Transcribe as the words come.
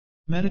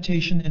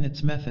Meditation and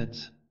its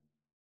methods.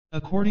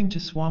 According to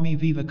Swami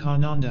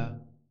Vivekananda.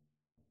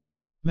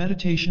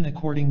 Meditation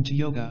according to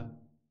yoga.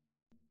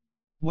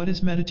 What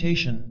is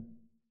meditation?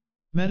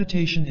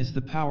 Meditation is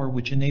the power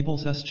which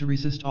enables us to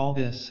resist all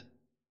this.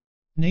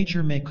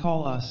 Nature may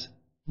call us,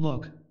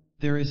 look,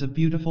 there is a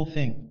beautiful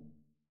thing.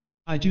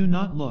 I do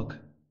not look.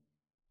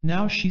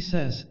 Now she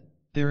says,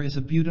 there is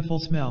a beautiful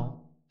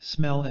smell,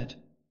 smell it.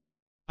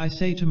 I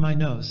say to my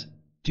nose,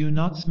 do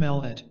not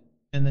smell it,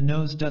 and the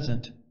nose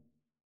doesn't.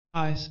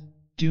 Eyes,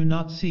 do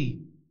not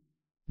see.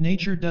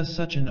 Nature does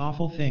such an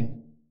awful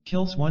thing,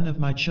 kills one of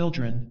my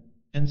children,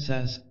 and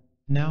says,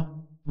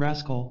 now,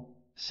 rascal,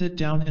 sit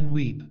down and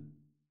weep.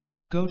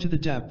 Go to the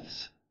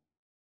depths.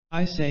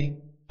 I say,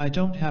 I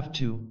don't have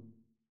to.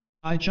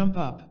 I jump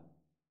up.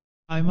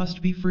 I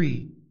must be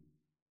free.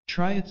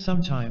 Try it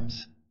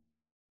sometimes.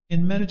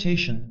 In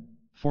meditation,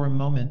 for a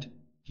moment,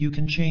 you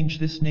can change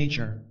this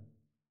nature.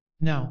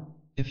 Now,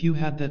 if you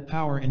had that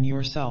power in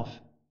yourself,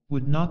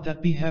 would not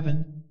that be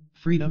heaven,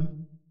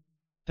 freedom?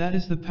 That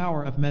is the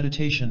power of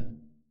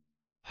meditation.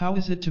 How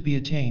is it to be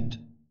attained?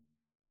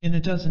 In a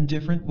dozen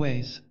different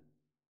ways.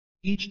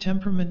 Each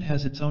temperament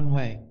has its own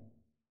way.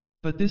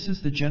 But this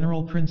is the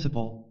general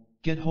principle: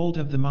 get hold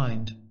of the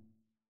mind.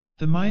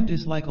 The mind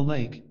is like a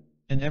lake,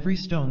 and every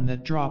stone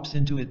that drops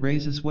into it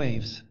raises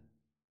waves.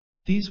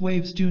 These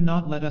waves do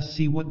not let us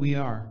see what we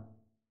are.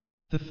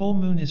 The full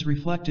moon is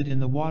reflected in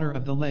the water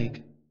of the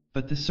lake,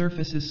 but the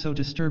surface is so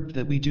disturbed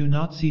that we do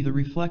not see the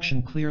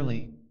reflection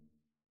clearly.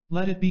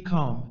 Let it be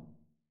calm.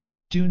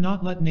 Do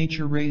not let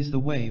nature raise the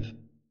wave.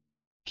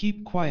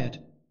 Keep quiet,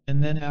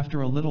 and then after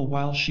a little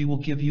while she will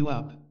give you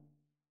up.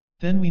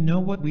 Then we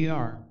know what we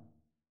are.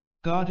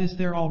 God is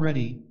there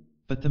already,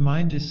 but the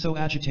mind is so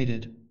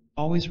agitated,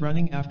 always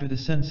running after the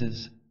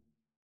senses.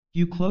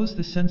 You close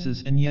the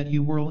senses and yet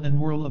you whirl and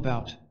whirl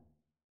about.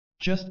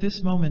 Just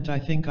this moment I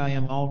think I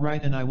am all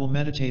right and I will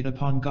meditate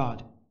upon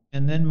God,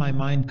 and then my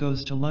mind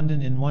goes to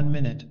London in 1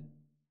 minute.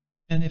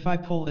 And if I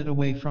pull it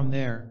away from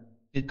there,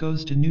 it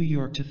goes to New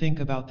York to think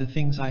about the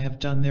things I have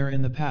done there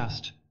in the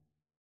past.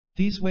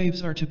 These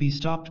waves are to be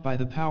stopped by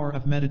the power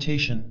of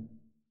meditation.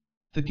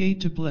 The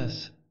gate to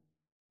bliss.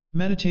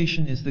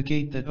 Meditation is the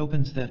gate that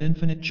opens that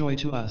infinite joy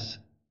to us.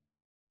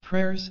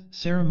 Prayers,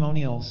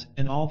 ceremonials,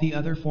 and all the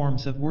other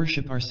forms of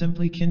worship are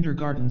simply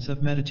kindergartens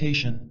of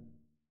meditation.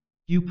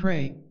 You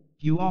pray,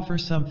 you offer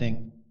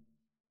something.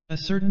 A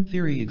certain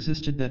theory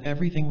existed that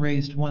everything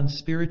raised one's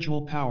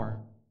spiritual power.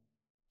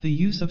 The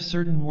use of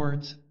certain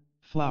words,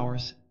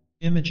 flowers,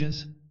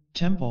 images,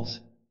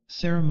 temples,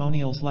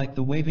 ceremonials like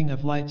the waving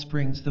of lights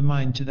brings the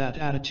mind to that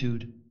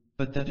attitude,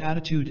 but that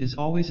attitude is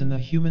always in the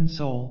human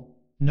soul,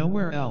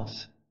 nowhere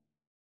else.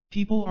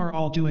 People are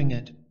all doing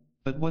it,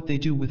 but what they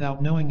do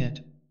without knowing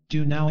it,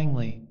 do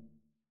knowingly.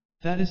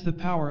 That is the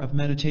power of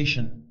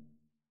meditation.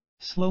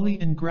 Slowly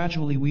and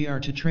gradually we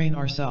are to train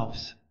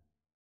ourselves.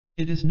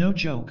 It is no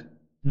joke,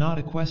 not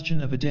a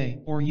question of a day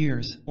or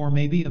years or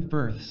maybe of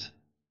births.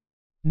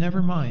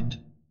 Never mind.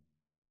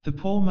 The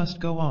pull must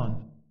go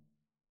on.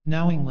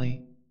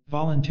 Knowingly,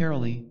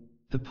 voluntarily,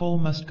 the pull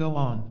must go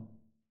on.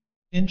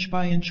 Inch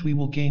by inch we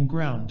will gain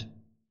ground.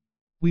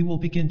 We will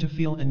begin to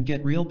feel and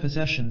get real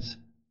possessions,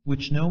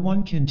 which no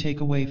one can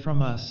take away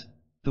from us,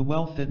 the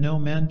wealth that no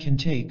man can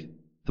take,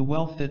 the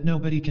wealth that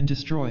nobody can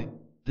destroy,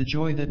 the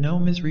joy that no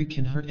misery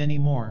can hurt any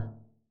more.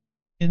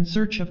 In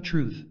search of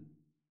truth.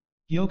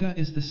 Yoga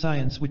is the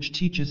science which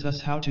teaches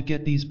us how to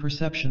get these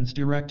perceptions,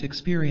 direct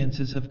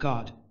experiences of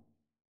God.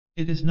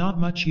 It is not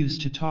much use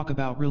to talk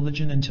about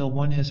religion until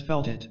one has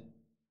felt it.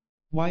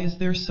 Why is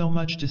there so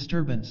much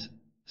disturbance,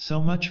 so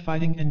much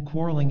fighting and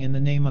quarreling in the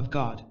name of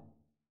God?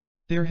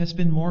 There has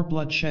been more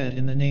bloodshed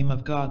in the name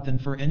of God than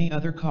for any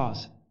other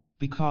cause,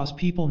 because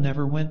people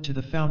never went to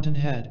the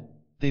fountainhead,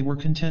 they were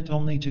content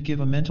only to give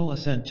a mental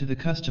assent to the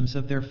customs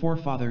of their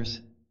forefathers,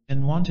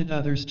 and wanted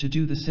others to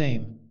do the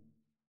same.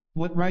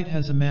 What right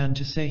has a man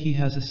to say he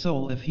has a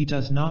soul if he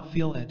does not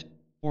feel it,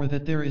 or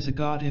that there is a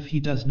God if he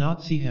does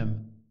not see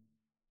him?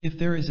 If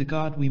there is a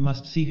God we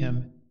must see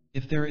him,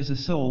 if there is a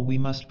soul we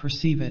must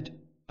perceive it,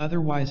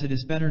 otherwise it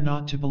is better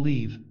not to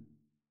believe.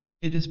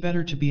 It is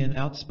better to be an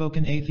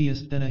outspoken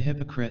atheist than a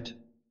hypocrite.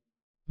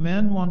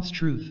 Man wants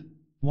truth,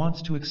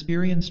 wants to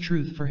experience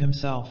truth for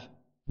himself.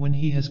 When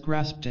he has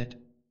grasped it,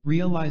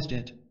 realized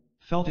it,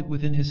 felt it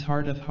within his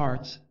heart of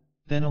hearts,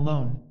 then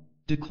alone,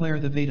 declare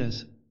the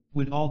Vedas,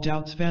 would all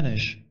doubts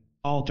vanish,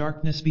 all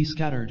darkness be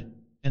scattered,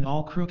 and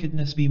all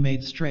crookedness be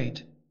made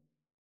straight.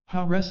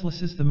 How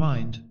restless is the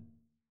mind!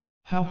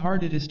 How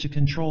hard it is to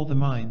control the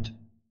mind!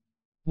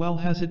 Well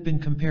has it been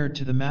compared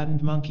to the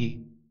maddened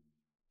monkey.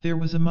 There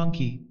was a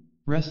monkey,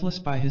 restless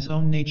by his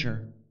own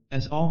nature,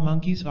 as all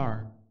monkeys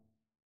are.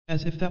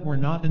 As if that were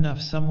not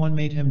enough, someone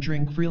made him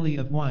drink freely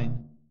of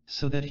wine,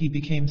 so that he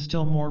became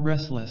still more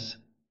restless.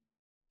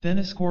 Then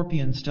a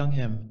scorpion stung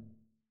him.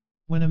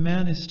 When a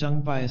man is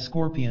stung by a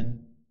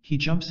scorpion, he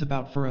jumps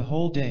about for a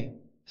whole day,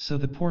 so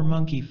the poor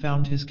monkey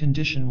found his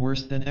condition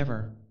worse than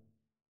ever.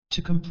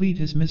 To complete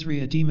his misery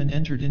a demon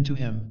entered into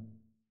him.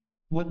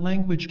 What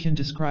language can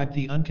describe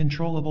the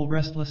uncontrollable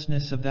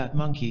restlessness of that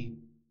monkey?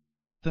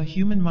 The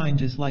human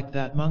mind is like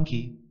that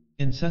monkey,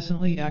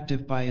 incessantly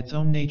active by its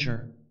own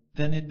nature,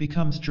 then it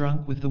becomes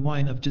drunk with the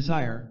wine of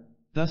desire,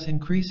 thus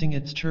increasing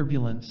its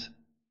turbulence.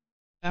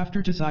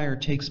 After desire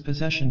takes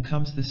possession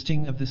comes the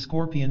sting of the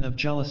scorpion of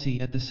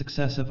jealousy at the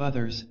success of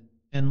others,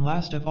 and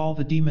last of all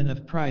the demon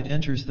of pride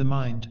enters the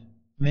mind,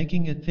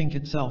 making it think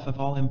itself of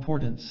all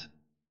importance.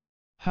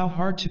 How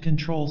hard to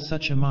control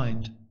such a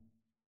mind!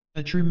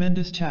 A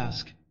tremendous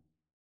task.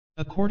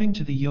 According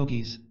to the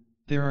yogis,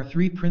 there are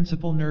three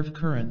principal nerve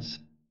currents,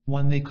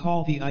 one they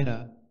call the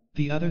Ida,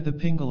 the other the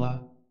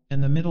Pingala,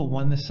 and the middle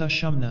one the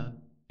Sushumna,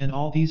 and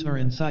all these are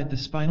inside the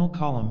spinal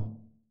column.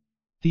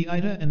 The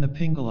Ida and the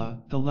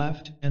Pingala, the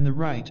left and the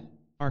right,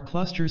 are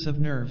clusters of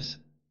nerves,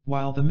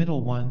 while the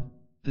middle one,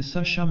 the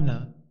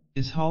Sushumna,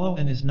 is hollow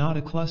and is not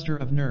a cluster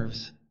of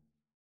nerves.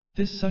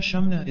 This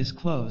Sushumna is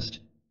closed,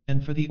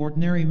 and for the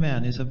ordinary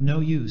man is of no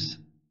use,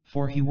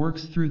 for he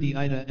works through the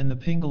Ida and the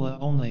Pingala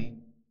only.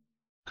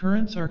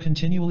 Currents are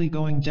continually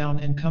going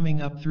down and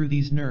coming up through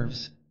these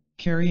nerves,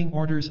 carrying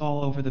orders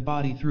all over the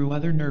body through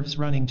other nerves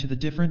running to the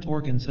different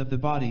organs of the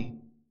body.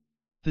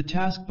 The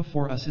task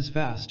before us is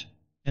vast,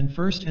 and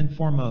first and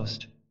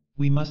foremost,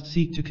 we must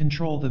seek to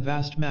control the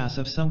vast mass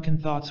of sunken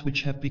thoughts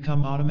which have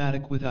become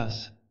automatic with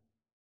us.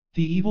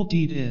 The evil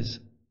deed is,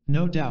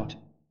 no doubt,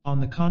 on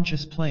the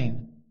conscious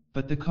plane,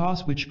 but the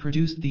cause which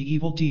produced the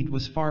evil deed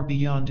was far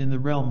beyond in the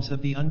realms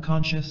of the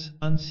unconscious,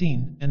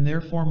 unseen, and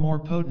therefore more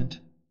potent.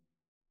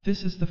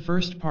 This is the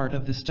first part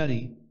of the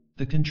study,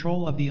 the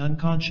control of the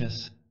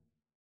unconscious.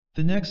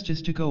 The next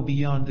is to go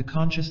beyond the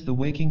conscious, the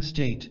waking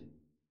state.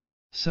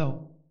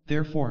 So,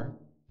 therefore,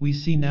 we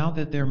see now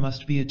that there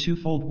must be a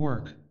twofold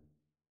work.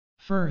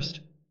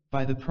 First,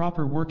 by the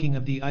proper working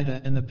of the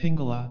Ida and the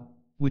Pingala,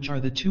 which are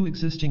the two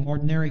existing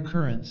ordinary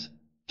currents,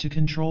 to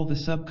control the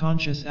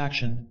subconscious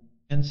action,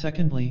 and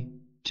secondly,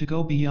 to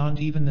go beyond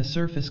even the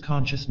surface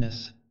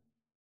consciousness.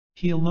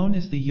 He alone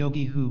is the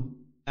yogi who,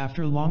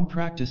 after long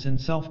practice in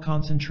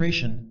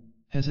self-concentration,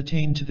 has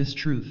attained to this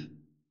truth.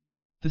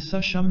 The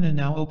Sushumna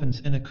now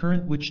opens and a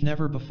current which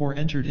never before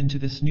entered into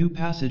this new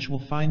passage will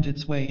find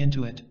its way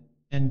into it,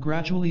 and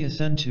gradually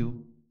ascend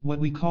to, what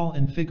we call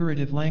in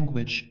figurative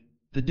language,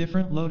 the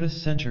different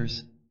lotus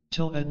centers,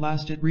 till at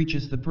last it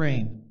reaches the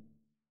brain.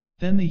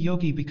 Then the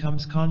yogi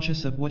becomes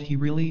conscious of what he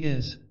really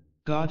is,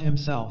 God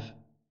himself.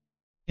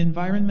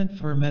 Environment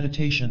for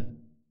meditation.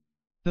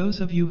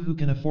 Those of you who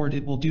can afford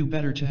it will do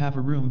better to have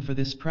a room for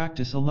this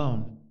practice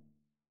alone.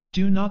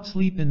 Do not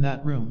sleep in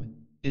that room,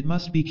 it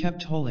must be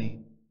kept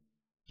holy.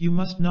 You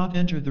must not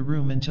enter the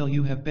room until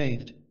you have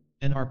bathed,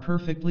 and are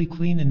perfectly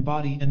clean in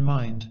body and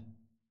mind.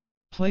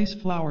 Place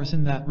flowers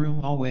in that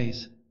room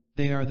always,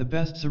 they are the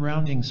best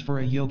surroundings for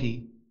a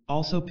yogi,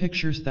 also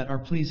pictures that are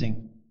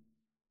pleasing.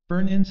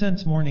 Burn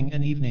incense morning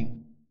and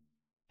evening.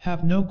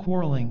 Have no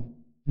quarreling,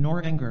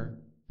 nor anger,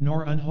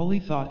 nor unholy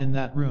thought in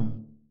that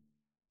room.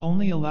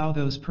 Only allow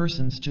those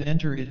persons to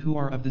enter it who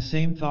are of the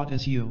same thought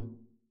as you.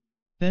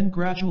 Then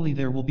gradually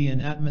there will be an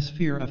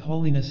atmosphere of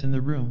holiness in the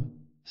room,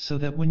 so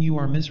that when you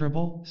are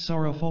miserable,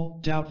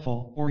 sorrowful,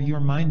 doubtful, or your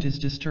mind is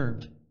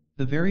disturbed,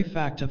 the very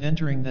fact of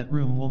entering that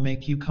room will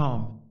make you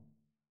calm.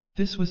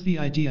 This was the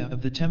idea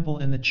of the temple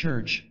and the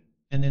church,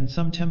 and in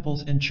some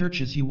temples and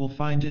churches you will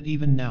find it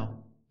even now,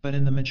 but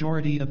in the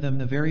majority of them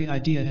the very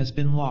idea has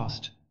been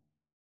lost.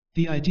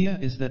 The idea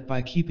is that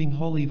by keeping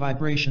holy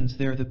vibrations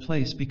there the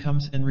place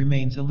becomes and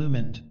remains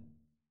illumined.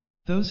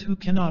 Those who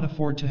cannot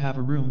afford to have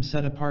a room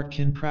set apart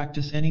can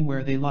practice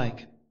anywhere they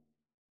like.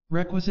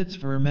 Requisites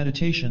for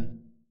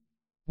meditation.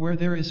 Where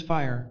there is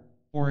fire,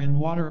 or in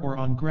water or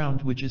on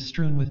ground which is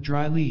strewn with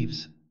dry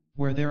leaves,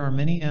 where there are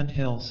many ant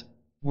hills,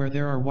 where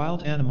there are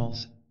wild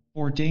animals,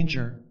 or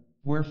danger,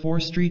 where four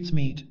streets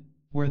meet,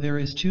 where there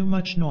is too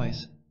much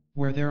noise,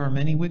 where there are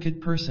many wicked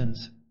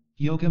persons,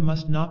 yoga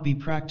must not be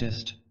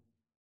practiced.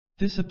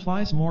 This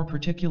applies more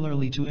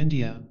particularly to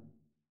India.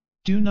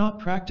 Do not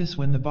practice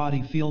when the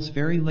body feels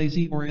very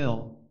lazy or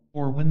ill,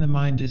 or when the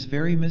mind is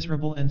very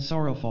miserable and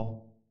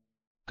sorrowful.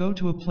 Go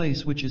to a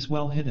place which is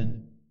well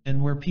hidden,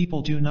 and where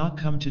people do not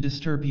come to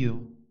disturb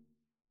you.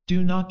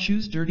 Do not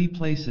choose dirty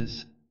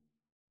places.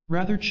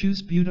 Rather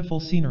choose beautiful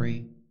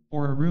scenery,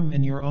 or a room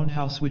in your own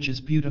house which is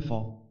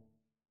beautiful.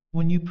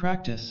 When you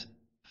practice,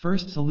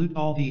 first salute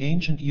all the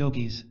ancient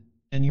yogis,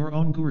 and your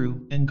own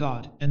guru and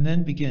God, and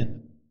then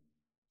begin.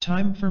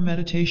 Time for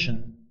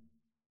meditation.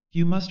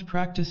 You must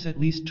practice at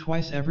least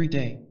twice every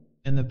day,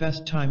 and the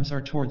best times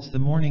are towards the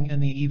morning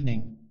and the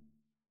evening.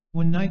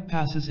 When night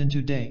passes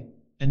into day,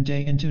 and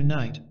day into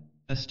night,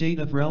 a state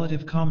of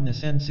relative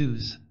calmness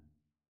ensues.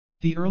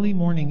 The early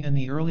morning and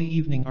the early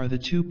evening are the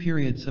two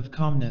periods of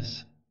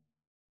calmness.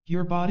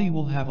 Your body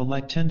will have a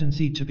like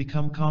tendency to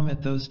become calm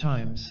at those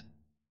times.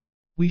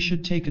 We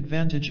should take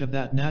advantage of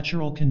that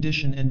natural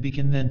condition and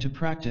begin then to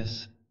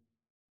practice.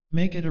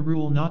 Make it a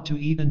rule not to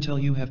eat until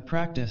you have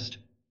practiced.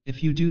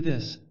 If you do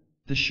this,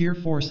 the sheer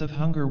force of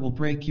hunger will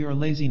break your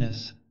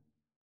laziness.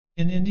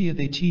 In India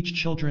they teach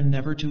children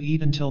never to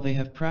eat until they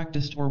have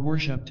practiced or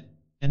worshipped,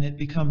 and it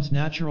becomes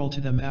natural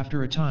to them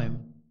after a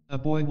time. A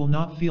boy will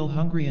not feel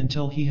hungry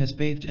until he has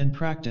bathed and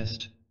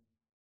practiced.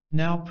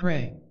 Now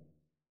pray.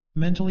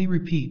 Mentally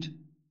repeat.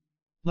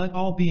 Let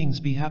all beings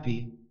be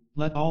happy,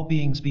 let all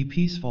beings be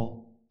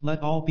peaceful,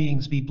 let all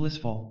beings be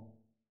blissful.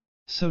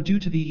 So do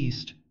to the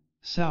east,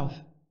 south,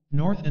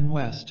 north and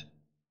west.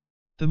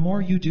 The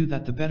more you do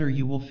that, the better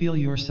you will feel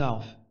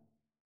yourself.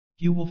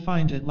 You will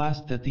find at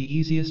last that the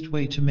easiest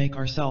way to make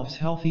ourselves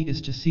healthy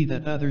is to see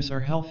that others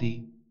are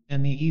healthy,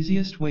 and the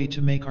easiest way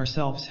to make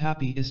ourselves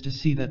happy is to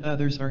see that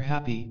others are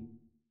happy.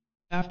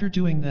 After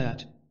doing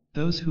that,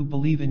 those who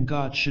believe in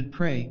God should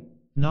pray,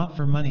 not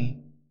for money,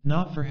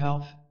 not for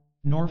health,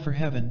 nor for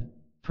heaven,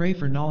 pray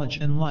for knowledge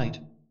and light.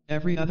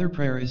 Every other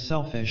prayer is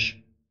selfish.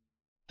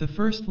 The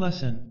first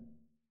lesson.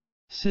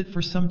 Sit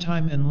for some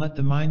time and let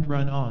the mind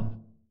run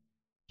on.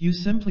 You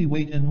simply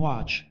wait and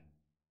watch.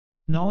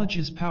 Knowledge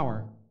is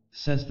power,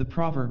 says the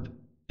proverb,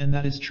 and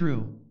that is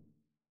true.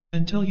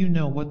 Until you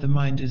know what the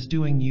mind is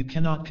doing, you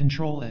cannot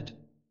control it.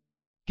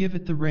 Give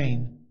it the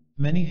rein,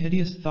 many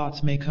hideous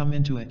thoughts may come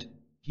into it.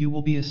 You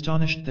will be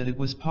astonished that it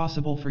was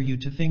possible for you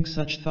to think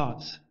such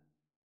thoughts.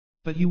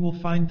 But you will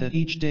find that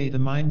each day the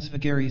mind's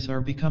vagaries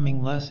are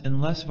becoming less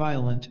and less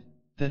violent,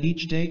 that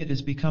each day it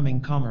is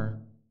becoming calmer.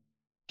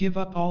 Give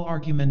up all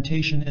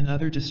argumentation and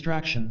other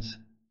distractions.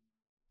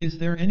 Is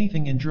there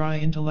anything in dry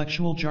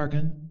intellectual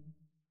jargon?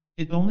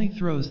 It only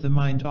throws the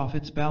mind off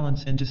its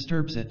balance and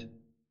disturbs it.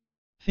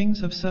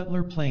 Things of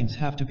subtler planes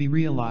have to be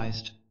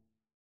realized.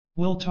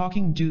 Will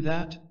talking do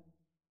that?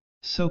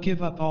 So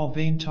give up all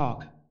vain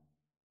talk.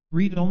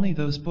 Read only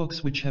those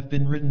books which have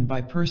been written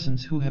by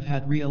persons who have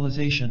had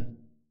realization.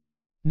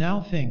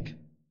 Now think.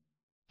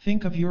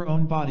 Think of your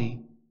own body,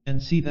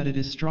 and see that it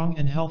is strong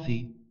and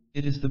healthy.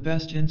 It is the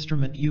best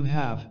instrument you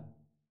have.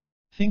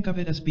 Think of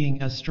it as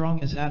being as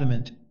strong as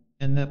adamant,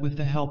 and that with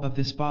the help of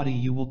this body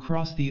you will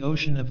cross the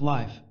ocean of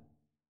life.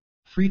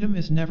 Freedom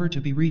is never to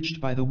be reached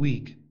by the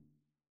weak.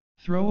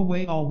 Throw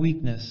away all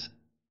weakness.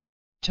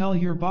 Tell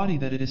your body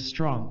that it is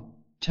strong,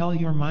 tell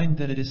your mind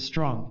that it is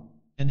strong,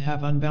 and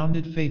have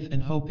unbounded faith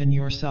and hope in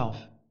yourself.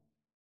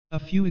 A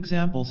few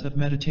examples of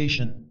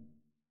meditation.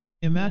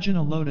 Imagine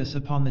a lotus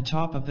upon the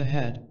top of the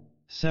head,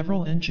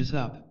 several inches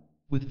up,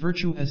 with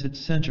virtue as its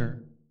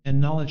center, and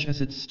knowledge as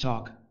its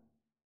stalk.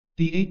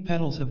 The 8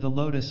 petals of the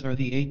lotus are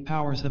the 8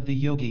 powers of the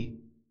yogi.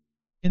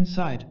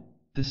 Inside,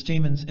 the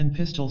stamens and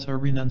pistils are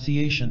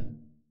renunciation.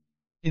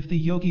 If the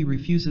yogi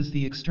refuses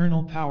the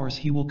external powers,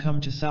 he will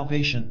come to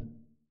salvation.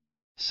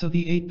 So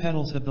the 8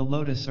 petals of the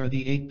lotus are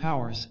the 8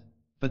 powers,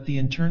 but the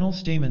internal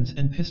stamens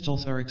and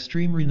pistils are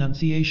extreme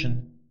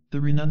renunciation,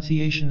 the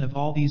renunciation of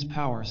all these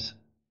powers.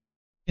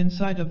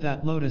 Inside of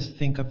that lotus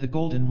think of the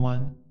Golden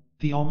One,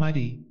 the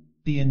Almighty,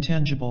 the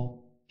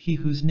Intangible, He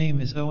whose name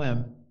is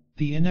Om,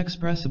 the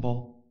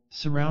Inexpressible,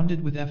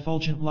 surrounded with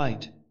effulgent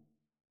light.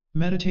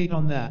 Meditate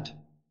on that.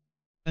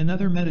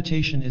 Another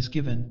meditation is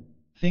given.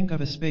 Think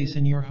of a space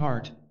in your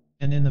heart,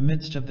 and in the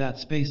midst of that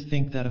space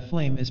think that a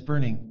flame is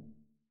burning.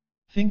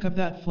 Think of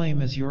that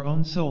flame as your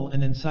own soul,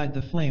 and inside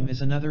the flame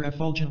is another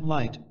effulgent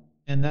light,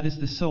 and that is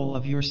the soul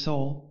of your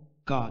soul,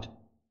 God.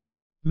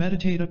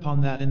 Meditate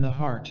upon that in the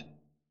heart.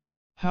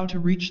 How to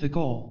reach the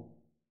goal?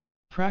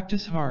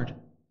 Practice hard,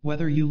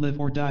 whether you live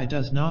or die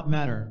does not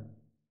matter.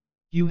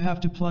 You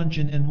have to plunge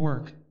in and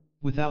work,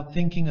 without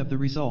thinking of the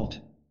result.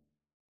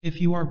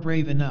 If you are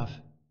brave enough,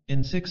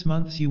 in 6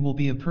 months you will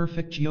be a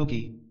perfect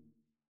yogi.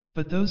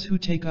 But those who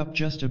take up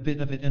just a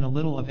bit of it and a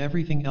little of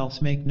everything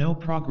else make no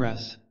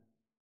progress.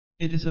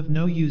 It is of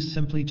no use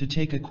simply to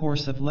take a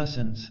course of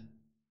lessons.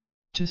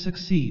 To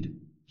succeed,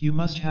 you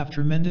must have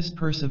tremendous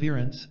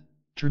perseverance,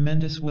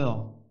 tremendous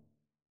will.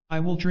 I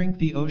will drink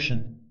the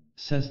ocean,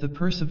 says the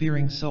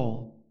persevering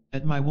soul,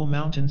 at my will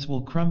mountains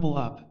will crumble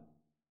up.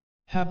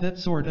 Have that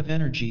sort of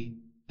energy,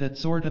 that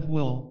sort of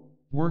will,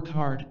 work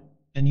hard,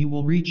 and you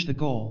will reach the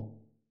goal.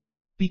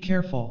 Be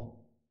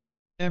careful.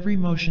 Every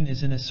motion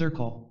is in a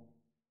circle.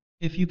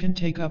 If you can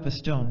take up a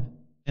stone,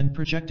 and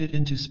project it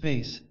into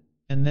space,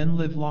 and then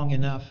live long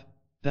enough,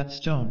 that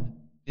stone,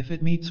 if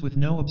it meets with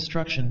no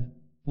obstruction,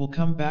 will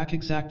come back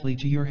exactly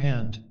to your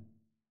hand.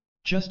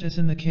 Just as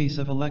in the case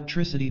of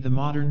electricity, the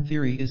modern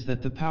theory is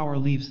that the power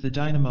leaves the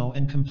dynamo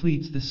and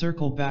completes the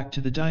circle back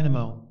to the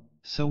dynamo,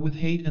 so with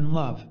hate and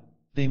love,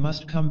 they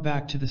must come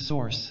back to the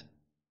source.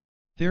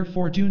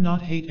 Therefore do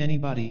not hate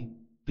anybody,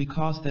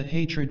 because that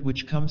hatred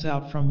which comes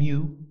out from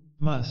you,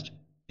 must,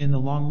 in the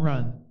long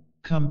run,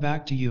 come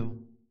back to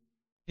you.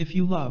 If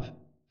you love,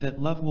 that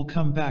love will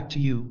come back to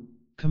you,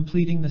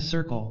 completing the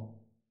circle.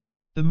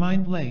 The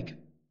mind lake.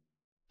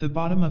 The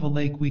bottom of a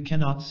lake we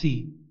cannot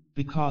see,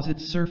 because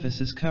its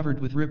surface is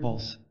covered with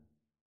ripples.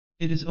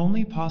 It is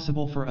only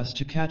possible for us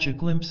to catch a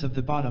glimpse of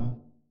the bottom,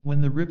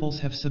 when the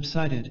ripples have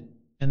subsided,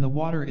 and the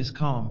water is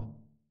calm.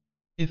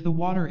 If the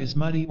water is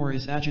muddy or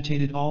is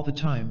agitated all the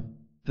time,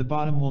 the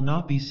bottom will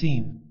not be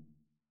seen.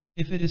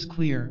 If it is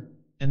clear,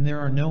 and there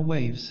are no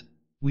waves,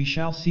 we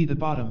shall see the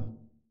bottom.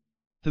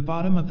 The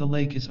bottom of the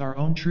lake is our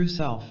own true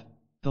self,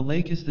 the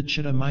lake is the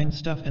chitta mind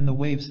stuff and the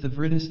waves the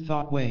vriddhist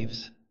thought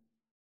waves.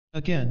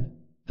 Again,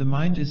 the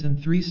mind is in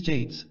three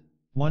states,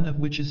 one of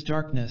which is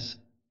darkness,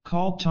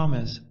 called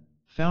tamas,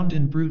 found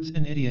in brutes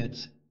and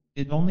idiots.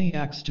 It only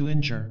acts to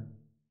injure.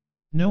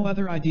 No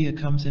other idea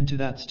comes into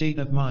that state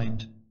of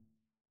mind.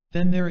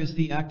 Then there is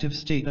the active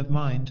state of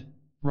mind,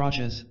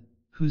 rajas,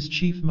 whose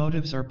chief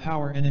motives are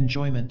power and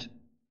enjoyment.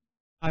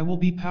 I will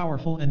be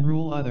powerful and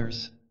rule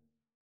others.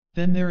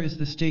 Then there is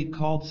the state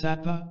called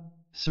sattva,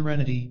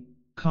 serenity,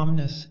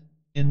 calmness,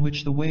 in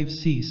which the waves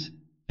cease,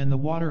 and the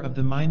water of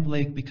the mind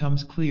lake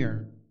becomes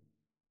clear.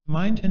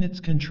 Mind and its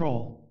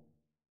control.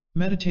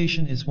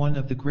 Meditation is one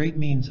of the great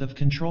means of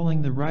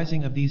controlling the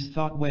rising of these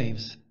thought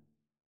waves.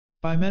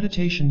 By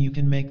meditation you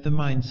can make the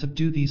mind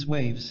subdue these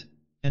waves,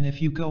 and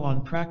if you go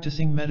on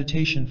practicing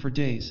meditation for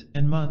days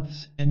and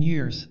months and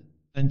years,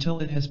 until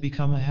it has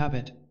become a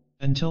habit,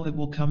 until it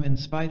will come in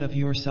spite of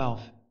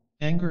yourself,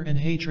 anger and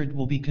hatred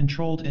will be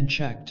controlled and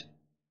checked.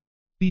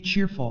 Be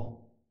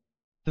cheerful.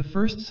 The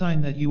first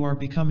sign that you are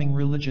becoming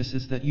religious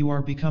is that you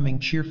are becoming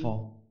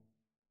cheerful.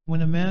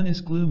 When a man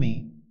is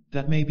gloomy,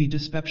 that may be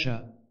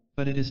dyspepsia,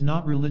 but it is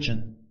not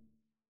religion.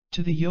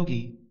 To the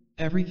yogi,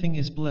 everything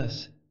is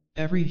bliss.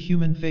 Every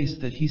human face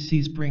that he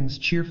sees brings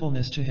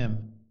cheerfulness to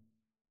him.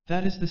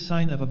 That is the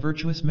sign of a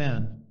virtuous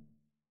man.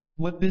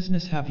 What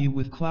business have you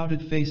with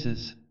clouded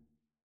faces?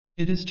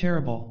 It is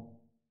terrible.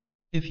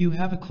 If you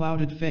have a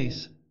clouded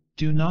face,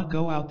 do not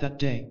go out that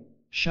day,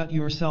 shut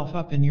yourself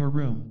up in your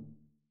room.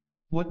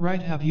 What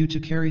right have you to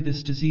carry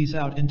this disease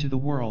out into the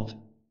world?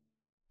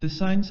 The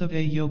signs of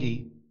a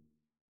yogi.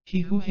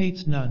 He who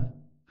hates none,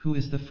 who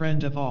is the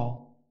friend of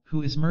all,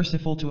 who is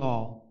merciful to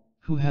all,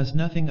 who has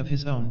nothing of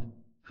his own,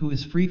 who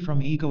is free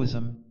from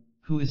egoism,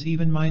 who is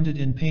even-minded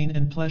in pain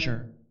and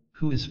pleasure,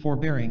 who is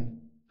forbearing,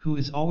 who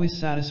is always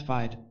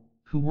satisfied,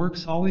 who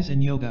works always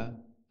in yoga,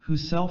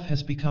 whose self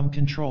has become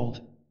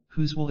controlled,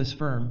 whose will is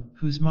firm,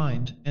 whose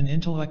mind and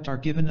intellect are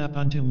given up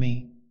unto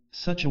me,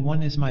 such a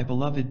one is my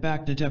beloved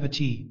Bhakta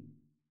devotee.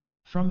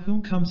 From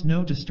whom comes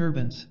no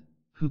disturbance,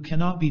 who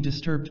cannot be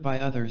disturbed by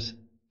others,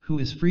 who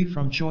is free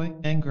from joy,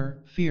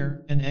 anger,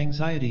 fear, and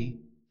anxiety,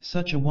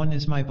 such a one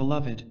is my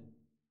beloved.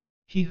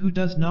 He who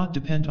does not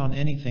depend on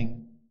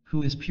anything,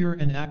 who is pure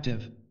and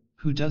active,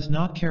 who does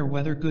not care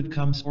whether good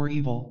comes or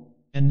evil,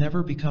 and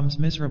never becomes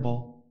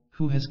miserable,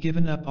 who has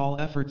given up all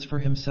efforts for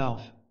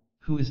himself,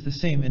 who is the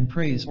same in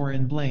praise or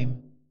in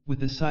blame,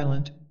 with a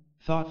silent,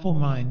 thoughtful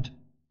mind,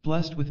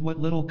 blessed with what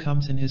little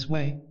comes in his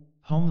way,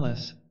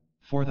 homeless,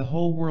 for the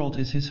whole world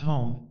is his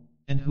home,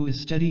 and who is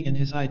steady in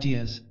his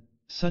ideas,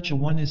 such a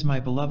one is my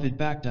beloved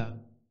Bhakta.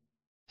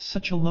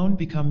 Such alone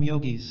become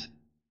yogis.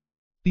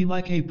 Be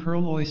like a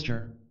pearl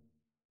oyster.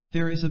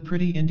 There is a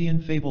pretty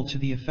Indian fable to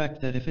the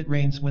effect that if it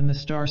rains when the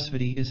star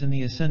Svati is in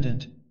the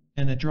ascendant,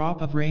 and a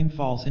drop of rain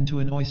falls into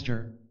an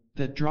oyster,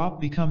 that drop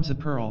becomes a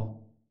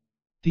pearl.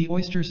 The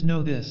oysters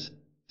know this,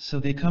 so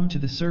they come to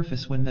the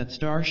surface when that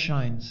star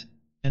shines,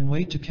 and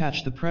wait to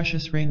catch the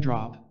precious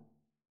raindrop.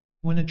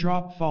 When a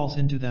drop falls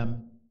into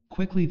them,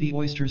 quickly the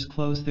oysters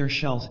close their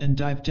shells and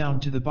dive down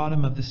to the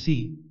bottom of the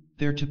sea,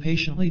 there to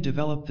patiently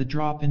develop the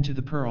drop into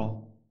the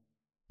pearl.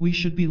 We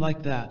should be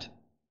like that.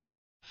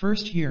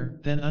 First hear,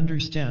 then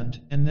understand,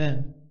 and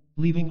then,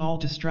 leaving all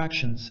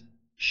distractions,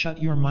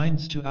 shut your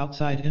minds to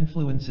outside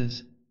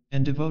influences,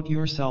 and devote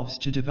yourselves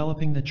to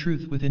developing the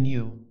truth within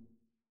you.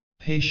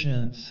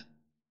 Patience.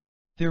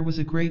 There was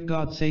a great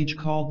god sage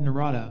called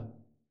Narada.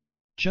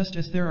 Just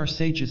as there are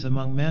sages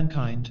among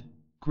mankind,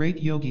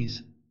 great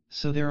yogis,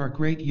 so there are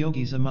great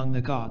yogis among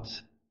the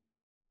gods.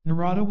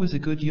 Narada was a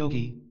good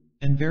yogi,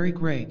 and very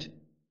great.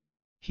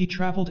 He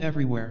traveled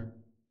everywhere.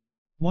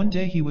 One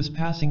day he was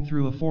passing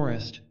through a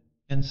forest,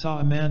 and saw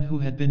a man who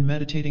had been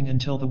meditating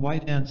until the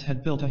white ants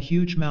had built a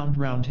huge mound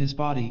round his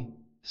body,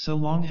 so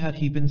long had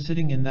he been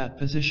sitting in that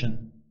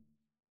position.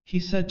 He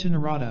said to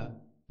Narada,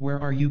 "Where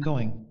are you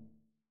going?"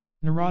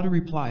 Narada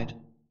replied,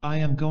 "I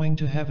am going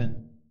to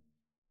heaven."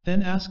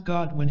 Then ask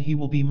God when he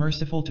will be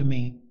merciful to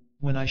me,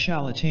 when I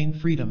shall attain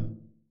freedom.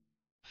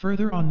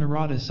 Further on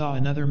Narada saw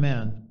another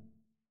man.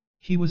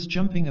 He was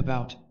jumping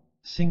about,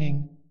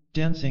 singing,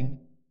 dancing,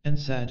 and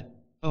said,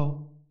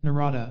 "Oh,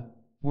 Narada,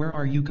 where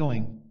are you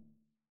going?"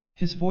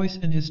 His voice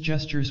and his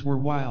gestures were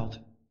wild.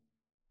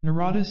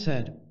 Narada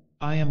said,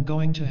 "I am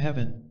going to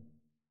heaven."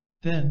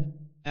 Then,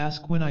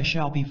 ask when I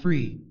shall be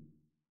free.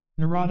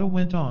 Narada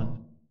went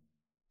on.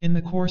 In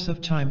the course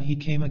of time he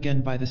came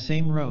again by the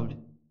same road,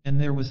 and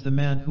there was the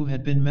man who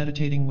had been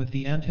meditating with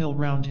the anthill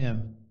round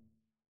him.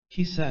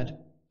 He said,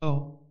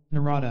 "Oh,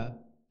 Narada,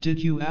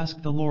 did you ask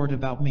the Lord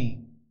about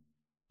me?"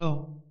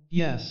 "Oh,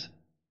 yes."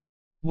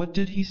 "What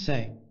did he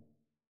say?"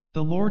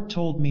 "The Lord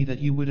told me that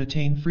you would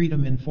attain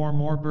freedom in 4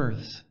 more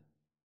births."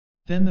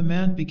 Then the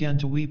man began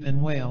to weep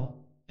and wail,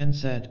 and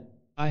said,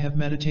 "I have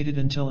meditated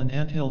until an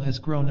anthill has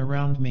grown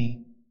around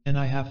me, and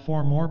I have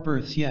 4 more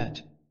births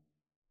yet."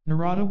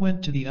 Narada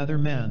went to the other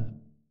man.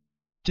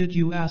 "Did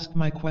you ask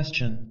my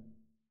question?"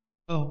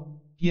 "Oh,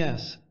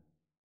 yes."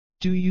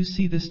 "Do you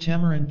see this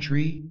tamarind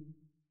tree?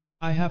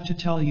 I have to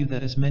tell you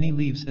that as many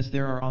leaves as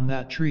there are on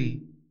that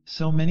tree,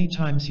 so many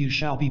times you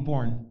shall be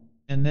born,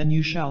 and then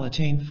you shall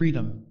attain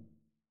freedom."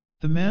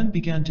 The man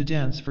began to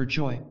dance for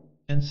joy,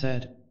 and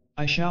said,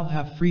 "I shall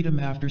have freedom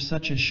after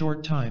such a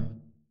short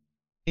time."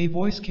 A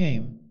voice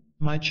came,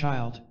 "My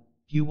child,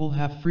 you will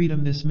have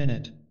freedom this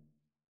minute."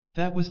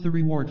 That was the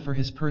reward for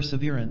his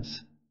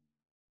perseverance.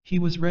 He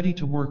was ready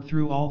to work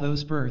through all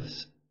those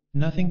births,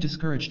 nothing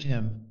discouraged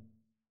him.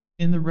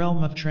 In the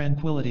realm of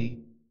tranquility,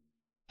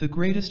 the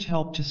greatest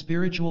help to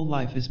spiritual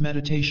life is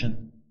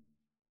meditation.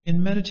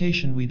 In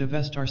meditation we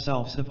divest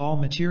ourselves of all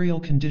material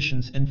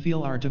conditions and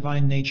feel our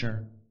divine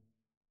nature.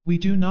 We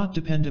do not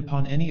depend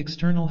upon any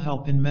external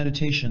help in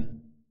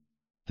meditation.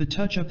 The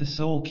touch of the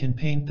soul can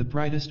paint the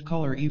brightest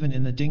color even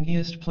in the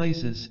dingiest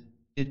places,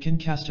 it can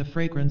cast a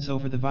fragrance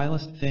over the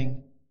vilest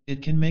thing,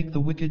 it can make the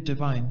wicked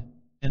divine,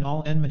 and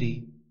all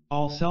enmity,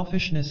 all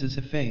selfishness is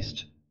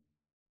effaced.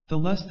 The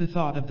less the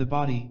thought of the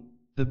body,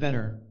 the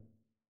better.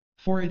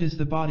 For it is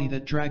the body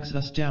that drags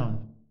us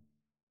down.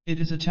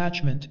 It is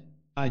attachment,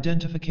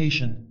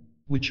 identification,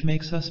 which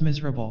makes us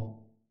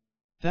miserable.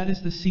 That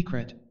is the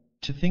secret,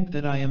 to think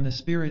that I am the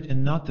spirit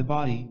and not the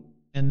body,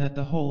 and that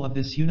the whole of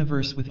this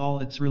universe with all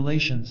its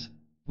relations,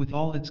 with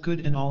all its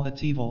good and all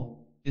its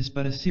evil, is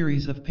but a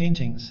series of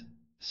paintings,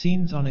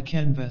 scenes on a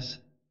canvas,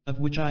 of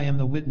which I am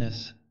the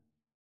witness.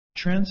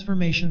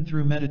 Transformation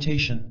through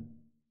meditation.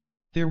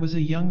 There was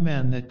a young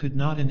man that could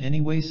not in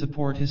any way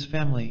support his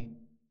family.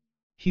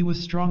 He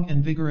was strong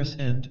and vigorous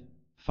and,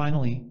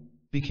 finally,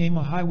 became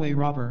a highway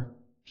robber.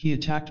 He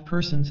attacked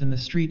persons in the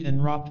street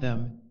and robbed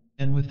them,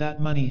 and with that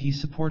money he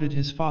supported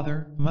his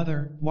father,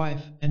 mother,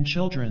 wife, and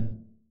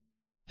children.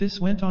 This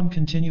went on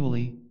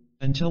continually,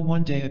 until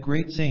one day a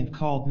great saint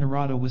called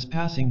Narada was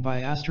passing by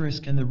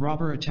and the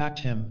robber attacked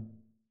him.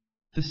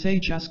 The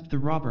sage asked the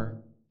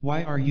robber,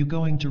 "Why are you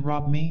going to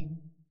rob me?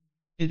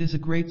 It is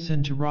a great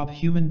sin to rob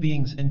human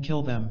beings and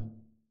kill them.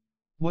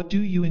 What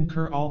do you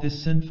incur all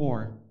this sin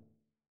for?"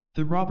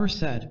 The robber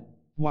said,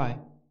 "Why,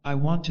 I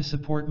want to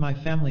support my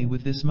family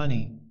with this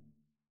money."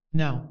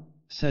 "Now,"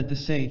 said the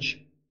sage,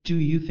 "do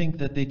you think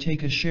that they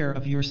take a share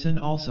of your sin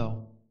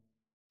also?"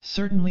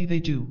 "Certainly they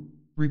do,"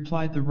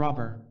 replied the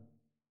robber.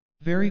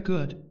 "Very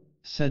good,"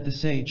 said the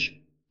sage,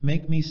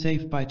 "make me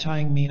safe by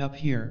tying me up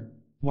here,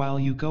 while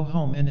you go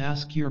home and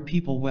ask your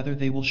people whether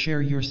they will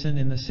share your sin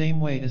in the same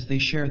way as they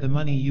share the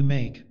money you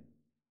make."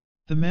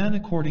 The man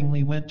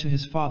accordingly went to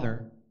his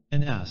father,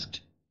 and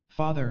asked,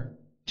 "Father,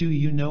 do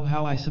you know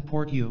how I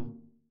support you?"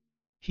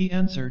 He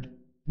answered,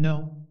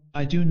 "No,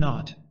 I do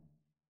not.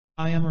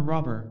 I am a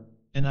robber,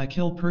 and I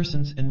kill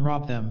persons and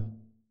rob them."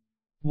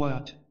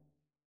 "What?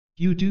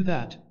 You do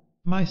that,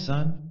 my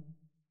son?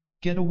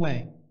 Get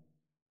away,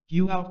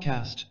 you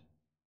outcast."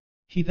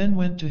 He then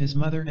went to his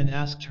mother and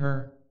asked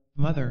her,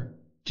 "Mother,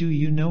 do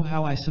you know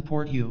how I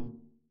support you?"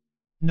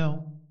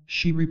 "No,"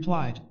 she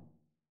replied.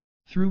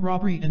 "Through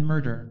robbery and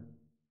murder."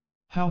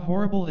 "How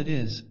horrible it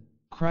is,"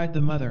 cried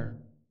the mother.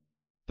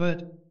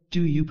 "But,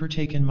 do you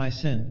partake in my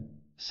sin?"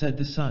 said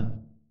the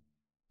son.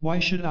 "Why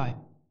should I?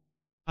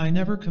 I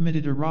never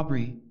committed a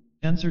robbery,"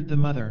 answered the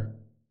mother.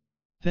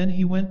 Then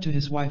he went to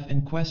his wife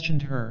and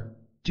questioned her,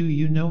 "Do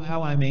you know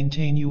how I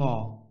maintain you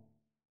all?"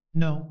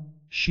 "No,"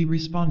 she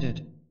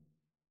responded.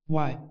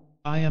 "Why,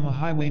 I am a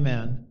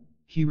highwayman,"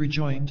 he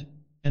rejoined,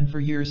 "and for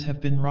years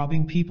have been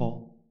robbing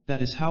people,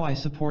 that is how I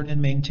support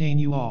and maintain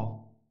you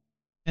all.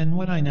 And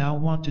what I now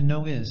want to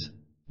know is,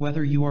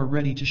 whether you are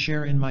ready to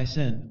share in my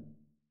sin."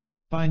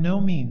 "By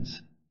no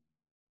means.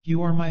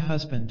 You are my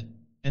husband,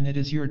 and it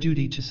is your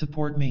duty to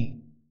support me."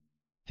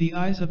 The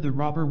eyes of the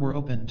robber were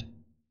opened.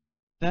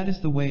 "That is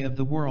the way of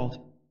the world,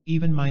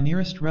 even my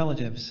nearest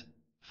relatives,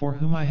 for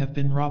whom I have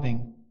been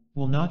robbing,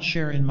 will not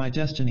share in my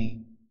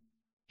destiny."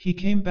 He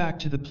came back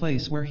to the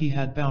place where he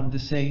had bound the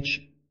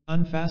sage,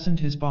 unfastened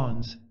his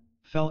bonds,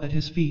 fell at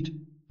his feet,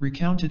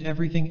 recounted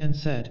everything and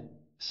said,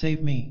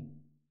 "Save me.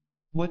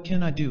 What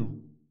can I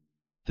do?"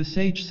 The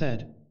sage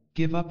said,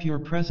 "Give up your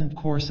present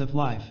course of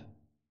life.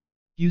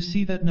 You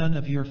see that none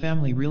of your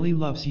family really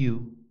loves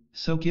you,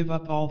 so give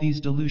up all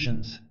these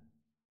delusions.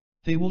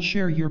 They will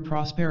share your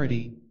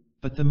prosperity,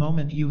 but the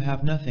moment you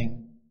have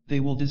nothing, they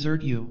will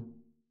desert you.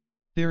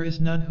 There is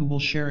none who will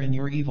share in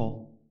your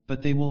evil,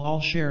 but they will all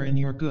share in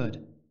your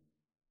good.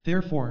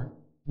 Therefore,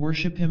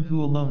 worship him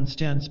who alone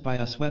stands by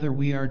us whether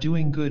we are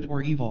doing good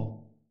or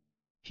evil.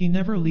 He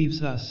never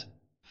leaves us,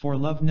 for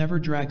love never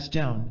drags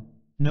down,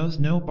 knows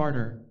no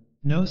barter,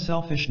 no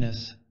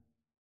selfishness."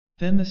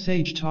 Then the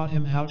sage taught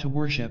him how to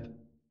worship.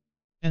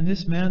 And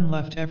this man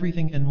left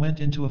everything and went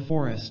into a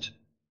forest.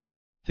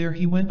 There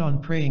he went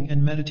on praying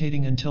and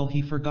meditating until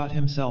he forgot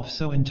himself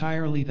so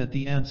entirely that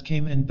the ants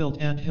came and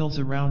built ant hills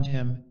around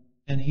him,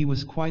 and he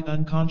was quite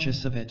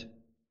unconscious of it.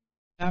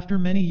 After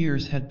many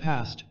years had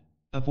passed,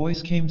 a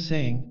voice came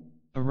saying,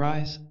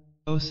 "Arise,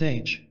 O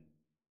sage."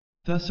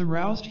 Thus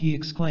aroused he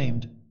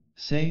exclaimed,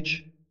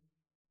 "Sage?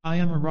 I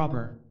am a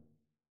robber."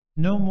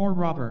 "No more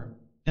robber,"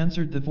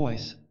 answered the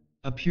voice,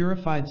 "a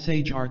purified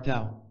sage art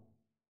thou.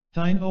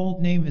 Thine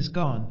old name is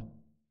gone.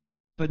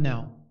 But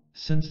now,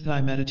 since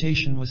thy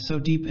meditation was so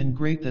deep and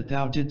great that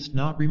thou didst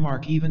not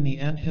remark even the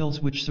ant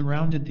hills which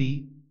surrounded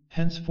thee,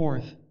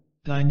 henceforth,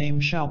 thy name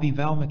shall be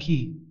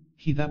Valmiki,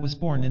 he that was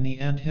born in the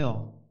ant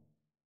hill.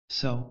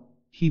 So,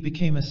 he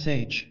became a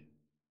sage.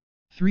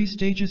 3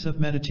 stages of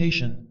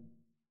meditation.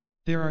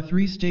 There are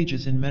 3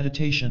 stages in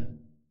meditation.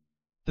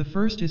 The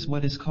first is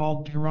what is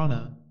called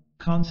dharana,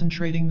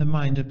 concentrating the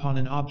mind upon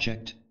an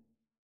object.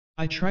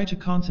 I try to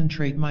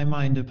concentrate my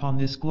mind upon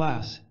this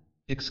glass,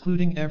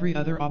 excluding every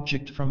other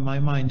object from my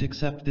mind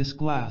except this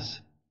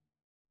glass.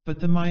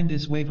 But the mind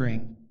is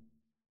wavering.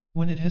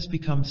 When it has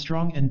become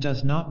strong and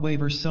does not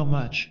waver so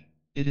much,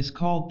 it is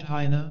called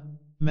dhyana,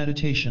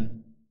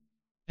 meditation.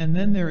 And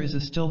then there is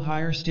a still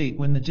higher state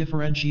when the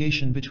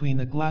differentiation between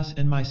the glass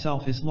and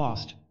myself is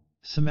lost,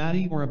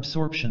 samadhi or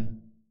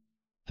absorption.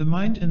 The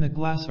mind and the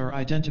glass are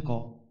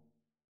identical.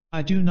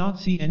 I do not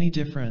see any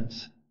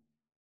difference.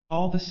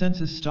 All the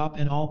senses stop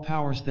and all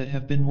powers that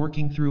have been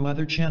working through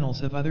other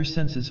channels of other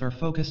senses are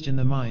focused in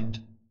the mind.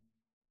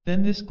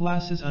 Then this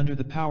glass is under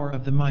the power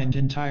of the mind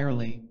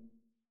entirely.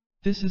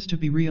 This is to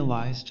be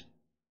realized.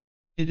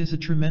 It is a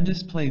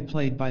tremendous play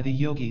played by the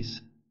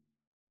yogis.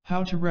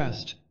 How to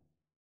rest.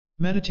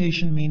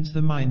 Meditation means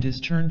the mind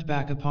is turned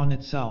back upon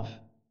itself.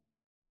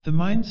 The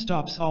mind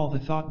stops all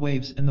the thought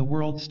waves and the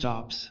world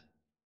stops.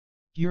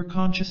 Your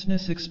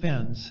consciousness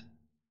expands.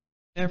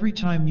 Every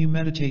time you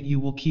meditate you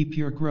will keep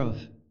your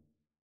growth.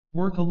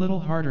 Work a little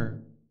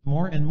harder,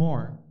 more,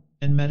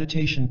 and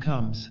meditation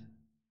comes.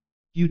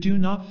 You do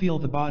not feel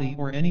the body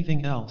or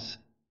anything else.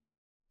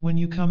 When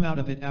you come out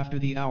of it after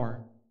the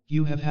hour,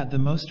 you have had the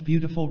most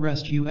beautiful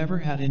rest you ever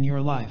had in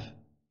your life.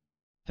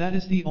 That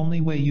is the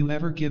only way you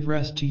ever give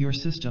rest to your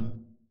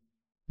system.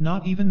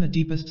 Not even the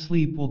deepest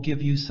sleep will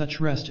give you such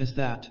rest as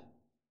that.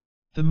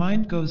 The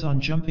mind goes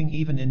on jumping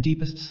even in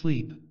deepest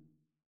sleep.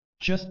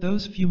 Just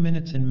those few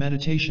minutes in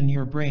meditation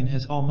your brain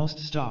has almost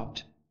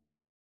stopped.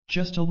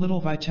 Just a little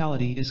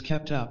vitality is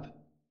kept up.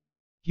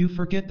 You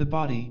forget the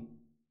body.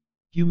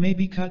 You may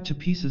be cut to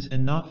pieces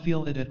and not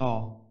feel it at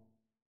all.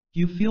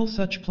 You feel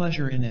such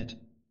pleasure in it.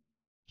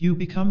 You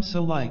become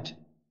so light.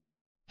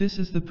 This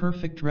is the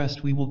perfect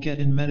rest we will get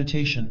in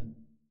meditation.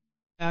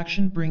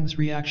 Action brings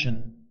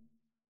reaction.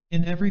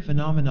 In every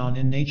phenomenon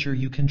in nature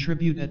you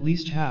contribute at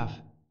least half,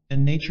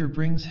 and nature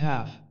brings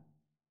half.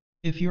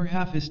 If your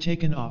half is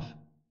taken off,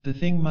 the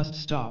thing must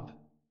stop.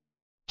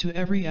 To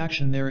every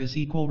action there is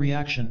equal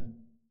reaction.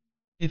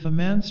 If a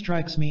man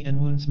strikes me and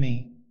wounds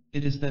me,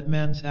 it is that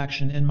man's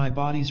action and my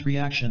body's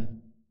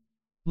reaction.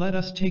 Let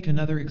us take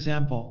another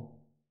example.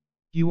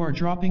 You are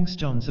dropping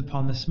stones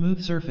upon the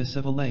smooth surface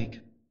of a lake.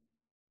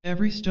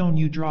 Every stone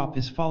you drop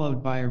is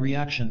followed by a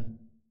reaction.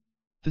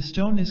 The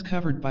stone is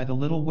covered by the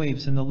little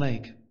waves in the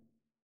lake.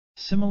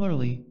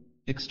 Similarly,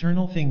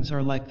 external things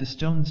are like the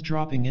stones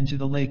dropping into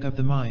the lake of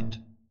the mind.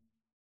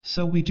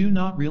 So we do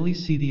not really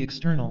see the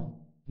external,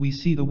 we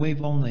see the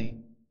wave only.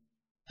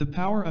 The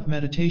power of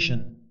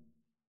meditation.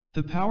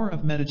 The power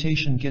of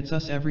meditation gets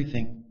us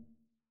everything.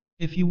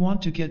 If you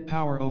want to get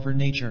power over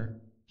nature,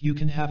 you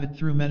can have it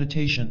through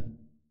meditation.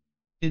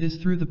 It is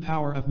through the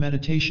power of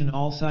meditation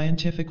all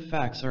scientific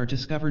facts are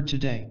discovered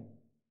today.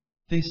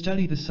 They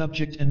study the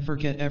subject and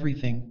forget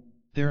everything,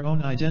 their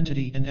own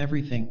identity and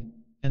everything,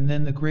 and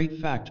then the great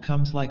fact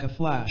comes like a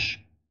flash.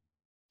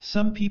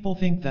 Some people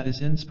think that is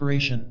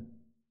inspiration.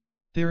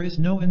 There is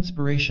no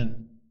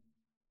inspiration.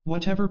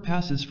 Whatever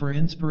passes for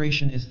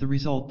inspiration is the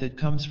result that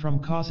comes from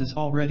causes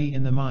already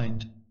in the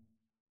mind.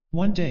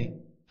 One day,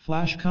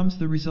 flash comes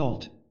the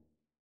result.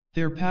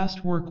 Their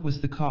past work was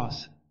the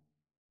cause.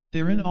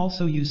 Therein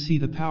also you see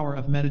the power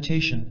of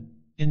meditation,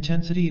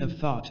 intensity of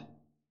thought.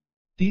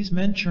 These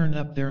men churn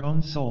up their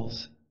own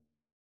souls.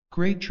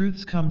 Great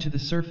truths come to the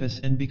surface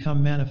and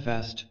become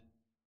manifest.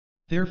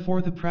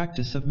 Therefore the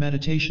practice of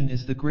meditation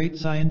is the great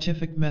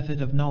scientific method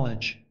of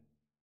knowledge.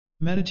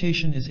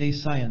 Meditation is a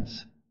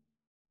science.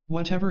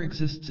 Whatever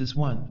exists is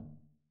one.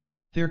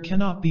 There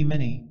cannot be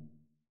many.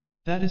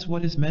 That is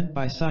what is meant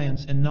by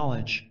science and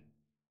knowledge.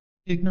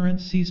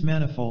 Ignorance sees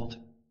manifold.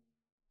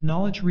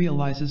 Knowledge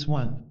realizes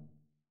one.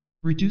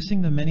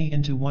 Reducing the many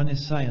into one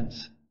is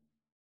science.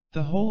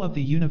 The whole of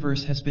the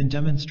universe has been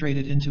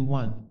demonstrated into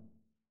one.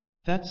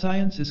 That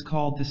science is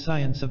called the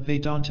science of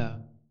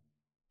Vedanta.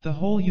 The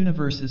whole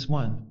universe is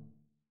one.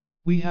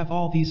 We have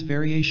all these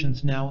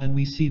variations now and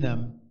we see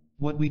them,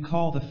 what we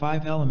call the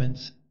 5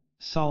 elements,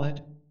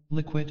 solid,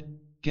 liquid,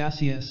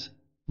 gaseous,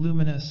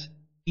 luminous,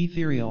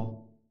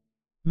 ethereal.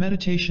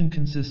 Meditation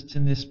consists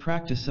in this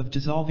practice of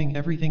dissolving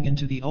everything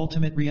into the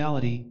ultimate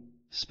reality,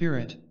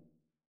 spirit.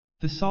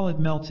 The solid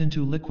melts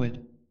into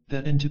liquid,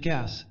 that into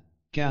gas,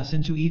 gas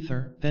into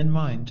ether, then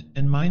mind,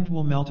 and mind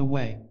will melt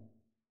away.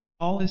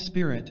 All is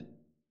spirit.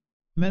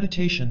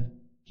 Meditation,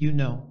 you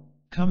know,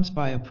 comes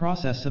by a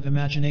process of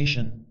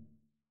imagination.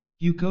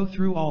 You go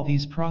through all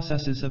these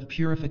processes of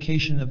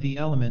purification of the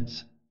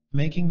elements,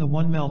 making the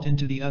one melt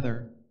into the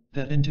other,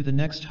 that into the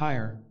next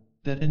higher,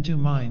 that into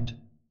mind,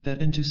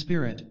 that into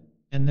spirit,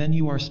 and then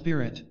you are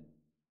spirit.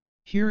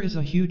 Here is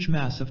a huge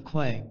mass of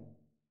clay.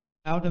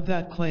 Out of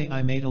that clay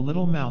I made a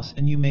little mouse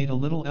and you made a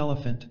little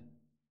elephant.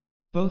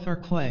 Both are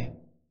clay.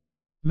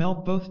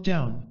 Melt both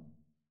down.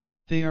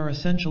 They are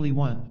essentially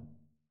one.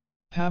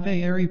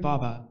 Pavayari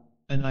Baba,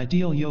 an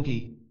ideal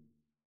yogi.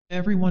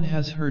 Everyone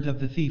has heard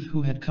of the thief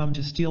who had come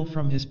to steal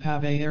from his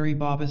Pavayari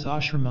Baba's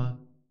ashrama,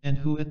 and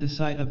who at the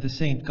sight of the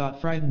saint got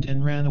frightened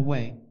and ran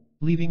away,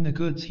 leaving the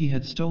goods he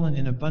had stolen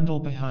in a bundle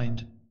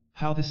behind.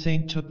 How the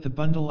saint took the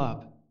bundle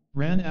up,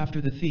 ran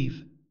after the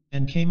thief,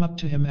 and came up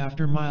to him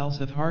after miles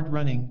of hard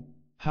running.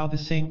 How the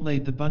saint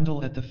laid the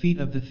bundle at the feet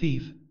of the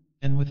thief,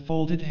 and with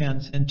folded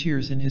hands and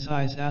tears in his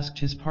eyes asked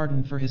his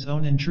pardon for his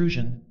own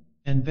intrusion,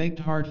 and begged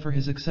hard for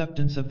his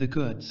acceptance of the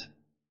goods,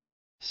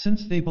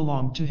 since they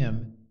belonged to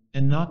him,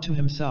 and not to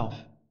himself.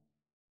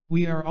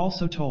 We are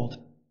also told,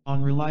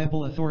 on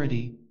reliable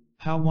authority,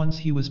 how once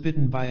he was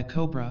bitten by a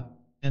cobra,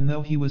 and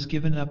though he was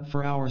given up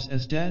for hours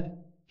as dead,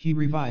 he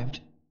revived,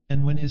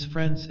 and when his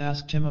friends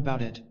asked him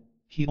about it,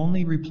 he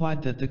only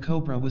replied that the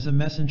cobra was a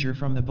messenger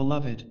from the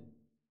beloved.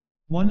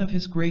 One of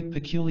his great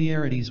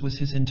peculiarities was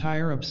his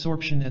entire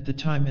absorption at the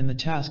time in the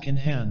task in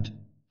hand,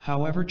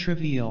 however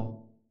trivial.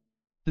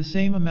 The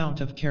same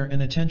amount of care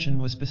and attention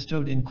was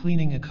bestowed in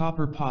cleaning a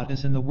copper pot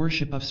as in the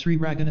worship of Sri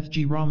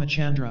Raghunathaji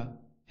Ramachandra,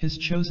 his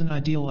chosen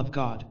ideal of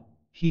God,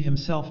 he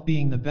himself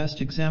being the best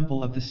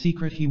example of the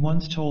secret he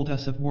once told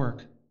us of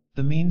work.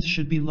 The means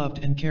should be loved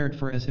and cared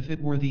for as if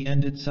it were the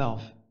end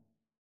itself.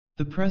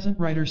 The present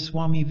writer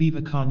Swami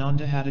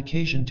Vivekananda had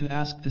occasion to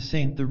ask the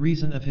saint the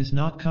reason of his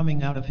not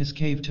coming out of his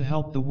cave to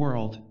help the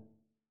world.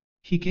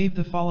 He gave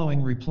the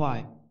following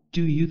reply: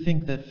 do you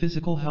think that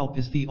physical help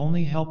is the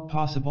only help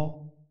possible?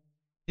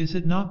 Is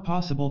it not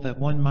possible that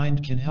one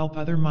mind can help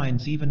other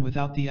minds even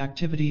without the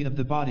activity of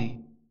the body?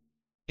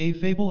 A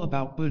fable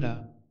about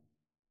Buddha.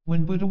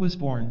 When Buddha was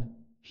born,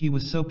 he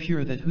was so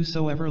pure that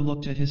whosoever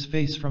looked at his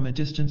face from a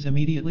distance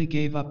immediately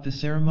gave up the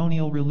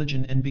ceremonial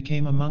religion and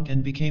became a monk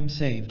and became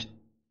saved.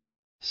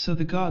 So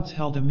the gods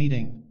held a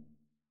meeting.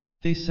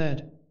 They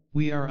said,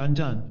 we are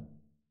undone.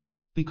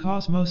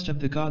 Because most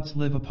of the gods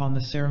live upon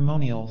the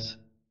ceremonials.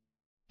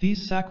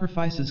 These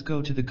sacrifices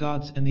go to the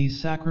gods, and these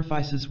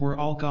sacrifices were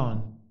all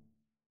gone.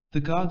 The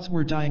gods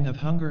were dying of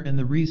hunger, and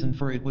the reason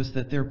for it was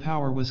that their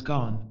power was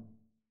gone.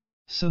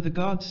 So the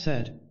gods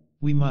said,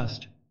 we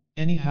must,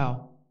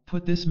 anyhow,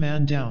 put this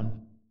man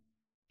down.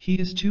 He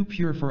is too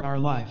pure for our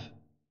life.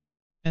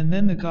 And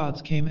then the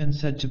gods came and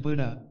said to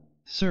Buddha,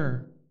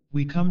 Sir,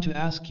 we come to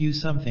ask you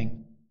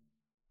something.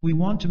 We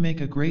want to make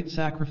a great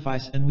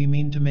sacrifice, and we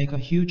mean to make a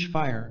huge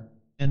fire,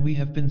 and we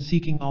have been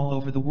seeking all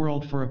over the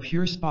world for a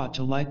pure spot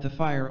to light the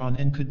fire on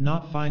and could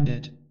not find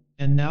it,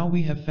 and now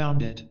we have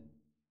found it.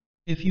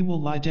 If you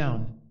will lie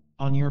down,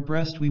 on your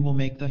breast we will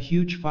make the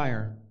huge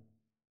fire.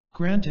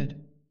 Granted,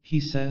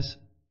 he says,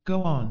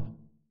 go on.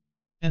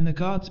 And the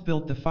gods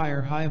built the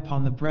fire high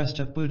upon the breast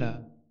of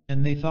Buddha,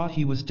 and they thought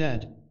he was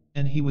dead,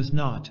 and he was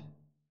not.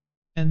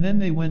 And then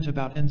they went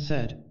about and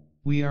said,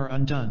 we are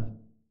undone.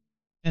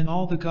 And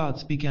all the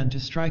gods began to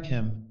strike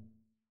him.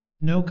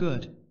 No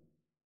good.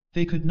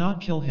 They could not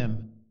kill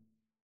him.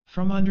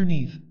 From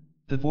underneath,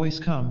 the voice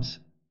comes,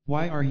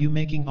 why are you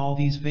making all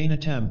these vain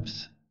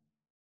attempts?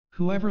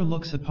 Whoever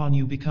looks upon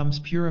you becomes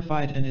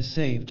purified and is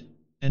saved,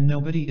 and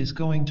nobody is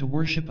going to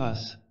worship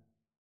us.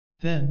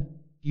 Then,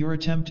 your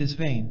attempt is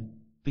vain,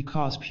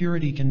 because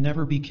purity can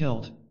never be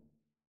killed.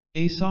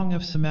 A Song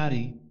of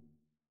Samadhi.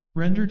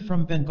 Rendered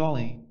from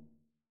Bengali.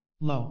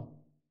 Lo!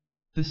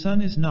 The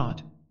sun is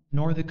not,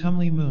 nor the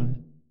comely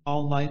moon,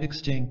 all light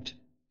extinct,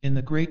 in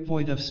the great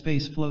void of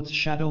space floats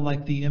shadow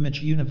like the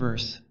image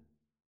universe.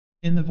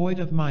 In the void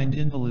of mind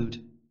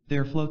involute,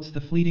 there floats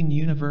the fleeting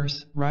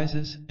universe,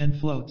 rises and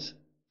floats,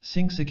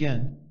 sinks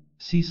again,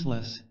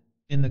 ceaseless,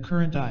 in the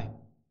current eye.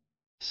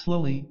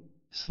 Slowly,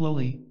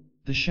 slowly,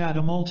 the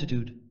shadow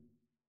multitude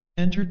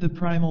entered the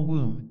primal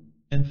womb,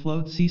 and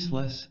flowed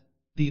ceaseless,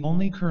 the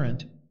only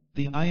current,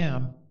 the I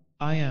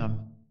am.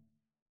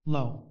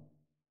 Lo!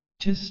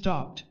 'Tis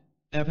stopped,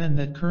 even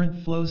that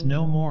current flows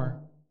no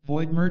more,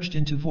 void merged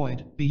into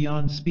void,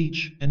 beyond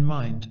speech and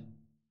mind.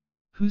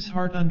 Whose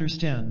heart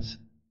understands,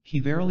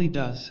 he verily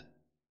does.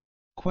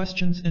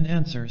 Questions and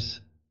answers.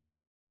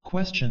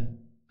 Question: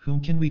 whom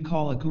can we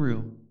call a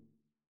guru?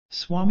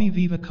 Swami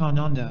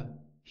Vivekananda,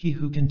 he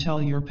who can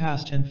tell your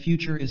past and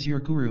future is your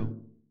guru.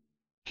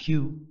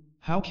 Q.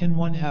 How can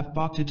one have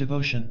bhakti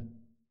devotion?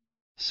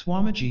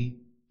 Swamiji,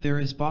 there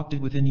is bhakti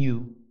within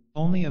you,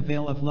 only a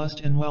veil of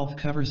lust and wealth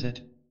covers it,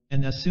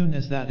 and as soon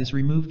as that is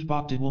removed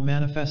bhakti will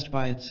manifest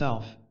by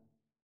itself.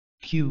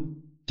 Q.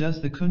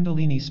 Does the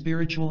kundalini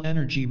spiritual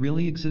energy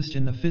really exist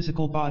in the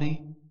physical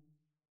body?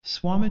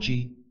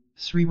 Swamiji,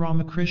 Sri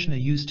Ramakrishna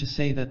used to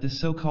say that the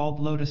so-called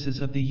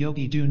lotuses of the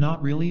yogi do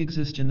not really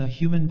exist in the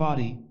human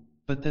body,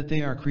 but that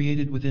they are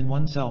created within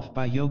oneself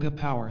by yoga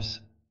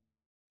powers.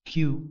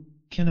 Q.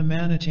 Can a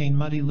man attain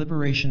muddy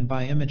liberation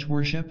by image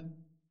worship?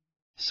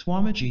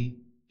 Swamiji,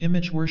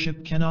 image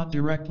worship cannot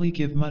directly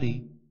give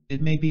muddy,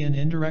 it may be an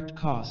indirect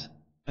cause,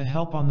 a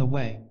help on the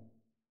way.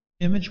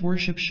 Image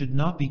worship should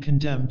not be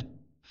condemned,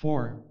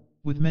 for,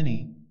 with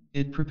many,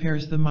 it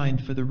prepares the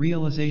mind for the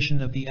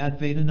realization of the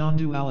Advaita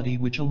non-duality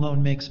which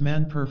alone makes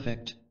man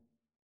perfect.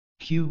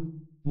 Q.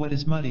 What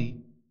is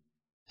muddy?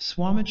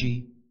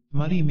 Swamiji,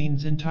 muddy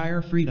means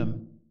entire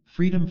freedom,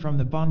 freedom from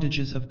the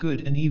bondages of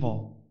good and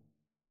evil.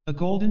 A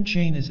golden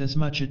chain is as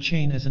much a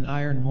chain as an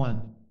iron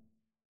one.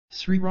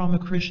 Sri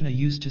Ramakrishna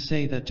used to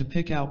say that to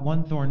pick out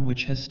one thorn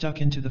which has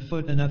stuck into the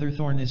foot another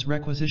thorn is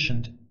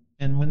requisitioned,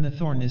 and when the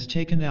thorn is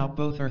taken out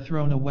both are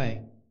thrown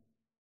away.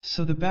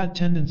 So the bad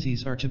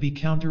tendencies are to be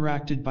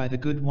counteracted by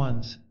the good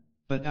ones,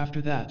 but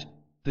after that,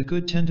 the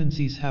good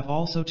tendencies have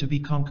also to be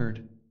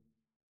conquered.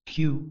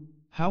 Q.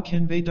 How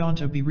can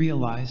Vedanta be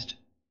realized?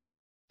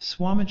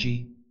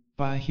 Swamiji,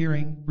 by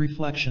hearing,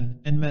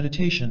 reflection, and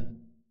meditation.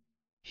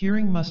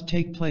 Hearing must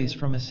take place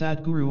from a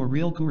Sadguru or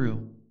real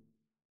Guru.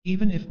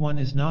 Even if one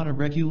is not a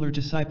regular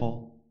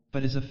disciple,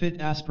 but is a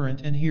fit aspirant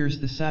and hears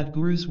the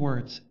Sadguru's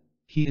words,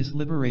 he is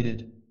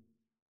liberated.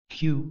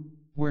 Q.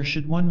 Where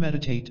should one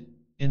meditate,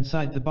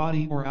 inside the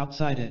body or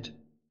outside it?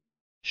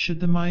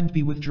 Should the mind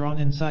be withdrawn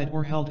inside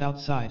or held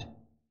outside?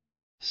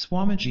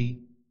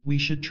 Swamiji, we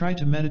should try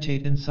to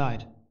meditate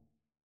inside.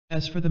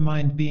 As for the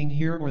mind being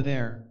here or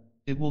there,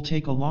 it will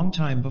take a long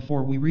time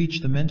before we reach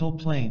the mental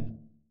plane.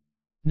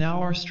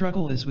 Now our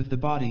struggle is with the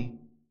body.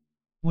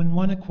 When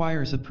one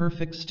acquires a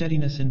perfect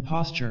steadiness in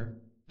posture,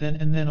 then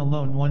and then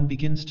alone one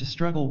begins to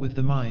struggle with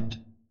the mind.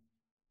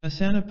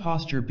 Asana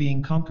posture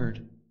being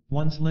conquered,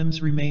 one's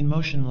limbs remain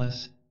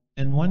motionless,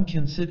 and one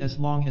can sit as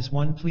long as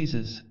one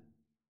pleases.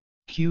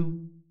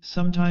 Q.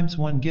 Sometimes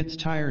one gets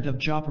tired of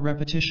japa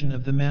repetition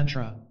of the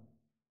mantra.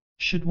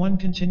 Should one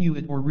continue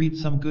it or read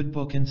some good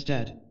book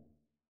instead?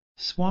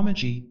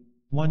 Swamiji,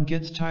 one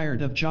gets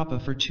tired of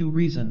japa for two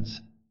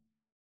reasons.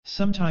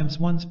 Sometimes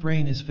one's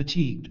brain is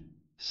fatigued,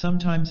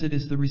 sometimes it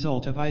is the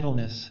result of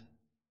idleness.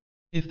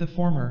 If the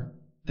former,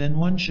 then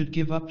one should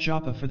give up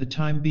japa for the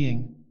time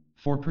being,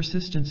 for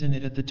persistence in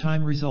it at the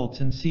time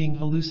results in seeing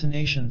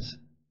hallucinations,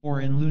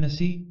 or in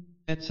lunacy,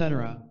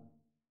 etc.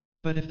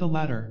 But if the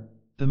latter,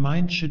 the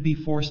mind should be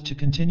forced to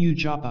continue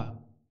japa.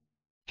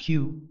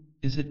 Q.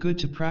 Is it good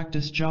to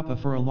practice japa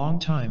for a long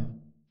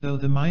time, though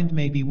the mind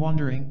may be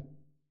wandering?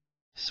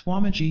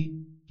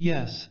 Swamiji,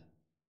 yes.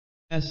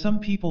 As some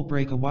people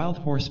break a wild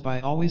horse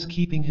by always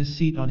keeping his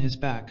seat on his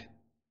back.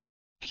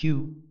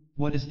 Q.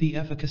 What is the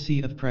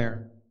efficacy of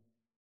prayer?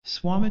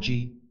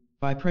 Swamiji,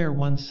 by prayer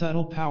one's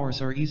subtle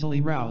powers are easily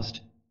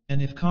roused,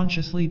 and if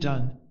consciously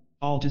done,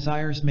 all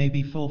desires may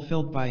be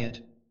fulfilled by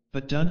it,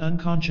 but done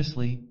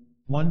unconsciously,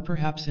 one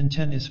perhaps in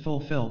 10 is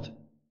fulfilled.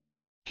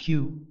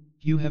 Q.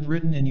 You have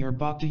written in your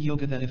Bhakti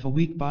Yoga that if a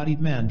weak-bodied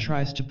man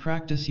tries to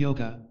practice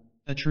yoga,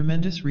 a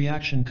tremendous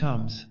reaction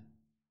comes.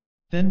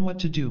 Then what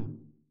to do?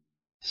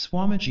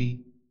 Swamiji,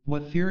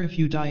 what fear if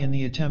you die in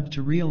the attempt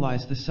to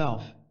realize the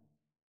self?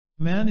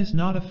 Man is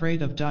not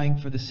afraid of dying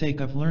for the sake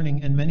of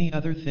learning and many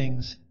other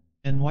things,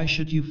 and why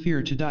should you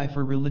fear to die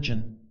for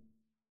religion?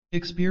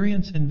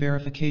 Experience and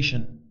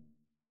verification.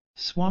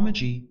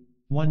 Swamiji,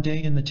 one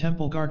day in the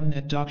temple garden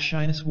at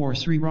Dakshinaswar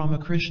Sri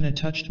Ramakrishna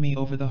touched me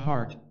over the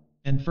heart,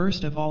 and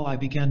first of all I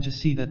began to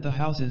see that the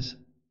houses,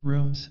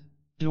 rooms,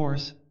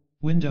 doors,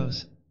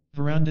 windows,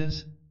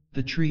 verandas,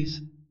 the trees,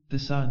 the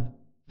sun,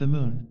 the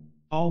moon,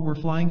 all were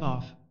flying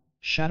off,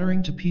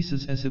 shattering to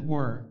pieces as it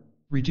were,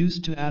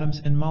 reduced to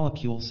atoms and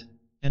molecules,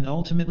 and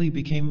ultimately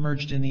became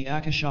merged in the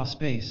Akasha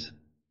space.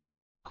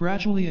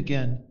 Gradually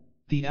again,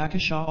 the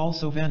Akasha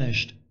also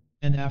vanished,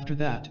 and after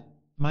that,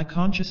 my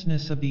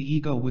consciousness of the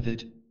ego with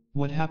it.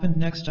 What happened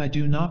next I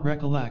do not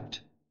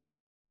recollect.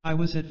 I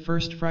was at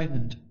first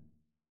frightened.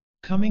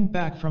 Coming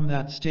back from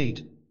that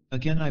state,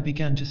 again I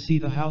began to see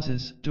the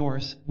houses,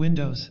 doors,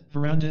 windows,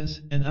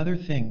 verandas, and other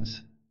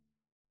things.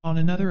 On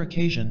another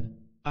occasion,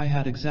 I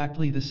had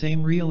exactly the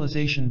same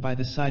realization by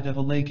the side of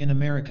a lake in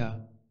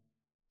America.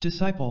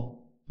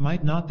 Disciple,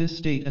 might not this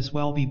state as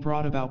well be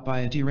brought about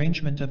by a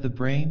derangement of the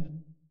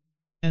brain?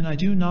 And I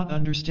do not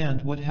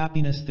understand what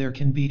happiness there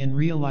can be in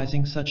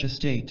realizing such a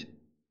state.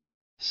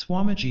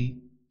 Swamiji,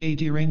 a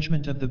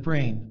derangement of the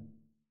brain.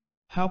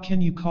 How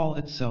can you call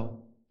it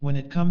so, when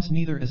it comes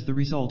neither as the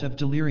result of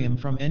delirium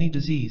from any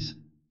disease,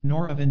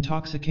 nor of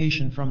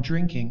intoxication from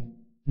drinking,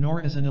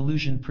 nor as an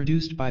illusion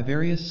produced by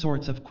various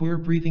sorts of queer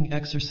breathing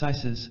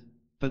exercises,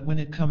 but when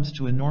it comes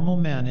to a normal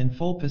man in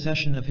full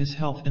possession of his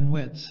health and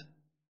wits?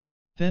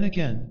 Then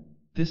again,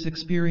 this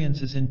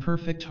experience is in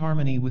perfect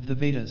harmony with the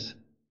Vedas.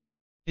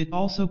 It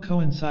also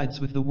coincides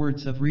with the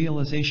words of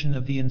realization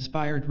of the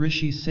inspired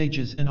rishis,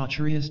 sages and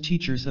acharyas,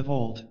 teachers of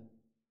old.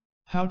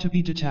 How to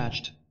be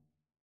detached.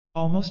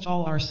 Almost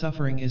all our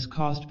suffering is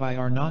caused by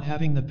our not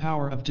having the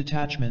power of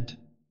detachment.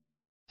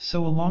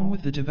 So along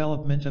with the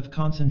development of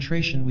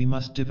concentration we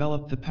must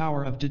develop the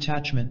power of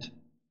detachment.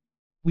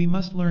 We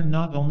must learn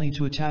not only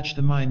to attach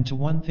the mind to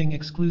one thing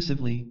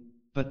exclusively,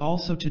 but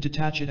also to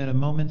detach it at a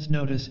moment's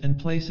notice and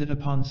place it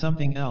upon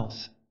something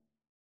else.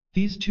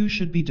 These two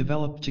should be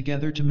developed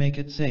together to make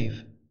it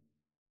safe.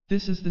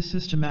 This is the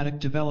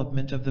systematic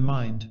development of the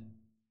mind.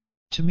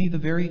 To me the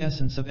very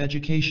essence of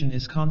education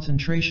is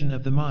concentration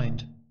of the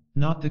mind,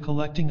 not the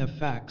collecting of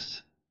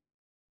facts.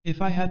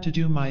 If I had to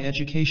do my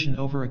education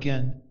over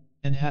again,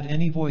 and had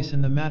any voice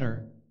in the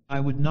matter, I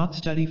would not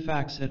study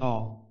facts at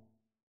all.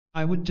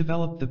 I would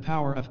develop the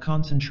power of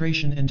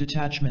concentration and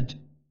detachment,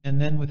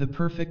 and then with a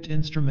perfect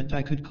instrument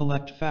I could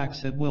collect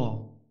facts at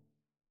will.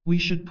 We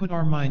should put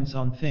our minds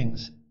on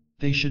things,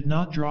 they should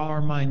not draw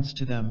our minds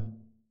to them.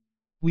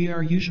 We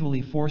are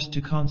usually forced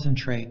to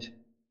concentrate.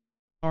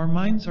 Our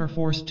minds are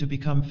forced to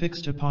become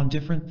fixed upon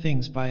different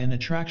things by an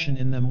attraction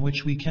in them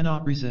which we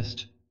cannot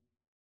resist.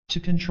 To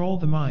control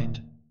the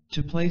mind,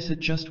 to place it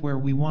just where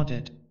we want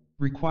it,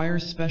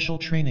 requires special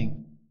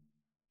training.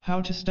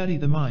 How to study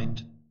the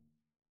mind?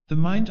 The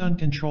mind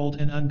uncontrolled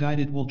and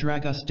unguided will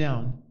drag us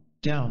down,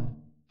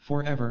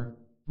 forever,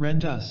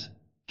 rend us,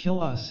 kill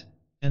us,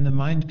 and the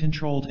mind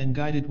controlled and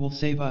guided will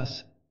save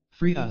us,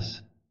 free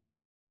us.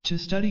 To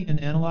study and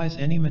analyze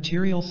any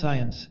material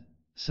science,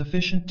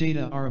 sufficient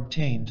data are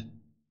obtained.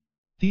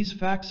 These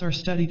facts are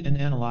studied and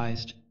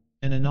analyzed,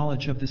 and a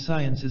knowledge of the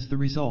science is the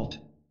result.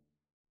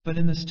 But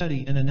in the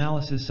study and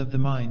analysis of the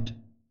mind,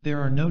 there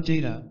are no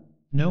data,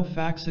 no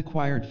facts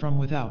acquired from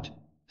without,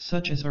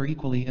 such as are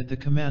equally at the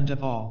command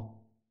of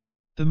all.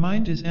 The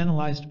mind is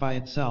analyzed by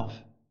itself.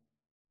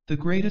 The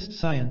greatest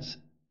science,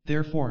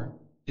 therefore,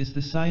 is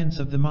the science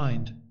of the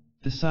mind,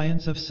 the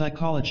science of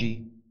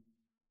psychology.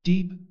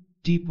 Deep,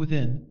 deep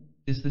within,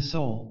 is the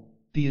soul,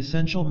 the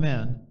essential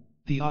man,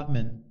 the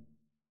Atman.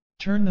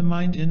 Turn the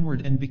mind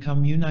inward and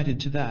become united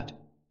to that,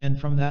 and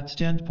from that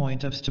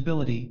standpoint of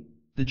stability,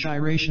 the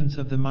gyrations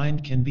of the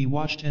mind can be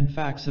watched and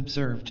facts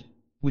observed,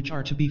 which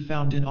are to be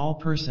found in all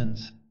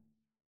persons.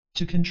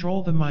 To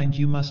control the mind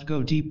you must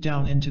go deep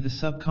down into the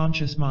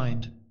subconscious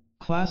mind,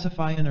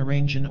 classify and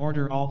arrange in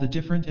order all the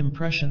different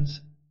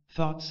impressions,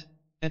 thoughts,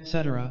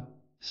 etc.,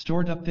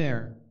 stored up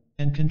there,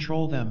 and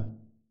control them.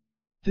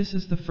 This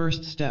is the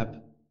first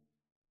step.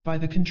 By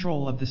the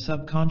control of the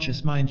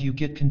subconscious mind you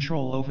get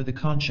control over the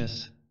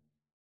conscious.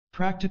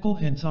 Practical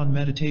hints on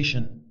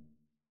meditation.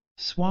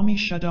 Swami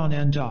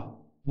Vivekananda,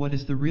 what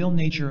is the real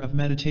nature of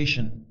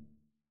meditation?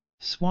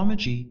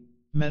 Swamiji,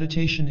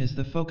 meditation is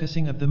the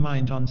focusing of the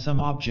mind on some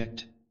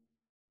object.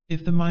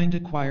 If the mind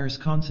acquires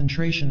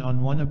concentration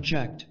on one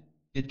object,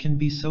 it can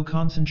be so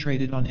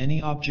concentrated on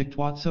any object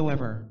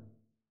whatsoever.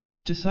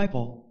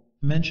 Disciple,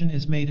 mention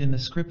is made in the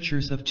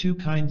scriptures of two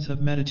kinds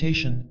of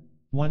meditation,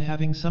 one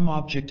having some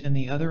object and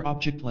the other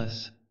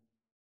objectless.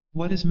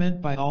 What is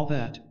meant by all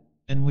that,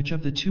 and which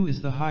of the two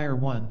is the higher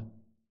one?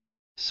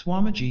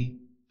 Swamiji,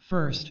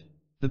 first,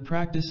 the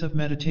practice of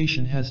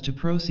meditation has to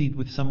proceed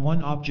with some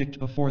one object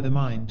before the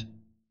mind.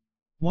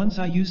 Once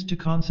I used to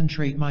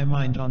concentrate my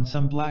mind on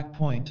some black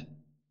point.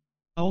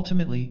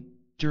 Ultimately,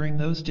 during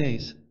those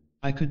days,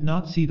 I could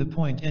not see the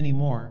point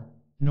anymore,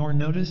 nor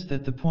notice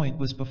that the point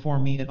was before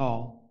me at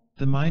all.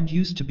 The mind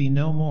used to be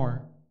no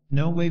more,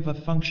 no wave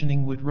of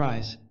functioning would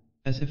rise,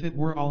 as if it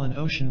were all an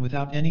ocean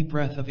without any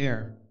breath of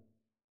air.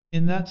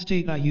 In that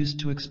state I used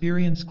to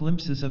experience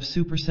glimpses of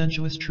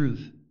supersensuous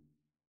truth.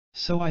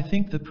 So I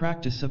think the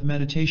practice of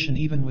meditation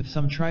even with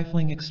some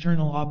trifling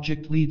external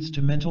object leads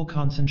to mental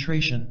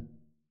concentration.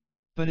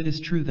 But it is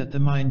true that the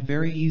mind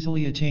very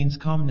easily attains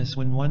calmness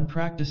when one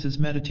practices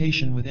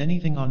meditation with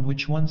anything on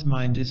which one's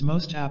mind is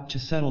most apt to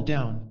settle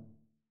down.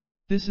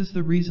 This is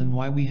the reason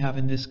why we have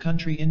in this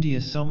country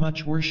India so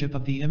much worship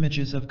of the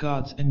images of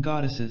gods and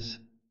goddesses.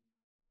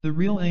 The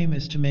real aim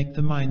is to make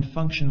the mind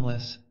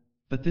functionless,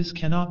 but this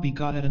cannot be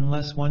got at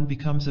unless one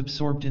becomes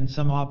absorbed in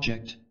some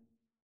object.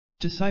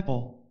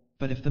 Disciple,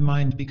 but if the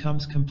mind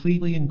becomes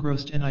completely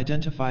engrossed and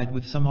identified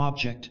with some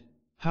object,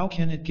 how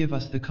can it give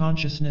us the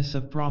consciousness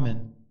of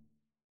Brahman?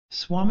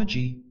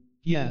 Swamiji,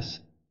 yes,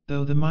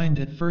 though the mind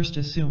at first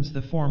assumes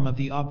the form of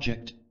the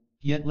object,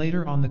 yet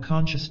later on the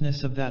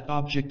consciousness of that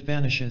object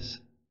vanishes.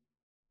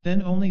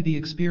 Then only the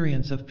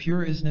experience of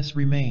pure isness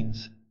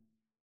remains.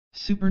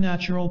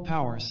 Supernatural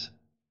powers.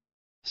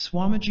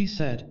 Swamiji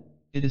said,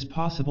 it is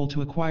possible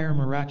to acquire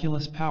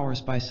miraculous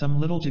powers by some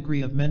little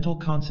degree of mental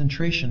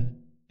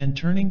concentration, and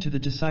turning to the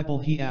disciple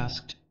he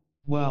asked,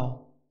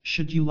 well,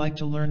 should you like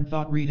to learn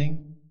thought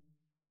reading?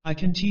 I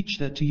can teach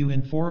that to you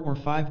in 4 or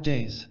 5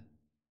 days.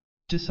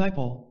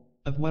 Disciple,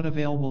 of what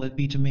avail will it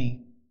be to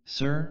me,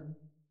 sir?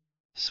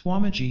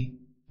 Swamiji,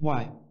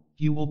 why,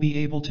 you will be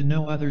able to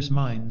know others'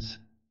 minds.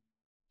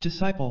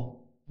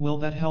 Disciple, will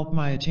that help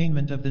my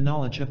attainment of the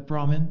knowledge of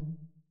Brahman?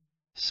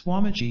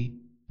 Swamiji,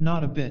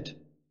 not a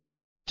bit.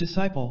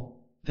 Disciple,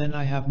 then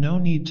I have no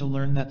need to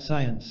learn that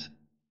science.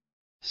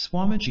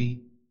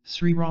 Swamiji,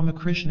 Sri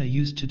Ramakrishna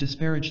used to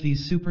disparage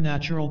these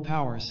supernatural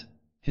powers.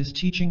 His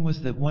teaching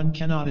was that one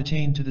cannot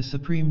attain to the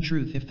supreme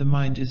truth if the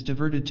mind is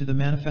diverted to the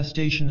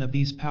manifestation of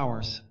these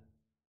powers.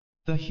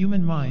 The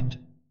human mind,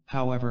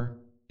 however,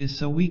 is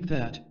so weak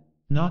that,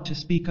 not to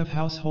speak of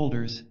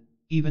householders,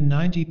 even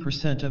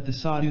 90% of the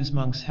sadhus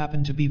monks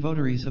happen to be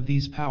votaries of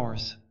these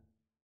powers.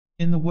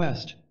 In the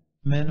West,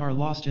 men are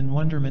lost in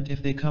wonderment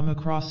if they come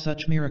across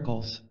such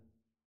miracles.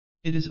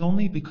 It is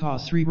only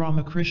because Sri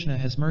Ramakrishna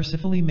has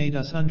mercifully made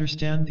us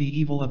understand the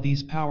evil of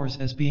these powers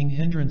as being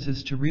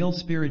hindrances to real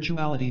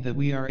spirituality that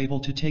we are able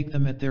to take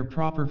them at their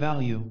proper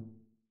value.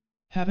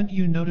 Haven't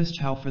you noticed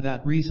how for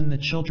that reason the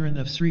children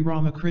of Sri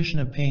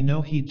Ramakrishna pay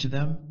no heed to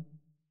them?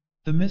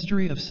 The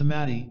mystery of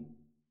Samadhi.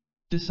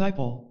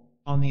 Disciple,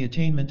 on the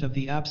attainment of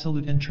the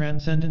absolute and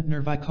transcendent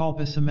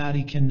Nirvikalpa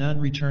Samadhi can none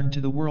return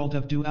to the world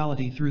of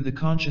duality through the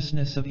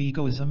consciousness of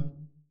egoism?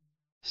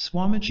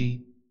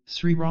 Swamiji,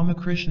 Sri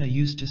Ramakrishna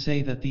used to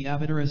say that the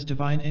avatars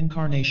divine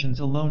incarnations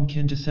alone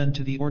can descend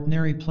to the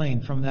ordinary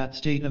plane from that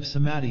state of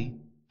samadhi,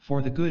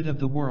 for the good of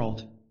the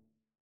world.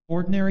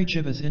 Ordinary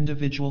jivas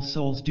individual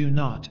souls do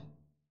not.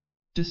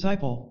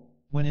 Disciple,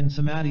 when in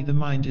samadhi the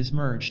mind is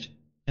merged,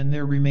 and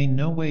there remain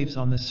no waves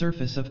on the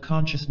surface of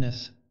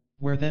consciousness,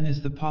 where then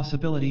is the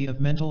possibility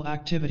of mental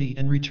activity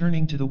and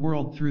returning to the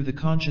world through the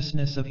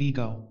consciousness of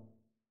ego.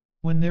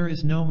 When there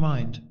is no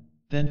mind,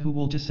 then who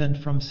will descend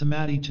from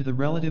samadhi to the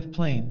relative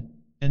plane,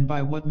 and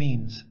by what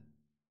means?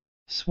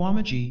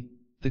 Swamiji,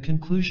 the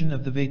conclusion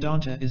of the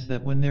Vedanta is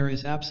that when there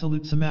is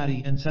absolute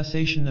samadhi and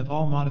cessation of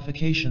all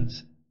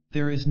modifications,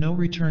 there is no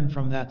return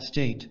from that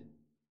state.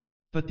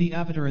 But the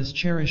avatars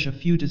cherish a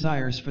few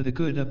desires for the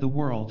good of the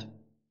world.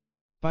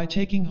 By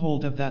taking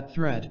hold of that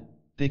thread,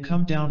 they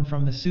come down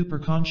from the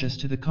superconscious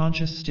to the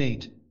conscious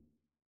state.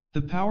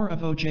 The power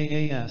of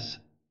OJAS.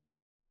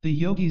 The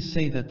yogis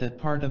say that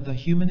part of the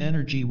human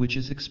energy which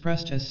is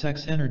expressed as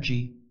sex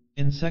energy,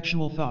 in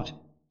sexual thought,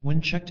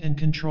 when checked and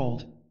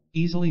controlled,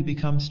 easily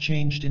becomes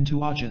changed into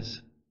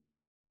ojas.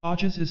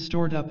 Ojas is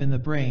stored up in the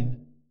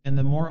brain, and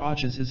the more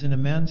ojas is in a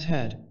man's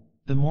head,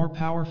 the more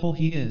powerful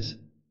he is,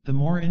 the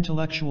more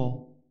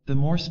intellectual, the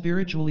more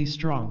spiritually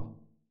strong.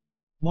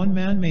 One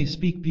man may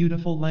speak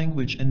beautiful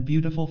language and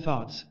beautiful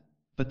thoughts,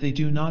 but they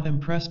do not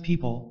impress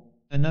people.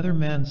 Another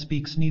man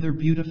speaks neither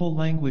beautiful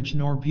language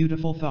nor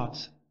beautiful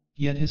thoughts,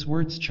 yet his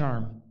words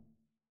charm.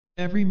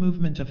 Every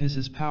movement of his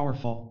is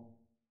powerful.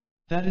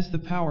 That is the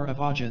power of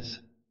ojas.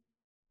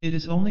 It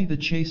is only the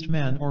chaste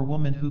man or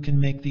woman who can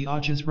make the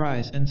ojas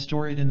rise and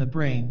store it in the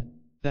brain.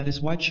 That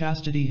is why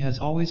chastity has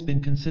always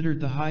been considered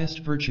the highest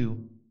virtue.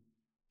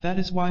 That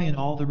is why in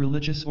all the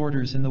religious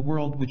orders in the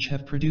world which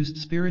have produced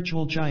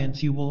spiritual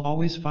giants you will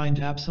always find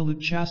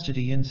absolute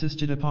chastity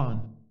insisted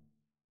upon.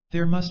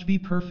 There must be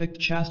perfect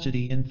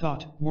chastity in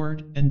thought,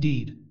 word, and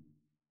deed.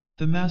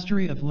 The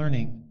mastery of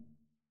learning.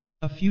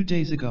 A few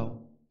days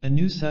ago, a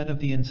new set of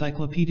the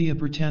Encyclopaedia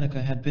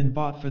Britannica had been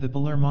bought for the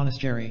Baler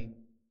Monastery.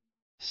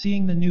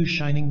 Seeing the new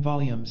shining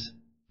volumes,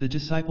 the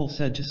disciple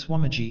said to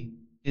Swamiji,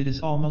 "It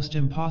is almost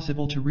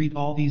impossible to read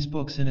all these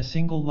books in a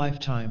single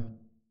lifetime."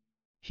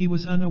 He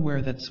was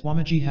unaware that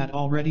Swamiji had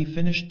already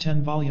finished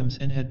 10 volumes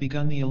and had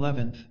begun the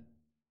 11th.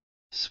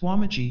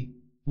 "Swamiji,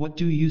 what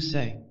do you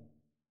say?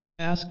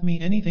 Ask me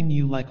anything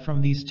you like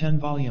from these 10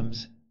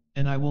 volumes,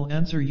 and I will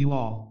answer you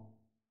all."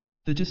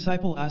 The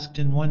disciple asked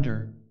in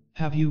wonder,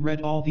 "Have you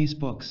read all these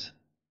books?"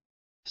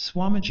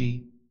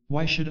 "Swamiji,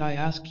 why should I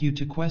ask you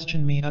to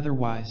question me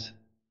otherwise?"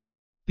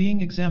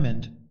 Being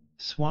examined,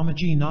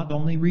 Swamiji not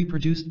only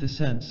reproduced the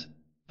sense,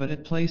 but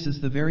it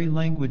places the very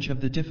language of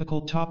the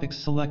difficult topics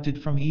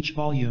selected from each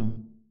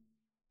volume.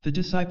 The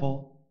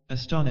disciple,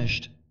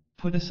 astonished,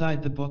 put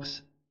aside the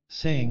books,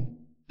 saying,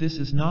 "This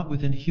is not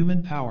within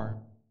human power."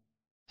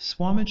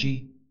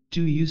 "Swamiji,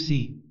 do you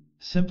see,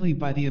 simply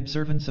by the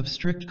observance of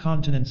strict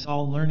continence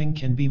all learning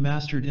can be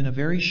mastered in a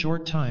very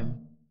short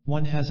time.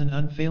 One has an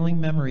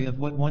unfailing memory of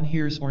what one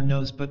hears or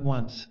knows but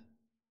once."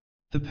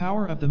 The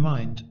power of the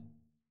mind.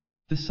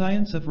 The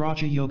science of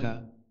Raja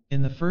Yoga,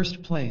 in the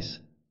first place,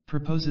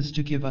 proposes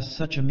to give us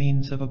such a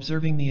means of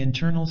observing the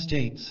internal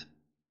states.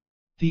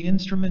 The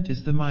instrument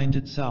is the mind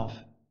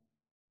itself.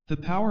 The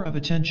power of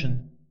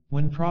attention,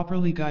 when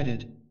properly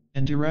guided,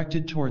 and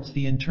directed towards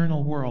the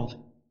internal world,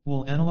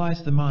 will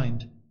analyze the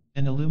mind,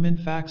 and illumine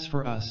facts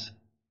for us.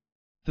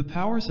 The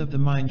powers of the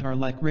mind are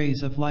like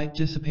rays of light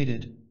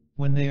dissipated.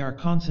 When they are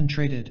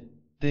concentrated,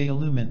 they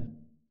illumine.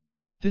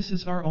 This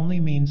is our only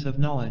means of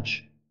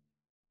knowledge.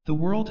 The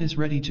world is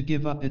ready to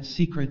give up its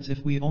secrets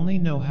if we only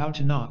know how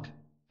to knock,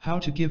 how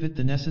to give it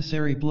the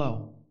necessary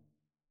blow.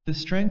 The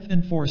strength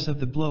and force of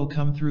the blow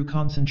come through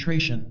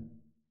concentration.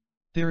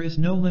 There is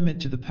no limit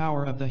to the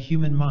power of the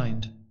human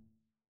mind.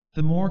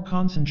 The more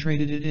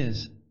concentrated it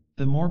is,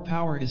 the more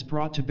power is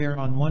brought to bear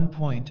on one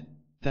point.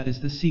 That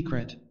is the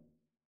secret.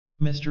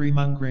 Mystery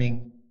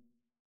mongering.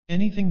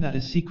 Anything that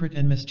is secret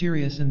and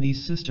mysterious in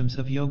these systems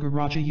of yoga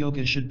Raja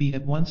Yoga should be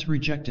at once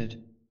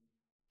rejected.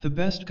 The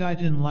best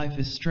guide in life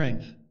is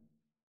strength.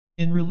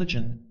 In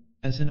religion,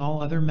 as in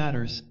all other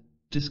matters,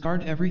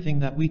 discard everything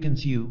that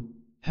weakens you,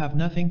 have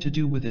nothing to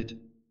do with it.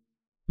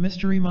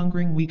 Mystery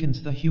mongering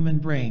weakens the human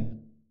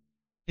brain.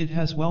 It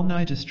has well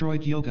nigh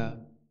destroyed yoga,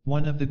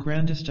 one of the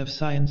grandest of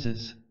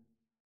sciences.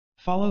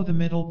 Follow the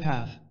middle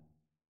path.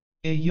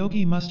 A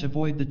yogi must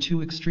avoid the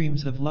two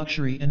extremes of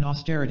luxury and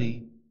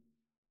austerity.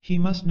 He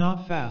must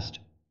not fast,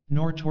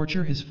 nor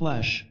torture his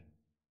flesh.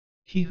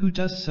 He who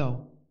does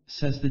so,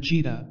 says the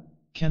Gita,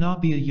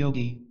 cannot be a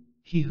yogi.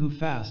 He who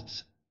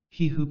fasts,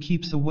 he who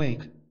keeps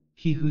awake,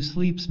 he who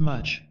sleeps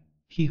much,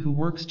 he who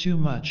works too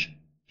much,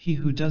 he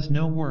who does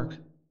no work,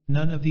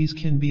 none of these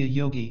can be a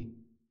yogi.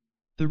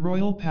 The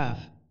royal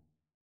path.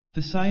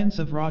 The science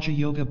of Raja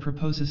Yoga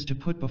proposes to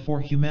put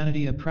before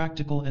humanity a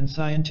practical and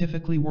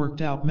scientifically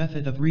worked out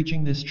method of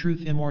reaching this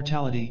truth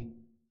immortality.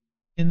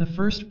 In the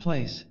first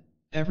place,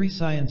 every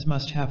science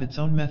must have its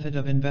own method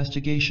of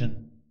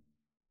investigation.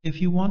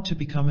 If you want to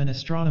become an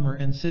astronomer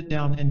and sit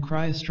down and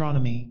cry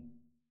astronomy,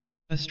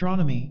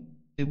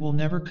 it will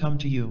never come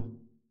to you.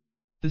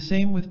 The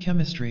same with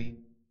chemistry.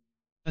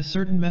 A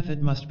certain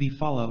method must be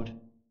followed.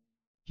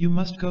 You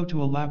must go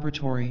to a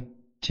laboratory,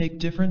 take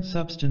different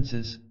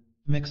substances,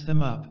 mix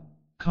them up,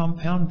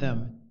 compound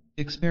them,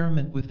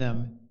 experiment with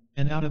them,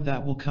 and out of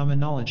that will come a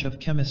knowledge of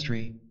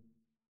chemistry.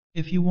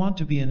 If you want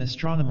to be an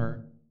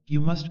astronomer, you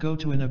must go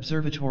to an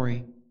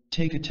observatory,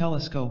 take a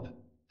telescope,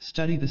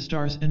 study the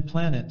stars and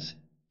planets,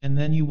 and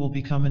then you will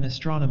become an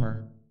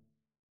astronomer.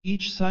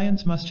 Each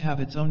science must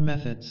have its own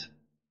methods.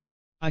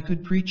 I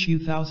could preach you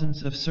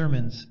thousands of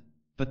sermons,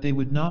 but they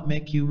would not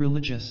make you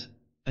religious,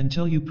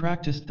 until you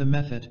practiced the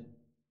method.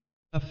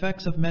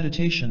 Effects of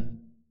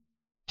meditation.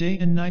 Day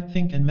and night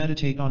think and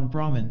meditate on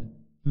Brahman,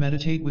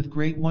 meditate with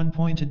great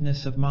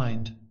one-pointedness of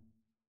mind.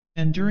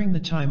 And during the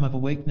time of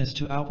awakeness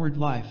to outward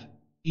life,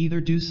 either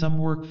do some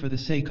work for the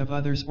sake of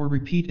others or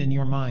repeat in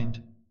your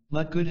mind,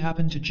 let good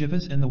happen to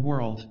jivas in the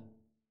world.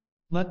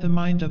 Let the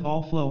mind of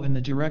all flow in the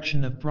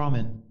direction of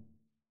Brahman.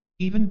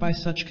 Even by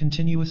such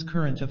continuous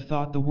current of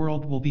thought the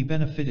world will be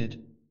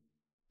benefited.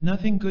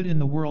 Nothing good in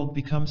the world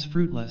becomes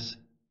fruitless,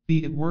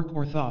 be it work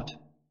or thought.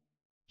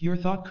 Your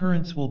thought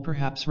currents will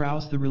perhaps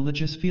rouse the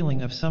religious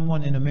feeling of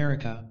someone in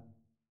America.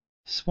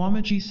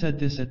 Swamiji said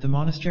this at the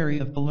monastery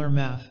of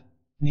Balarmath,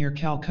 near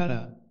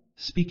Calcutta,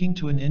 speaking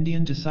to an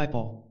Indian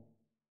disciple.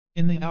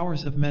 In the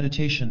hours of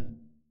meditation,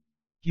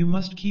 you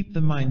must keep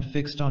the mind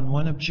fixed on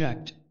one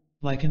object,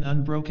 like an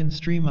unbroken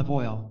stream of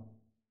oil.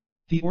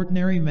 The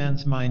ordinary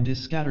man's mind is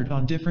scattered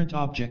on different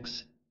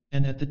objects,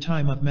 and at the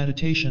time of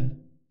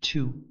meditation,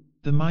 too,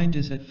 the mind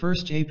is at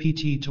first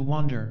apt to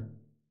wander.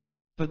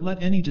 But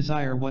let any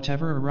desire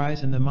whatever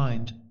arise in the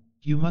mind,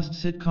 you must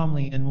sit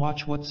calmly and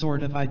watch what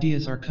sort of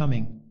ideas are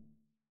coming.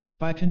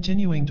 By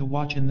continuing to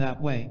watch in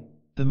that way,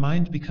 the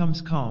mind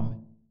becomes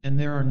calm, and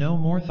there are no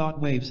more thought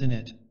waves in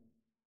it.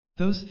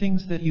 Those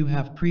things that you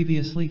have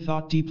previously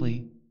thought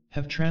deeply,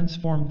 have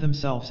transformed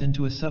themselves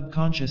into a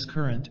subconscious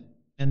current,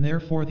 and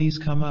therefore these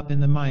come up in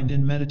the mind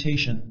in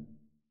meditation.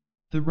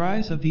 The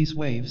rise of these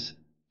waves,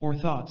 or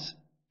thoughts,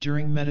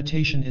 during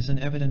meditation is an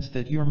evidence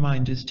that your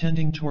mind is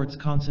tending towards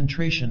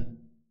concentration.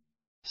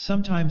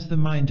 Sometimes the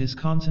mind is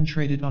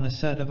concentrated on a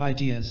set of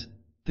ideas,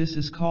 this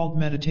is called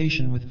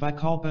meditation with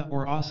vikalpa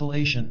or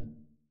oscillation.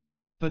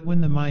 But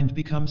when the mind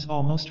becomes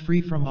almost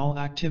free from all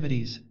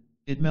activities,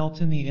 it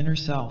melts in the inner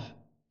self,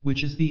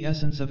 which is the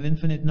essence of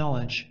infinite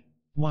knowledge,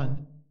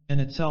 one,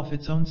 and itself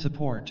its own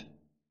support.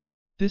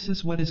 This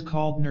is what is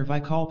called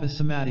nirvikalpa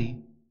samadhi,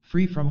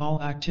 free from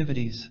all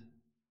activities.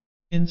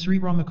 In Sri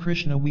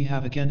Ramakrishna we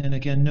have again and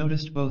again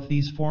noticed both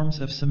these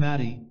forms of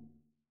samadhi.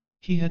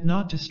 He had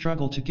not to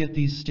struggle to get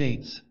these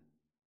states.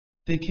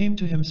 They came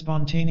to him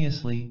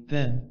spontaneously,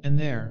 then and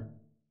there.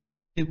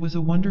 It was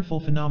a wonderful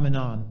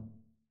phenomenon.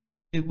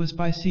 It was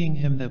by seeing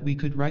him that we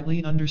could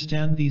rightly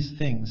understand these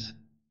things.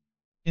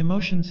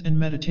 Emotions and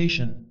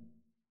meditation.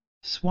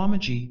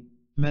 Swamiji,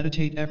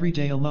 meditate every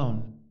day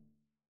alone.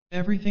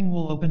 Everything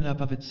will open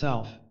up of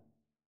itself.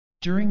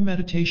 During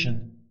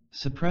meditation,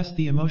 suppress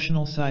the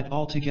emotional side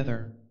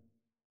altogether.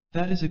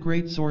 That is a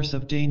great source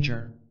of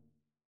danger.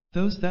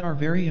 Those that are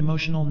very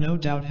emotional no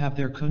doubt have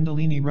their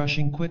kundalini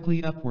rushing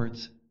quickly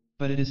upwards,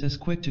 but it is as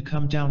quick to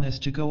come down as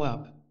to go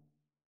up.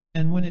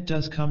 And when it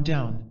does come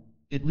down,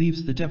 it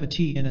leaves the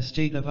devotee in a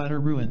state of utter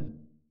ruin.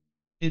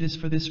 It is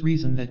for this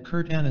reason that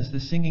kirtanas, the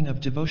singing of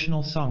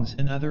devotional songs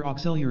and other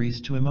auxiliaries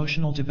to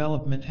emotional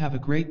development, have a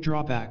great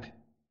drawback.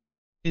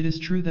 It is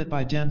true that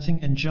by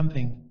dancing and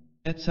jumping,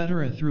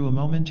 etc. through a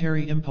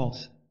momentary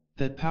impulse,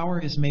 that power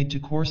is made to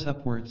course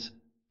upwards,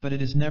 but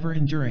it is never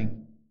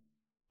enduring.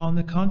 On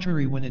the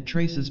contrary, when it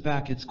traces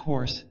back its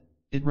course,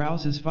 it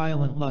rouses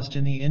violent lust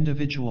in the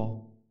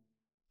individual.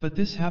 But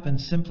this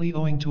happens simply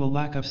owing to a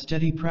lack of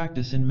steady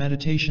practice in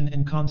meditation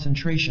and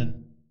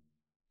concentration.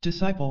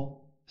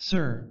 Disciple,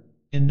 sir,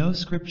 in no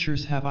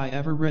scriptures have I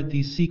ever read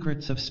these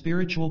secrets of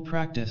spiritual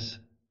practice.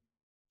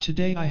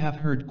 Today I have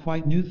heard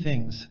quite new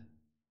things.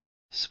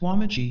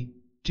 Swamiji,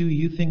 do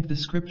you think the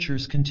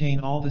scriptures contain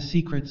all the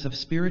secrets of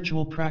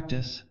spiritual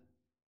practice?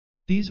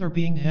 These are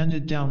being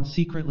handed down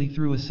secretly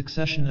through a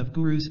succession of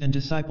gurus and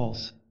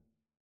disciples.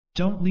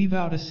 Don't leave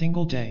out a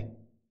single day.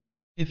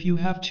 If you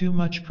have too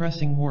much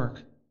pressing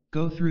work,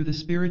 go through the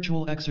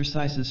spiritual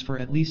exercises for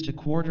at least a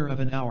quarter of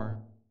an hour.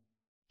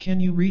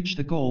 Can you reach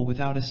the goal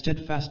without a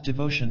steadfast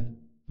devotion,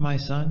 my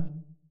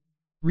son?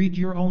 Read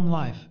your own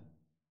life.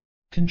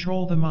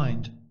 Control the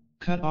mind,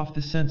 cut off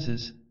the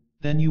senses,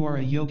 then you are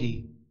a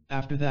yogi.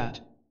 After that,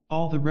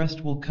 all the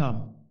rest will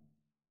come.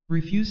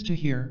 Refuse to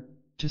hear,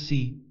 to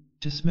see,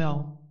 to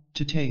smell,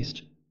 to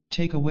taste,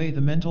 take away the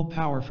mental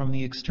power from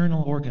the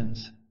external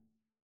organs.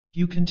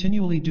 You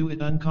continually do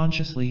it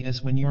unconsciously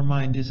as when your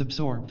mind is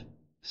absorbed,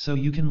 so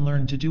you can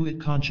learn to do it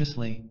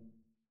consciously.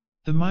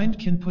 The mind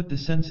can put the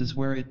senses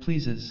where it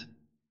pleases.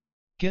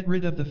 Get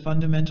rid of the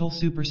fundamental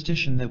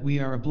superstition that we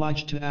are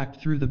obliged to act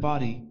through the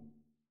body.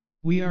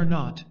 We are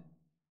not.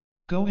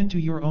 Go into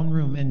your own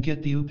room and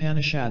get the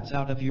Upanishads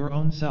out of your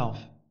own self.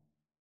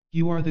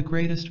 You are the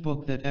greatest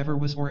book that ever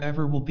was or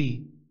ever will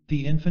be,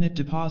 the infinite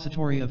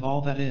depository of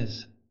all that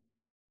is.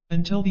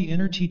 Until the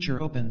inner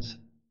teacher opens,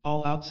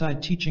 all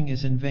outside teaching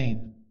is in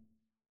vain.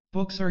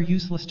 Books are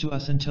useless to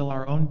us until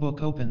our own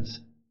book opens,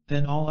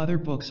 then all other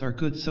books are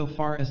good so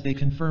far as they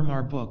confirm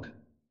our book.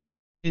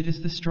 It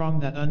is the strong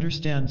that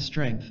understands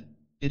strength,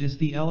 it is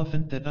the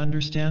elephant that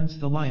understands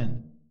the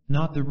lion,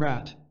 not the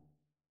rat.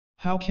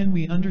 How can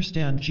we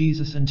understand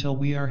Jesus until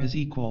we are his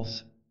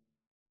equals?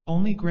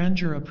 Only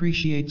grandeur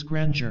appreciates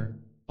grandeur,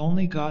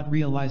 only God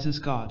realizes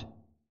God.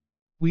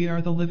 We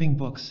are the living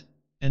books,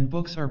 and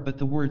books are but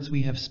the words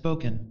we have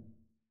spoken.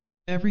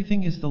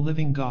 Everything is the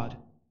living God,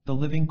 the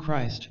living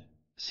Christ,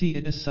 see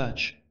it as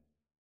such.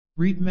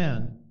 Read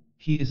man,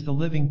 he is the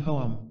living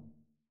poem.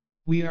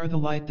 We are the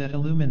light that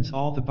illumines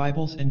all the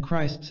Bibles and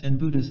Christs and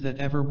Buddhas that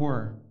ever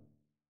were.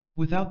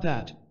 Without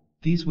that,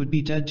 these would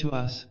be dead to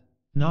us,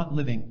 not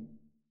living.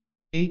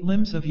 8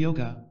 limbs of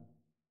yoga.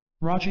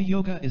 Raja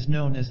Yoga is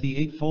known as the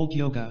Eightfold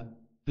Yoga,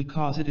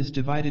 because it is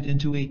divided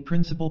into 8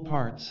 principal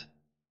parts.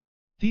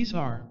 These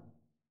are: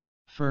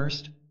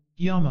 first,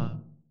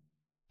 Yama.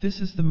 This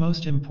is the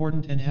most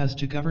important and has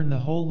to govern the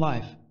whole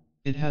life.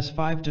 It has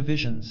 5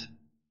 divisions.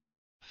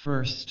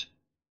 First,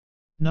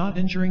 not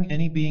injuring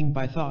any being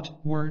by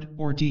thought, word,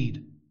 or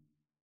deed.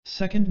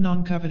 Second,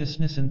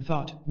 non-covetousness in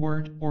thought,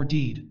 word, or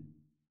deed.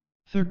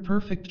 Third,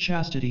 perfect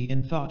chastity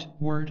in thought,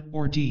 word,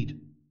 or deed.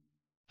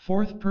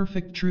 Fourth,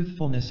 perfect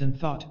truthfulness in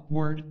thought,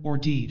 word, or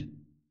deed.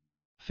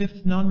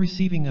 Fifth,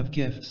 non-receiving of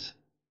gifts.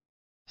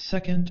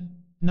 Second,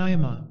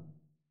 niyama.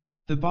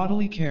 The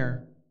bodily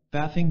care,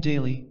 bathing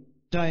daily,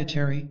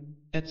 dietary,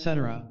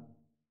 etc.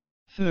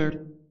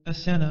 Third,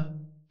 asana,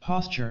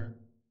 posture.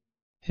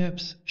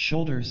 Hips,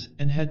 shoulders,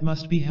 and head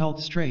must be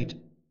held straight,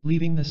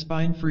 leaving the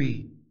spine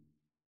free.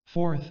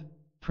 Fourth,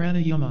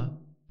 pranayama,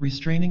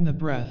 restraining the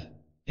breath,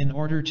 in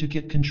order to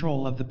get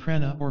control of the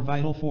prana or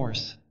vital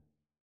force.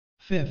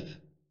 Fifth,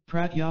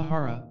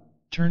 pratyahara,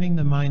 turning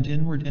the mind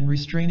inward and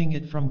restraining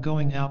it from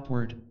going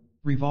outward,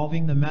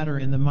 revolving the matter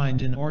in the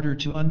mind in order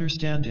to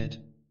understand it.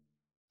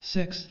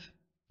 Sixth,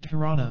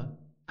 dharana,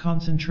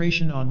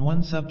 concentration on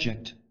one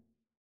subject.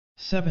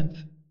 Seventh,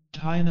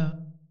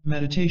 dhyana,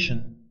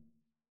 meditation.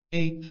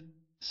 Eighth,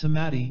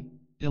 samadhi,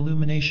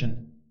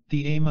 illumination,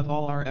 the aim of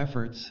all our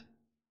efforts.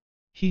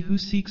 He who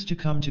seeks to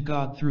come to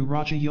God through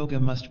Raja Yoga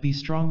must be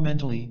strong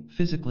mentally,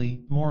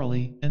 physically,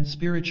 morally, and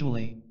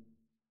spiritually.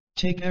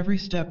 Take every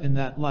step in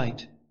that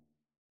light.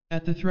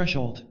 At the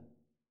threshold.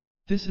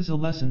 This is a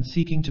lesson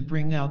seeking to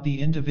bring out the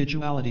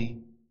individuality.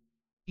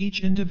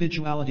 Each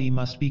individuality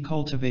must be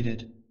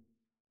cultivated.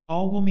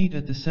 All will meet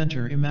at the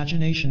center.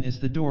 Imagination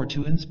is the door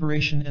to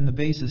inspiration and the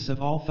basis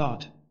of all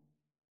thought.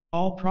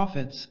 All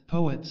prophets,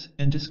 poets,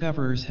 and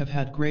discoverers have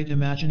had great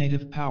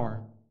imaginative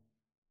power.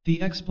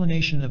 The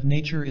explanation of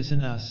nature is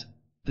in us.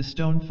 The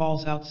stone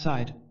falls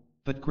outside,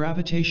 but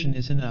gravitation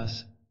is in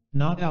us,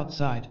 not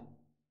outside.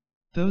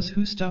 Those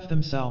who stuff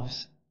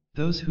themselves,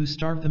 those who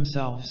starve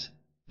themselves,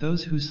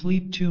 those who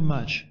sleep too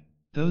much,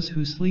 those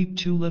who sleep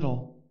too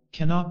little,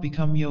 cannot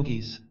become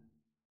yogis.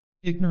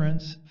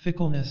 Ignorance,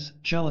 fickleness,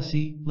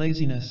 jealousy,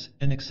 laziness,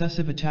 and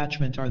excessive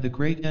attachment are the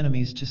great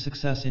enemies to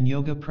success in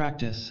yoga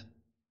practice.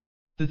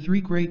 The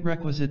 3 great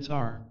requisites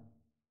are: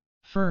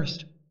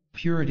 first,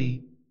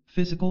 purity,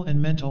 physical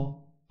and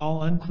mental.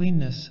 All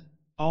uncleanness,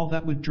 all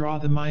that would draw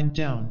the mind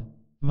down,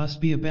 must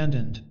be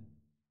abandoned.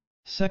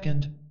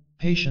 Second,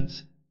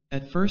 patience.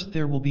 At first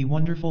there will be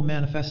wonderful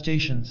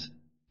manifestations,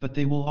 but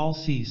they will all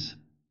cease.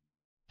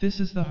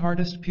 This is the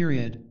hardest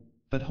period,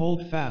 but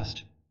hold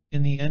fast,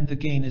 in the end the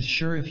gain is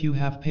sure if you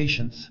have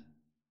patience.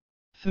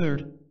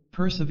 Third,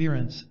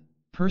 perseverance.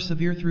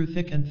 Persevere through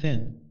thick and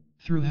thin,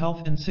 through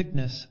health and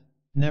sickness,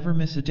 never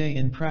miss a day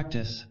in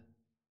practice.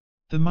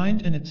 The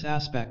mind and its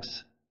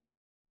aspects.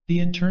 The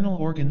internal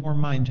organ or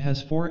mind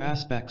has 4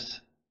 aspects.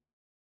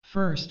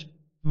 First,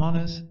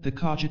 manas, the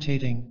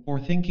cogitating or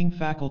thinking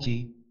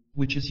faculty,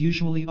 which is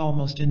usually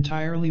almost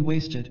entirely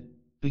wasted,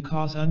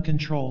 because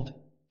uncontrolled,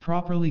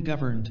 properly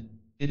governed,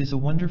 it is a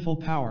wonderful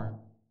power.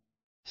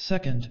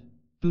 Second,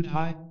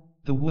 buddhi,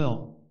 the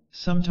will,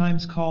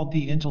 sometimes called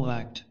the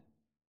intellect.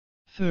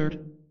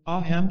 Third,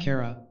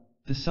 ahamkara,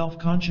 the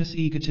self-conscious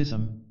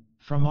egotism,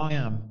 from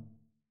aham.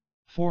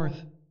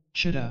 Fourth,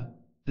 chitta,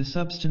 the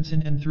substance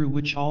in and through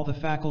which all the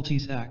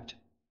faculties act,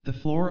 the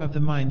floor of the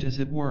mind as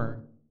it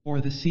were,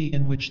 or the sea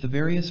in which the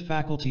various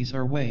faculties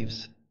are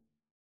waves.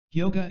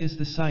 Yoga is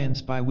the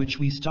science by which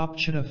we stop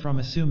chitta from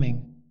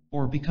assuming,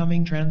 or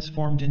becoming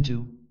transformed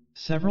into,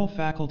 several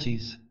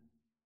faculties.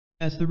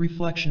 As the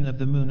reflection of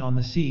the moon on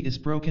the sea is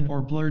broken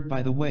or blurred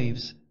by the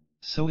waves,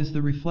 so is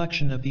the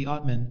reflection of the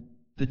Atman,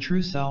 the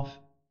true self,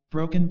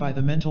 broken by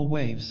the mental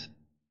waves.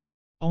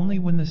 Only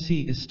when the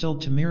sea is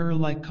stilled to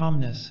mirror-like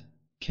calmness,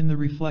 can the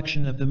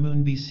reflection of the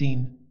moon be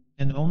seen,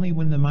 and only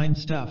when the mind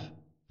stuff,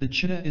 the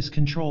chitta is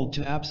controlled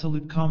to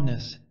absolute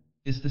calmness,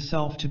 is the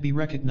self to be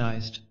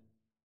recognized.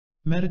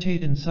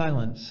 Meditate in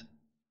silence.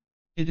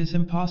 It is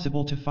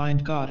impossible to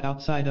find God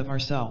outside of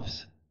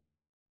ourselves.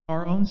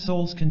 Our own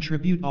souls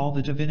contribute all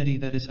the divinity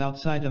that is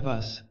outside of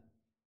us.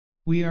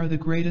 We are the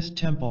greatest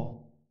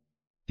temple.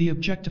 The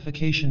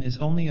objectification is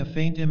only a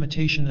faint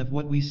imitation of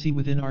what we see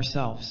within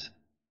ourselves.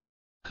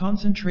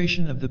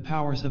 Concentration of the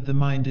powers of the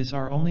mind is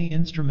our only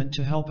instrument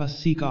to help us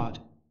see God.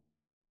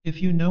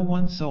 If you know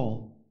one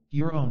soul,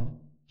 your own,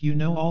 you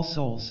know all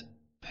souls,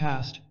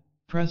 past,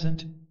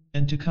 present,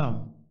 and to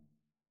come.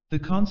 The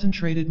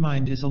concentrated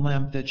mind is a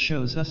lamp that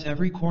shows us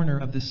every corner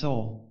of the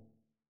soul.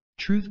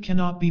 Truth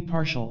cannot be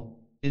partial,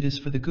 it is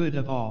for the good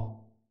of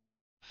all.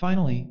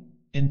 Finally,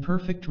 in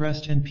perfect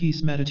rest and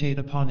peace meditate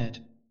upon it,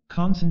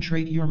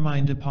 concentrate your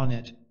mind upon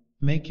it,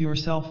 make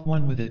yourself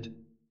one with it.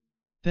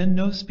 Then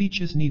no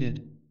speech is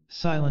needed,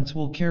 silence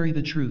will carry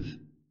the truth.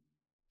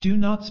 Do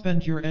not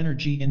spend your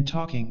energy in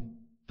talking,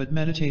 but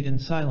meditate in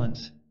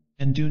silence,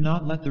 and do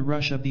not let the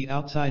rush of the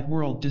outside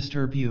world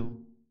disturb you.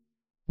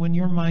 When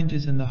your mind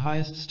is in the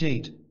highest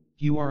state,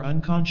 you are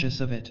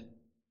unconscious of it.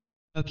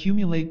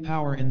 Accumulate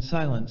power in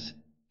silence,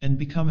 and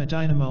become a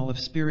dynamo of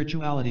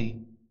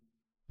spirituality.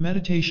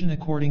 Meditation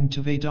according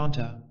to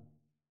Vedanta.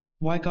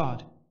 Why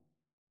God?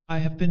 I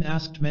have been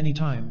asked many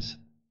times,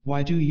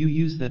 why do you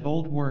use that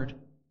old word,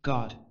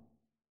 God?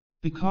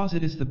 Because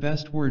it is the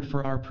best word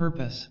for our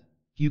purpose.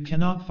 You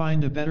cannot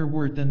find a better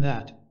word than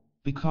that,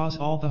 because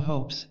all the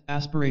hopes,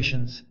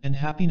 aspirations, and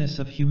happiness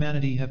of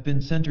humanity have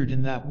been centered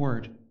in that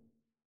word.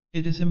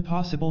 It is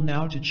impossible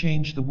now to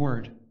change the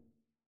word.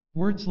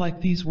 Words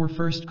like these were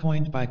first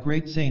coined by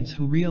great saints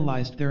who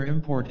realized their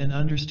import and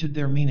understood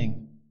their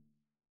meaning.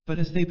 But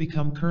as they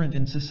become current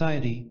in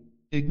society,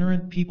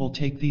 ignorant people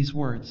take these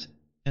words,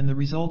 and the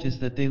result is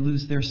that they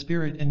lose their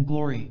spirit and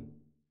glory.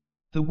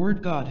 The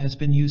word God has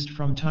been used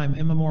from time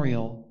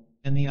immemorial,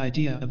 and the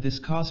idea of this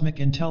cosmic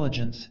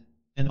intelligence,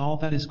 and all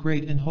that is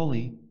great and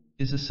holy,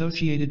 is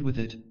associated with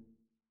it.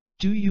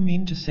 Do you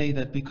mean to say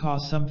that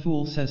because some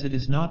fool says it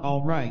is not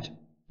all right,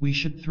 we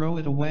should throw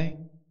it away?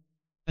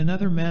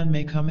 Another man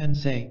may come and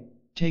say,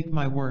 take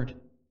my word,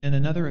 and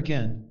another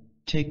again,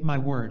 take my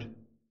word.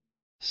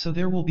 So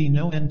there will be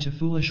no end to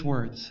foolish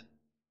words.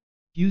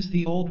 Use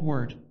the old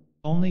word,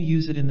 only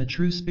use it in the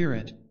true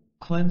spirit,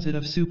 cleanse it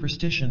of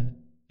superstition,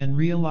 and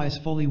realize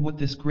fully what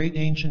this great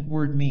ancient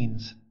word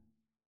means.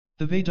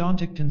 The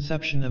Vedantic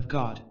conception of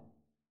God.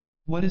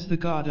 What is the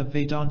God of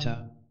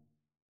Vedanta?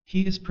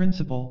 He is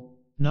principle,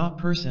 not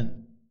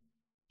person.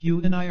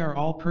 You and I are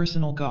all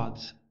personal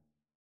gods.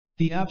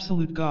 The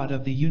absolute God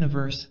of the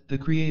universe, the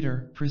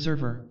creator,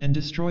 preserver, and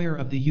destroyer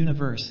of the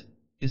universe,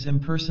 is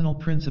impersonal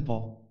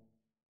principle.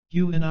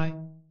 You and I,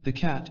 the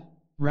cat,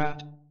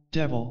 rat,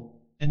 devil,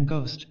 and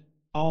ghost,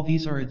 all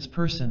these are its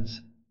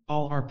persons,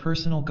 all are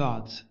personal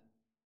gods.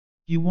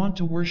 You want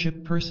to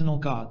worship personal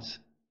gods.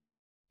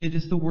 It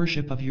is the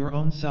worship of your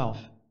own self.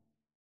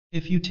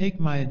 If you take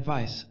my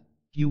advice,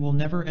 you will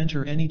never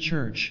enter any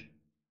church.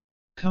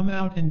 Come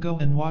out and go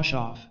and wash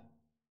off.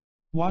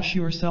 Wash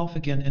yourself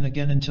again and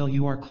again until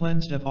you are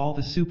cleansed of all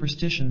the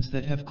superstitions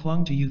that have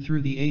clung to you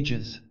through the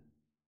ages.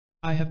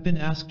 I have been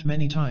asked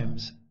many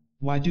times,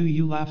 why do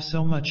you laugh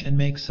so much and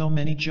make so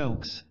many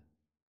jokes?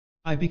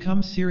 I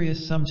become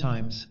serious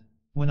sometimes,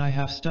 when I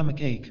have stomach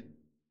ache.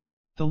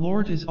 The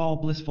Lord is all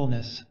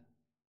blissfulness.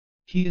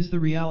 He is the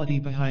reality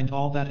behind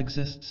all that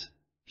exists.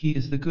 He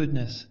is the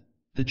goodness,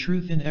 the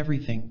truth in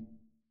everything.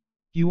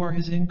 You are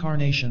His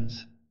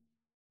incarnations.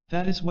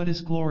 That is what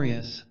is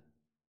glorious.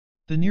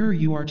 The nearer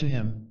you are to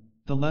Him,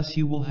 the less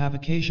you will have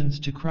occasions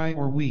to cry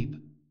or weep.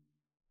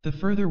 The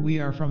further we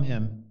are from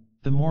Him,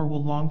 the more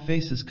will long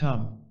faces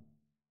come.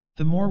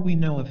 The more we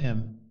know of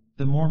Him,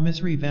 the more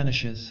misery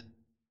vanishes.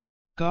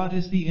 God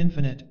is the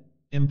infinite,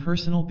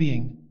 impersonal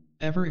being,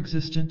 ever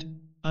existent,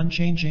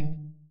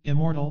 unchanging,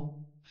 immortal,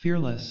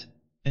 fearless,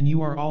 and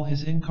you are all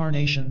His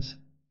incarnations,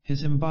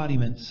 His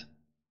embodiments.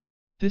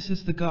 This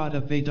is the God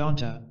of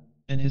Vedanta,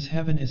 and His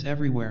heaven is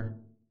everywhere.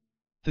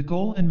 The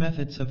goal and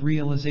methods of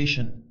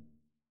realization.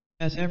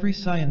 As every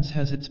science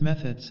has its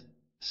methods,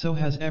 so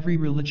has every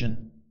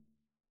religion.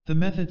 The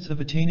methods of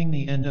attaining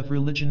the end of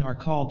religion are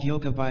called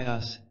yoga by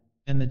us,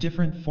 and the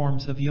different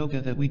forms of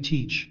yoga that we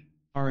teach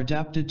are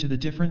adapted to the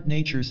different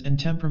natures and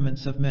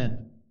temperaments of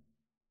men.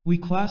 We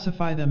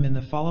classify them in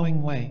the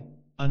following way,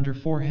 under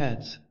 4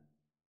 heads.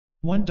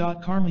 1.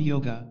 Karma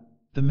Yoga,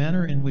 the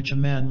manner in which a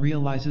man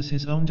realizes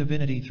his own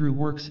divinity through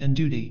works and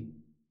duty.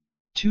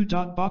 2.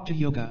 Bhakti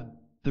Yoga,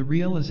 the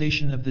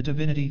realization of the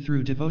divinity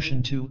through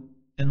devotion to,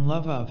 and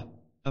love of,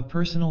 a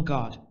personal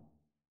God.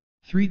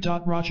 3.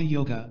 Raja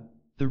Yoga,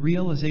 the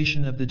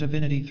realization of the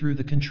divinity through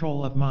the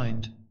control of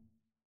mind.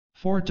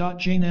 4.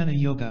 Jnana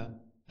Yoga,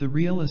 the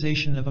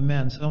realization of a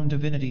man's own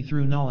divinity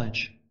through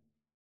knowledge.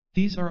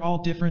 These are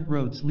all different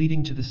roads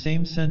leading to the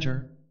same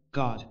center,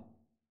 God.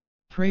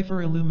 Pray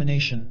for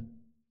illumination.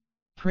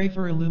 Pray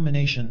for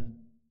illumination.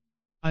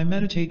 I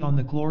meditate on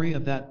the glory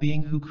of that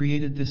being who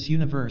created this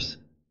universe,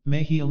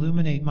 may He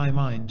illuminate my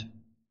mind.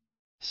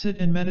 Sit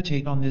and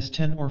meditate on this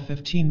 10 or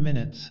 15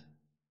 minutes.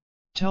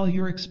 Tell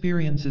your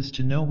experiences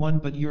to no one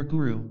but your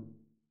guru.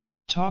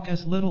 Talk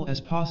as little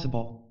as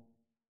possible.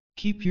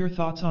 Keep your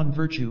thoughts on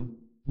virtue,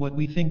 what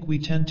we think we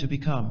tend to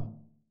become.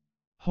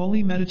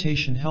 Holy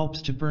meditation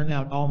helps to burn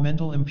out all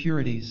mental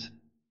impurities.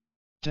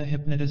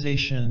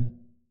 Dehypnotization.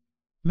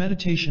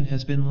 Meditation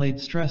has been laid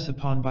stress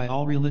upon by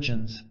all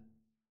religions.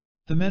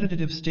 The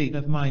meditative state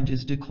of mind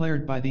is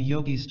declared by the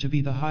yogis to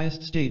be the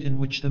highest state in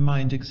which the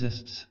mind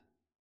exists.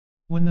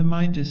 When the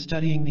mind is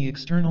studying the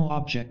external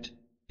object,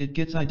 it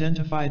gets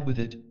identified with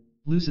it,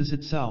 loses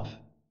itself.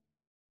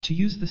 To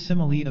use the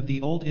simile of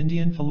the old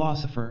Indian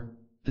philosopher,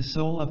 the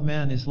soul of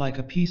man is like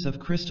a piece of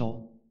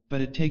crystal,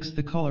 but it takes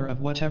the color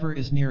of whatever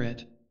is near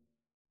it.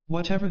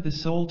 Whatever the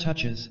soul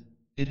touches,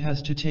 it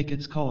has to take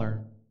its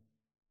color.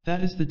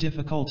 That is the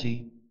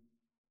difficulty.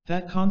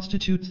 That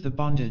constitutes the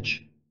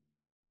bondage.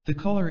 The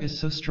color is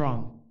so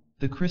strong,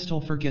 the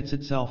crystal forgets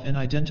itself and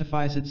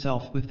identifies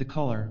itself with the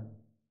color.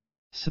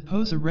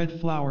 Suppose a red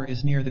flower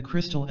is near the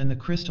crystal and the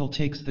crystal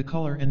takes the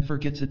color and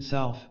forgets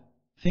itself,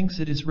 thinks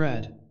it is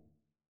red.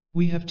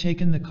 We have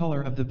taken the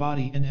color of the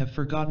body and have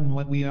forgotten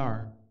what we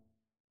are.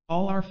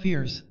 All our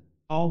fears,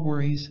 all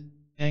worries,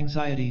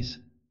 anxieties,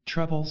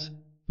 troubles,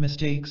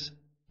 mistakes,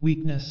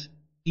 weakness,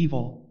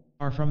 evil,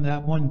 are from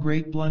that one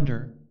great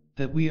blunder,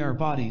 that we are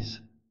bodies.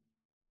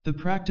 The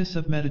practice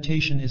of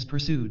meditation is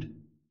pursued.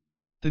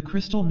 The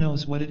crystal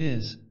knows what it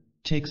is,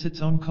 takes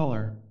its own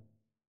color.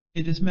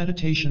 It is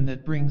meditation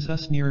that brings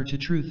us nearer to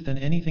truth than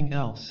anything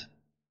else.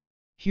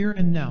 Here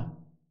and now.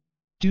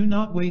 Do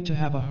not wait to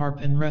have a harp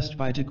and rest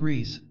by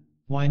degrees.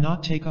 Why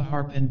not take a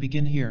harp and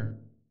begin here?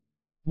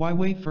 Why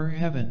wait for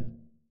heaven?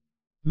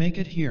 Make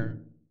it here.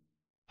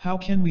 How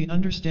can we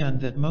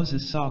understand that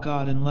Moses saw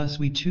God unless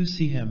we too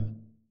see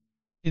him?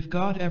 If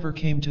God ever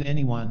came to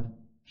anyone,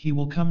 he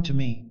will come to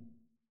me.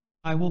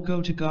 I will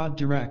go to God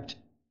direct,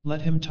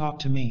 let him talk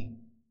to me.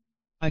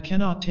 I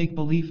cannot take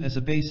belief as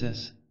a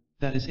basis,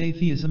 that is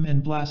atheism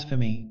and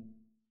blasphemy.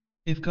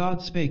 If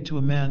God spake to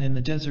a man in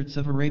the deserts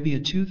of Arabia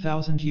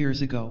 2,000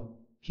 years ago,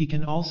 he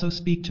can also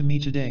speak to me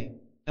today,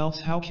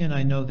 else how can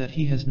I know that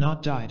he has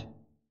not died?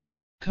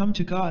 Come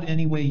to God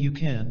any way you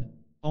can,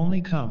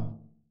 only come.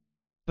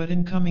 But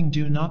in coming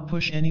do not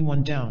push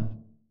anyone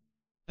down.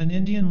 An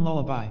Indian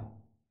lullaby.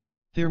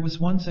 There was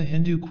once a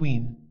Hindu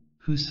queen,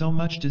 who so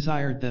much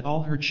desired that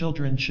all her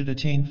children should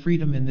attain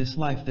freedom in this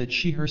life that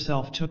she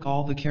herself took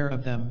all the care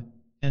of them,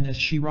 and as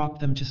she rocked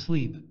them to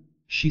sleep,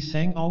 she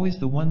sang always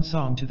the one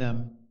song to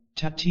them,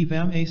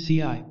 Tattivam Asi,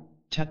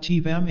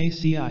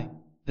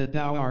 that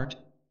thou art,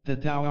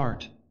 that thou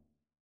art.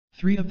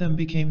 3 of them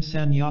became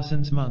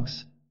sannyasins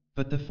monks,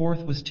 but the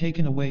 4th was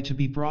taken away to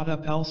be brought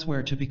up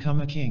elsewhere to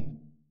become a king.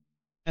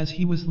 As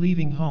he was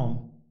leaving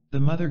home, the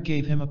mother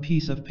gave him a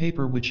piece of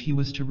paper which he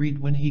was to read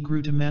when he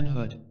grew to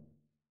manhood.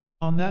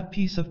 On that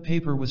piece of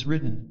paper was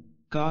written,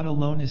 God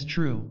alone is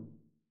true.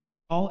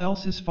 All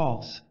else is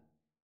false.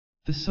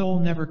 The soul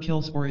never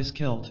kills or is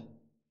killed.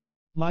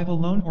 Live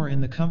alone or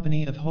in the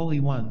company of holy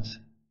ones.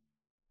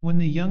 When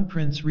the young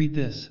prince read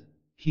this,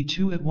 he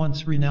too at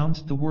once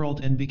renounced the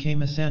world and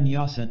became a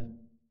sannyasin.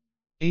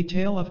 A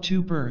Tale of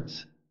Two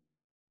Birds.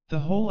 The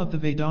whole of the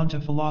Vedanta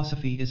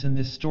philosophy is in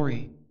this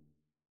story.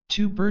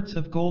 2 birds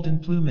of golden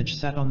plumage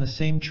sat on the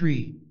same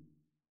tree.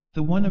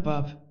 The one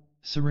above,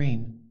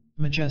 serene,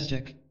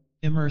 majestic,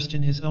 immersed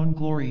in his own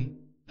glory,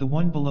 the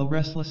one below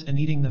restless and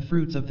eating the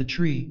fruits of the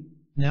tree,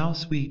 now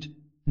sweet,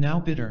 now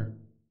bitter.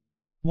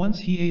 Once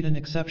he ate an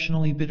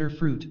exceptionally bitter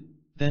fruit,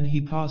 then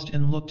he paused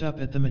and looked up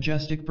at the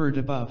majestic bird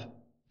above,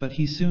 but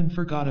he soon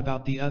forgot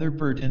about the other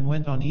bird and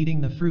went on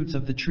eating the fruits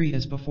of the tree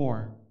as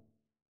before.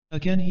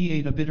 Again he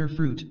ate a bitter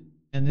fruit,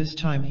 and this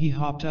time he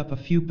hopped up a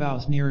few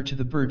boughs nearer to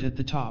the bird at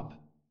the top.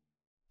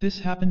 This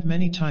happened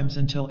many times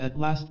until at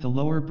last the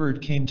lower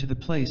bird came to the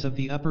place of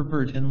the upper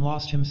bird and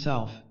lost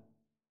himself.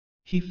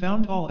 He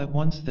found all at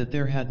once that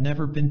there had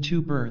never been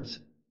 2 birds,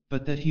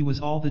 but that he was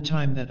all the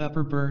time that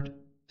upper bird,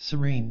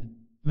 serene,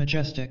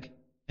 majestic,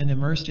 and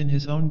immersed in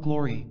his own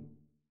glory.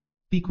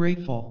 Be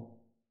grateful.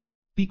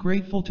 Be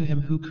grateful to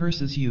him who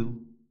curses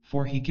you,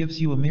 for he gives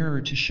you a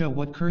mirror to show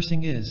what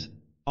cursing is,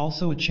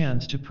 also a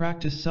chance to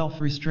practice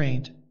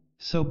self-restraint,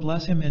 so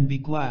bless him and be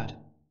glad.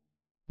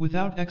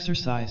 Without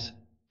exercise,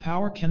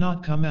 power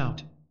cannot come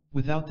out.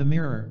 Without the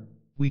mirror,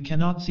 we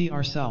cannot see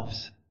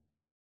ourselves.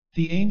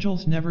 The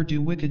angels never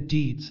do wicked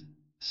deeds,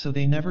 so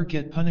they never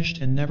get punished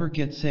and never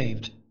get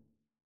saved.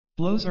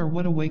 Blows are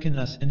what awaken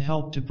us and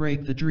help to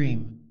break the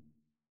dream.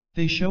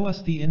 They show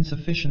us the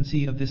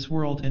insufficiency of this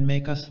world and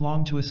make us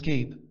long to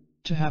escape,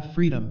 to have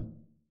freedom.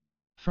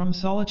 From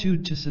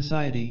solitude to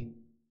society.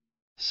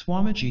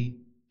 Swamiji,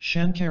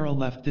 Shankara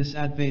left this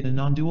Advaita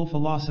non-dual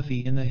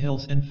philosophy in the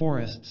hills and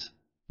forests,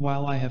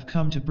 while I have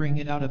come to bring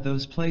it out of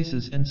those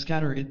places and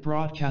scatter it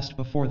broadcast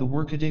before the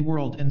workaday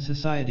world and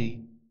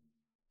society.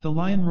 The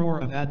lion roar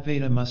of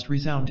Advaita must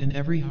resound in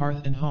every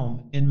hearth and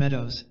home, in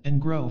meadows and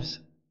groves,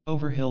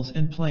 over hills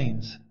and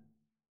plains.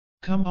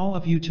 Come all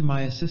of you to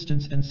my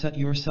assistance and set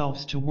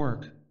yourselves to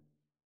work.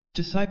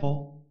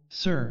 Disciple,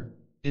 sir,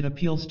 it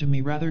appeals to me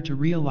rather to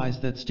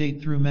realize that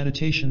state through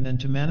meditation than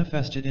to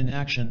manifest it in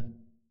action.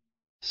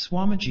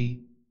 Swamiji,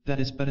 that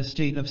is but a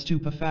state of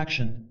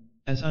stupefaction,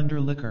 as under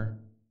liquor.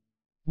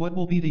 What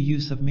will be the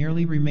use of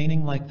merely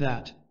remaining like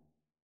that?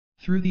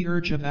 Through the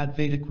urge of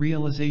Advaitic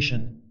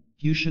realization,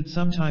 you should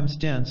sometimes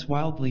dance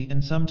wildly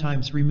and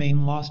sometimes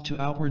remain lost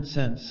to outward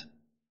sense.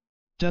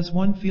 Does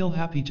one feel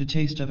happy to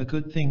taste of a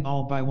good thing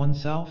all by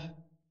oneself?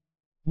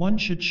 One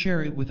should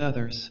share it with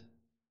others.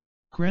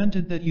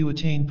 Granted that you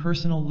attain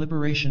personal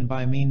liberation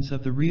by means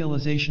of the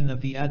realization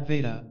of the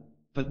Advaita,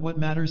 but what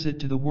matters it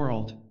to the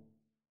world?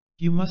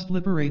 You must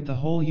liberate the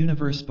whole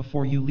universe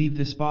before you leave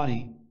this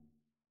body.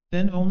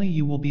 Then only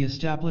you will be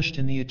established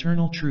in the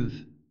eternal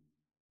truth.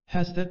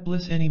 Has that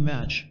bliss any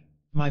match,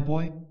 my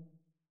boy?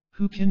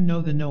 Who can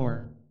know the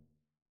knower?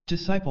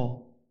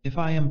 Disciple, if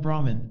I am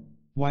Brahman,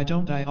 why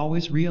don't I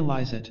always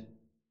realize it?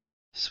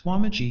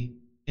 Swamiji,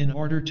 in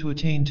order to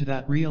attain to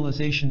that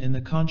realization in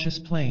the conscious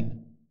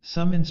plane,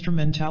 some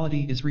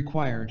instrumentality is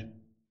required.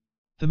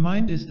 The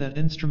mind is that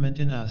instrument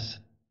in us.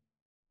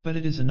 But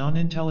it is a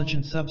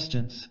non-intelligent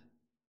substance.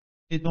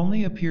 It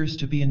only appears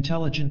to be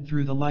intelligent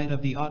through the light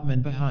of the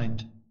Atman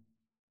behind.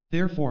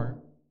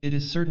 Therefore, it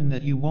is certain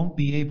that you won't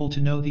be able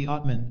to know the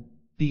Atman,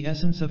 the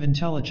essence of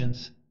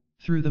intelligence,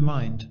 through the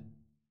mind.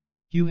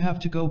 You have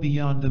to go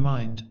beyond the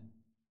mind.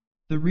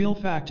 The real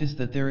fact is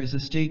that there is a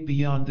state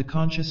beyond the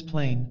conscious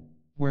plane,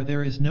 where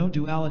there is no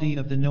duality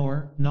of the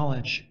knower,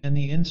 knowledge, and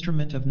the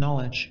instrument of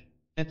knowledge,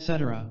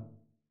 etc.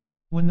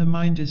 When the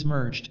mind is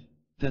merged,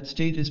 that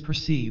state is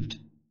perceived.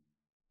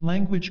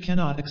 Language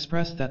cannot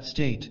express that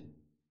state.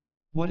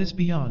 What is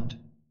beyond?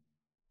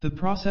 The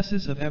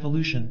processes of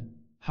evolution,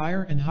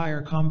 higher and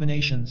higher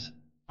combinations,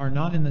 are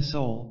not in the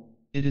soul,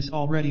 it is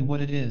already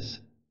what it is.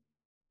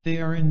 They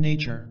are in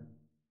nature.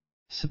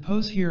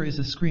 Suppose here is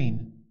a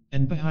screen,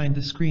 and behind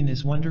the screen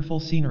is wonderful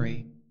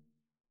scenery.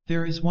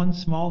 There is one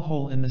small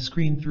hole in the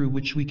screen through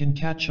which we can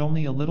catch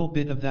only a little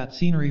bit of that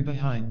scenery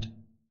behind.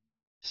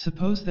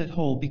 Suppose that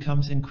hole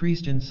becomes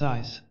increased in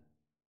size.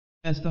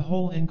 As the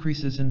hole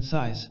increases in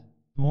size,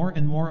 more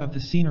and more of the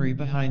scenery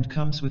behind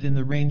comes within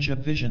the range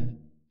of vision,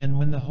 and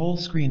when the whole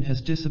screen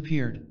has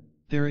disappeared,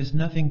 there is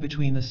nothing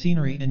between the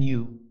scenery and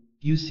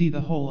you see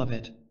the whole of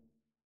it.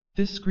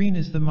 This screen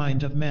is the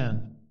mind of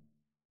man.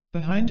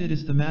 Behind it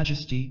is the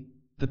majesty,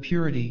 the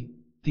purity,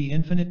 the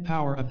infinite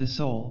power of the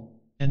soul,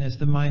 and as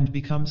the mind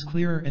becomes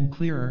clearer and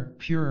clearer,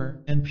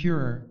 purer and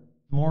purer,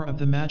 more of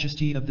the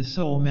majesty of the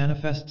soul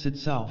manifests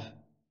itself.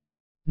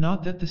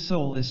 Not that the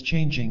soul is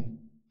changing,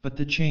 but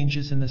the change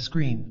is in the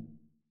screen.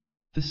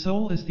 The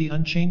soul is the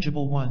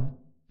unchangeable one,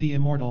 the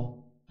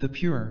immortal, the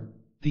pure,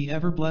 the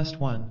ever-blessed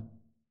one.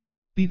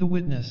 Be the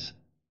witness.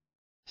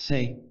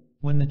 Say,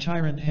 when the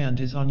tyrant hand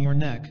is on your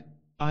neck,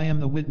 I am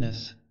the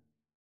witness.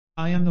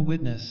 I am the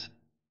witness.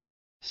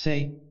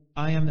 Say,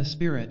 I am the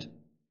spirit.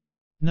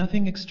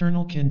 Nothing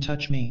external can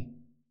touch me.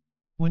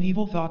 When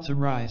evil thoughts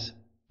arise,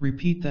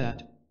 repeat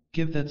that,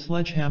 give that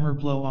sledgehammer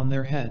blow on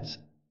their heads,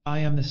 I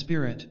am the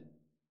spirit.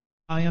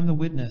 I am the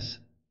witness,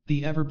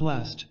 the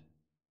ever-blessed.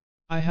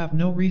 I have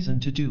no reason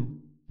to do,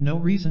 no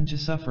reason to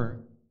suffer,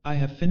 I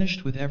have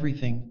finished with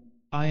everything,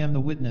 I am the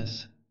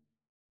witness.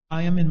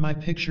 I am in my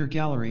picture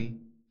gallery,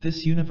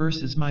 this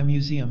universe is my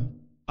museum,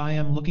 I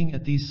am looking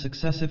at these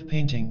successive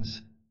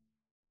paintings.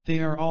 They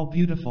are all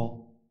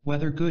beautiful,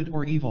 whether good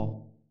or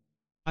evil.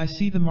 I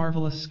see the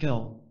marvelous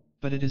skill,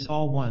 but it is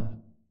all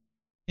one.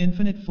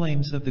 Infinite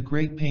flames of the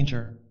great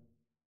painter.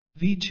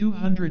 V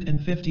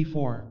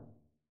 254.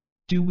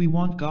 Do we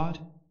want God?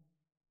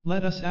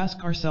 Let us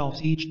ask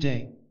ourselves each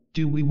day,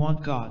 do we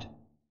want God?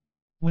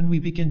 When we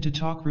begin to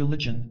talk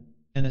religion,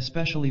 and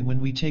especially when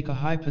we take a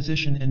high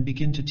position and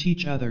begin to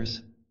teach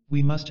others,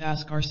 we must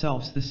ask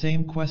ourselves the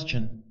same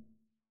question.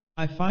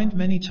 I find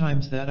many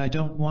times that I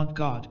don't want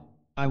God,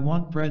 I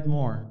want bread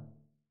more.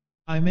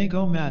 I may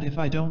go mad if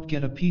I don't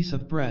get a piece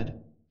of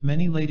bread,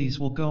 many ladies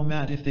will go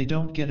mad if they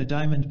don't get a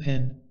diamond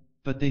pin,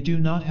 but they do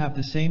not have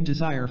the same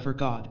desire for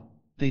God,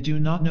 they do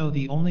not know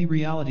the only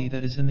reality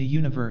that is in the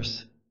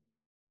universe.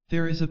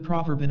 There is a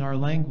proverb in our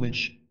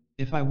language,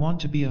 if I want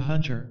to be a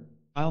hunter,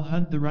 I'll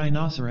hunt the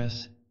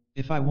rhinoceros,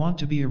 if I want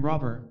to be a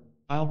robber,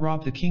 I'll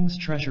rob the king's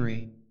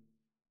treasury.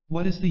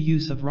 What is the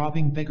use of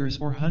robbing beggars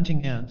or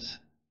hunting ants?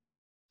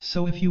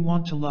 So if you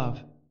want to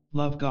love,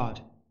 love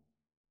God.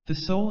 The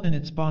soul in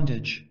its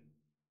bondage.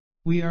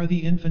 We are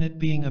the infinite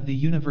being of the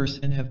universe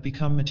and have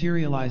become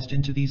materialized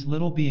into these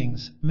little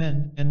beings,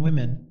 men and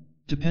women,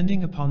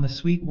 depending upon the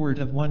sweet word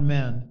of one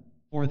man,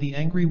 or the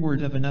angry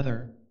word of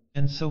another,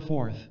 and so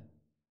forth.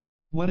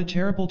 What a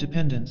terrible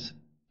dependence,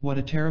 what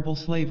a terrible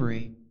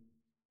slavery.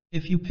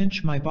 If you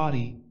pinch my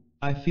body,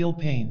 I feel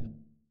pain.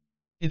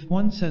 If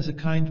one says a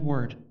kind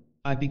word,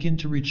 I begin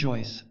to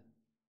rejoice.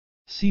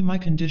 See my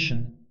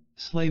condition,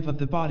 slave of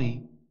the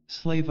body,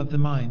 slave of the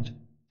mind,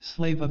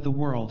 slave of the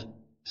world,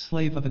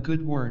 slave of a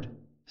good word,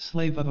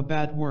 slave of a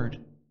bad word,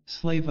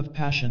 slave of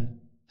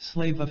passion,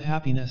 slave of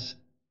happiness,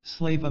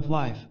 slave of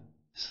life,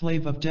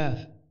 slave of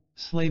death,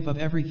 slave of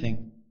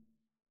everything.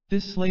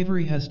 This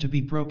slavery has to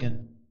be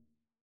broken.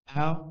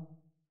 How?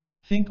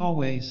 Think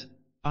always,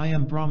 I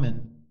am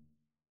Brahman.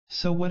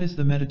 So what is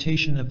the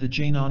meditation of the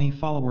Jnani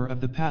follower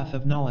of the path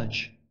of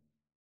knowledge?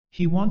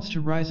 He wants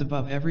to rise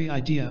above every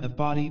idea of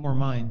body or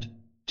mind,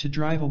 to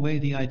drive away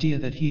the idea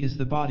that he is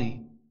the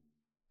body.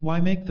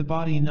 Why make the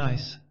body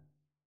nice?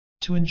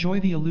 To enjoy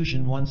the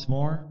illusion once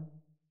more?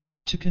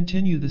 To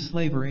continue the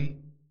slavery?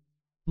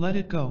 Let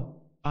it go,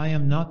 I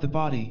am not the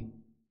body.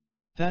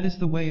 That is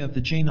the way of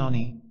the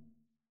Jnani.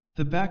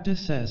 The Bhakta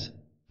says,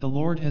 the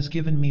Lord has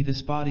given me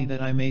this body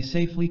that I may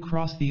safely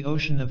cross the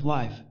ocean of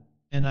life,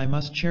 and I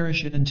must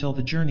cherish it until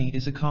the journey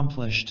is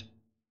accomplished.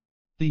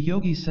 The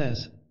yogi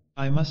says,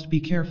 I must be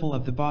careful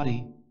of the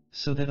body,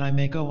 so that I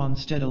may go on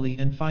steadily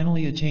and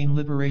finally attain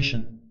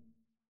liberation.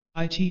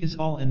 It is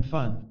all in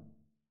fun.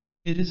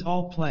 It is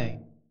all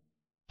play.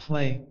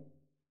 Play.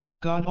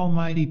 God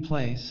Almighty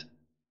plays.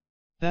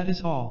 That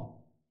is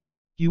all.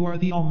 You are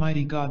the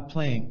Almighty God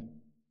playing.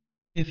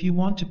 If you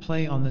want to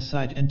play on the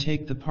side and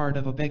take the part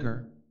of a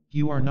beggar,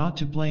 you are not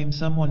to blame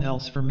someone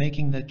else for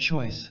making that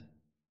choice.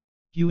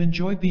 You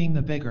enjoy being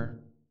the beggar.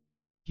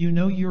 You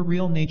know your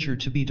real nature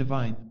to be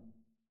divine.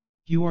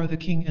 You are the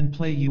king and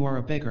play you are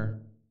a beggar.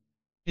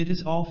 It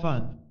is all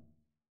fun.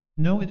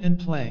 Know it and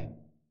play.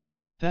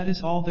 That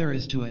is all there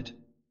is to it.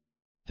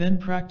 Then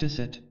practice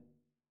it.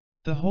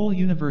 The whole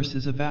universe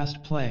is a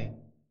vast play.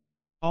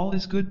 All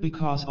is good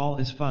because all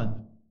is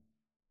fun.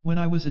 When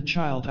I was a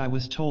child I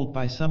was told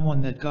by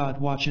someone that God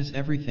watches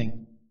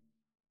everything.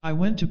 I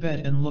went to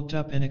bed and looked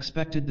up and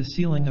expected the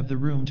ceiling of the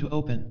room to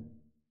open.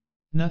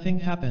 Nothing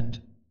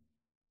happened.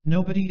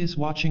 Nobody is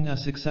watching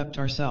us except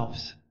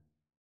ourselves.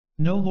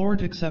 No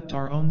Lord except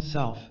our own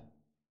self.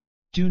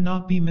 Do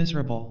not be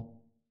miserable.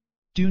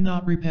 Do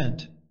not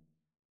repent.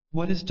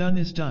 What is done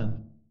is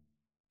done.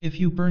 If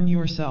you burn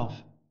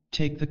yourself,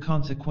 take the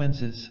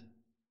consequences.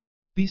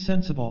 Be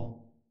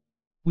sensible.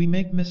 We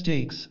make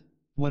mistakes,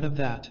 what of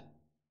that?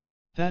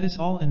 That is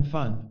all in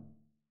fun.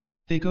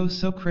 They go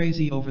so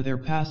crazy over their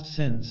past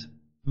sins,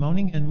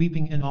 moaning and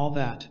weeping and all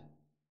that.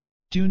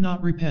 Do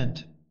not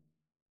repent.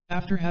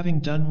 After having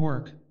done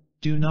work,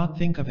 do not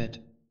think of it.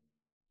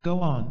 Go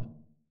on.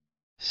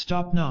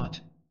 Stop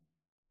not.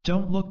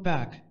 Don't look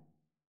back.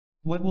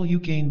 What will you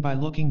gain by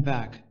looking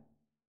back?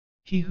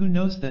 He who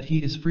knows that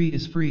he is free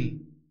is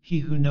free, he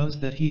who knows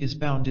that he is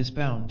bound is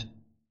bound.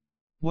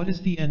 What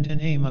is the end and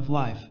aim of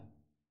life?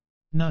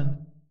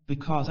 None,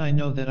 because I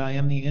know that I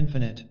am the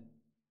infinite.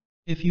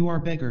 If you are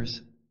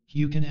beggars,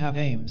 you can have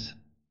aims.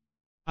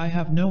 I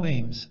have no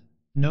aims,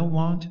 no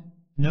want,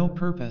 no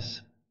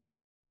purpose.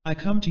 I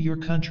come to your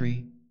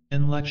country,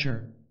 and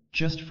lecture,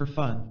 just for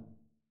fun.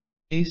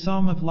 A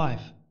psalm of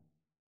life.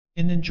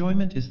 In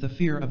enjoyment is the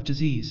fear of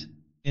disease,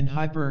 in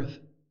high birth,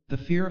 the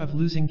fear of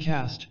losing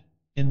caste,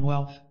 in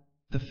wealth,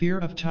 the fear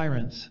of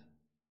tyrants.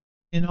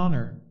 In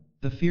honor,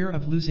 the fear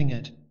of losing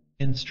it,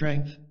 in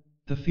strength,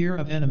 the fear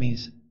of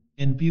enemies,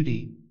 in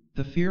beauty,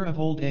 the fear of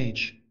old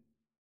age.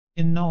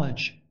 In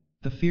knowledge,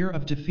 the fear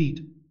of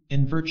defeat,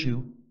 in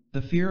virtue,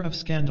 the fear of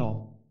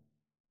scandal.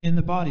 In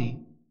the body,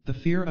 the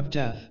fear of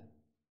death.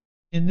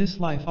 In this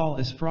life all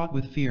is fraught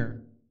with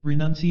fear,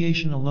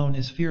 renunciation alone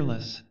is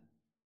fearless.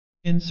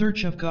 In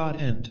search of God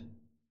and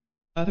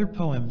other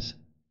poems,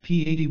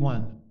 p.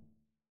 81.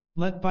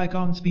 Let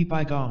bygones be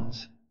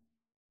bygones.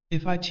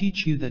 If I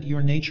teach you that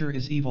your nature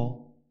is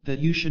evil, that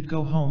you should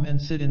go home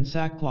and sit in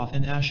sackcloth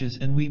and ashes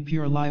and weep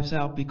your lives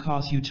out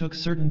because you took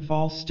certain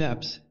false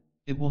steps,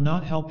 it will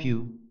not help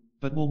you,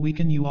 but will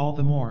weaken you all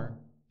the more,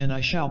 and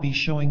I shall be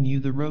showing you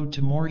the road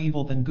to more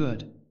evil than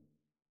good.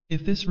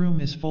 If this room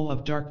is full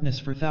of darkness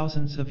for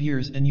thousands of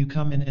years and you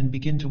come in and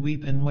begin to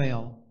weep and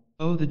wail,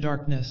 oh the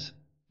darkness,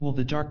 will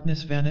the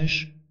darkness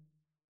vanish?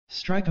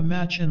 Strike a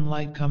match and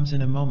light comes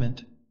in a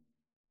moment.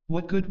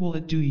 What good will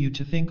it do you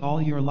to think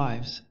all your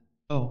lives,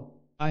 oh,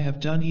 I have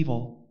done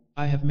evil,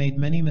 I have made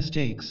many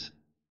mistakes.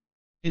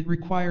 It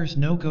requires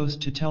no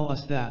ghost to tell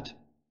us that.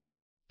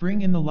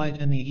 Bring in the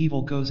light and the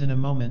evil goes in a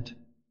moment.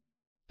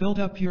 Build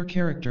up your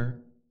character,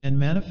 and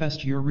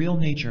manifest your real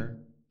nature,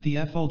 the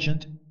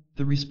effulgent,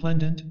 the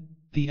resplendent,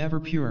 the ever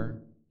pure,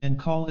 and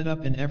call it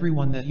up in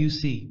everyone that you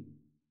see.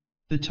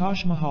 The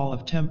Taj Mahal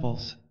of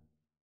temples.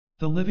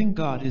 The living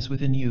God is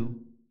within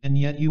you, and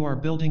yet you are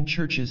building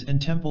churches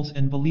and temples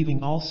and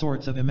believing all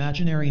sorts of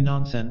imaginary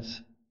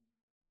nonsense.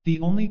 The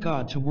only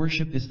God to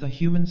worship is the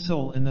human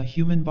soul in the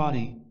human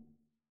body.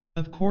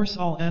 Of course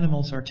all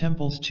animals are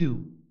temples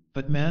too,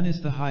 but man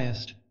is the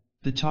highest,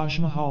 the Taj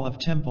Mahal of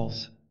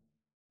temples.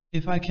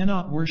 If I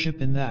cannot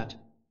worship in that,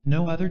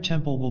 no other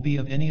temple will be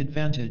of any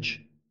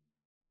advantage.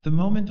 The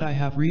moment I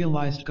have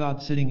realized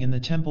God sitting in the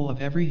temple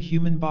of every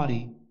human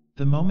body,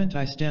 the moment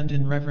I stand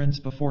in reverence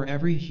before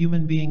every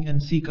human being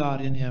and see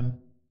God in him,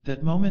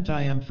 that moment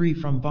I am free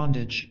from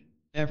bondage,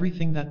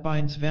 everything that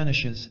binds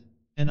vanishes,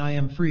 and I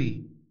am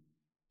free.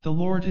 The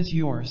Lord is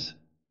yours.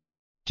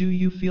 Do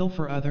you feel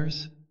for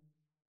others?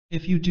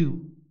 If you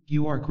do,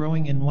 you are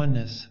growing in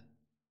oneness.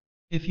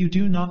 If you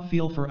do not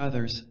feel for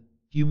others,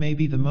 you may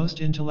be the most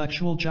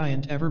intellectual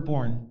giant ever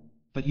born,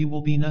 but you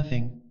will be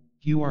nothing,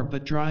 you are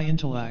but dry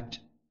intellect,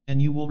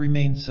 and you will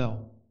remain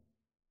so.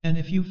 And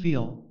if you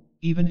feel,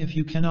 even if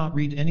you cannot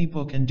read any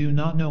book and do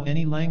not know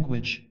any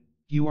language,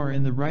 you are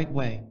in the right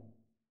way.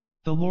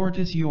 The Lord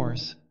is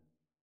yours.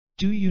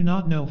 Do you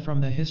not know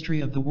from the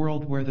history of the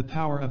world where the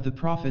power of the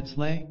prophets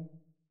lay?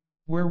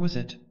 Where was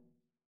it?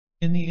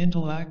 In the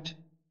intellect?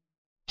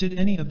 Did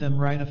any of them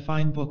write a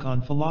fine book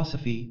on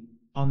philosophy,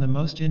 on the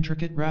most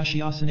intricate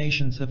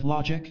ratiocinations of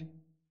logic?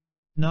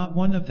 Not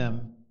one of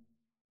them.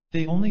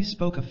 They only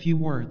spoke a few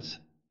words.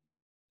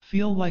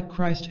 Feel like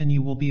Christ and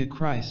you will be a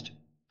Christ.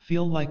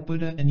 Feel like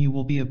Buddha and you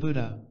will be a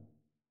Buddha.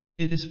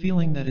 It is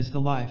feeling that is the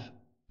life,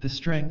 the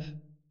strength,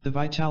 the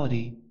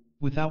vitality,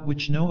 without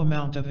which no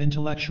amount of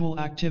intellectual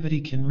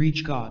activity can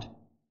reach God.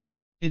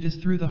 It is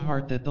through the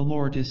heart that the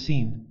Lord is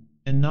seen,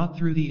 and not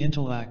through the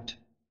intellect.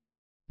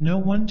 No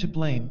one to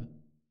blame.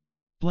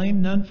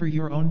 Blame none for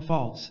your own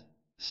faults,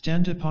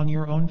 stand upon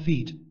your own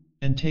feet,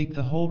 and take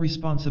the whole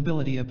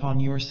responsibility upon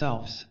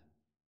yourselves.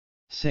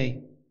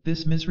 Say,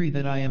 this misery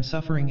that I am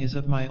suffering is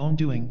of my own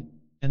doing,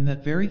 and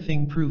that very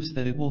thing proves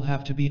that it will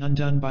have to be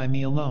undone by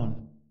me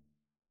alone.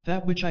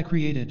 That which I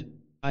created,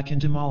 I can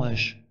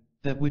demolish,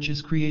 that which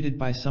is created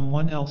by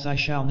someone else I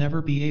shall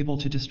never be able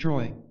to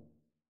destroy.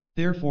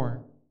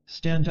 Therefore,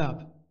 stand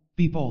up,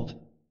 be bold,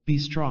 be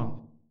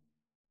strong.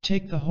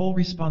 Take the whole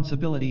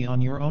responsibility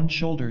on your own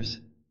shoulders,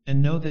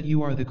 and know that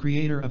you are the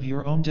creator of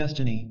your own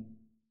destiny.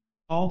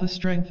 All the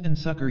strength and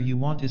succor you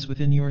want is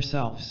within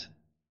yourselves.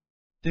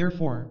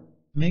 Therefore,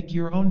 make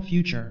your own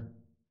future.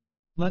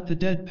 Let the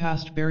dead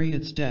past bury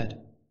its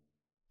dead.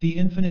 The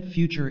infinite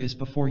future is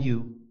before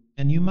you,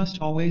 and you must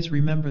always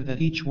remember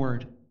that each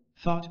word,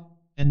 thought,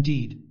 and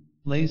deed,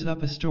 lays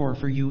up a store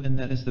for you, and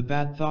that as the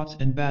bad thoughts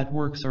and bad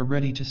works are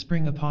ready to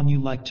spring upon you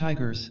like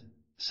tigers,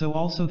 so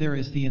also there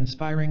is the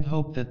inspiring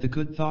hope that the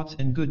good thoughts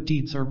and good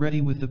deeds are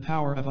ready with the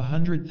power of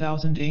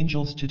 100,000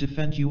 angels to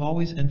defend you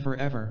always and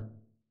forever.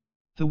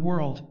 The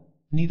world,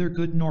 neither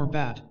good nor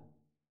bad.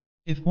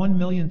 If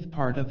 1/1,000,000th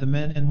part of the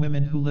men and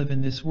women who live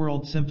in this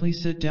world simply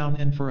sit down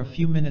and for a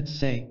few minutes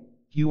say,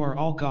 "You are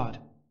all God,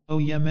 oh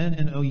yeah men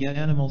and oh yeah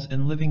animals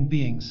and living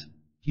beings,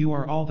 you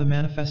are all the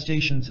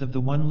manifestations of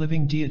the one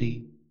living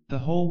deity," the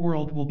whole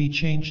world will be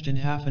changed in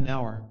half an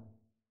hour.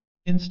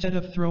 Instead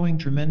of throwing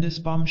tremendous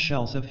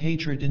bombshells of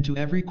hatred into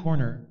every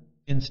corner,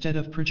 instead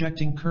of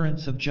projecting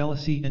currents of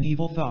jealousy and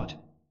evil thought,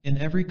 in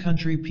every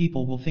country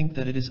people will think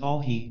that it is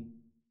all He.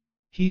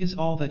 He is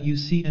all that you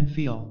see and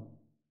feel.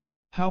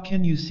 How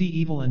can you see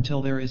evil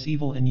until there is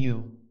evil in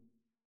you?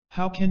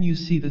 How can you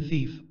see the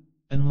thief,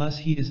 unless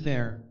he is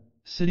there,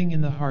 sitting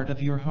in the heart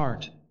of your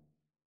heart?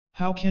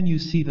 How can you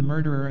see the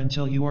murderer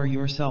until you are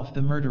yourself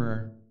the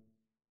murderer?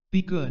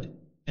 Be good,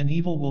 and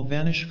evil will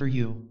vanish for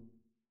you.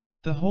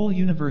 The whole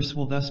universe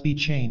will thus be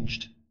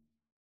changed.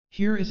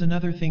 Here is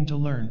another thing to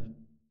learn.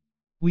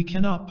 We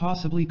cannot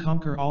possibly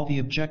conquer all the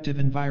objective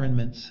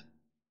environments.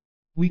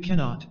 We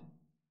cannot.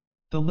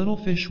 The little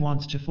fish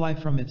wants to fly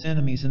from its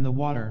enemies in the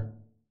water.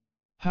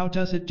 How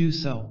does it do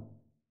so?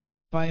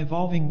 By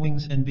evolving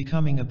wings and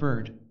becoming a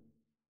bird.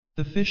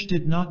 The fish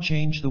did not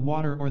change the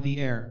water or the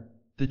air,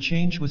 the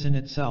change was in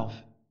itself.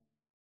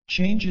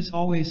 Change is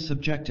always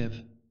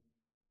subjective.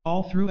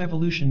 All through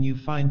evolution you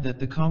find that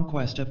the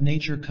conquest of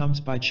nature comes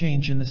by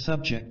change in the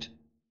subject.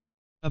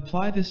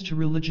 Apply this to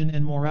religion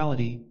and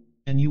morality,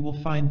 and you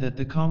will find that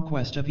the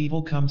conquest of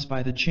evil comes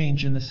by the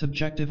change in the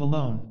subjective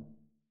alone.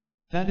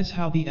 That is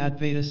how the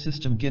Advaita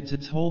system gets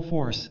its whole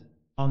force,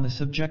 on the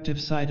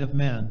subjective side of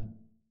man.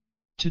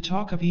 To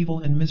talk of evil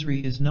and misery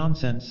is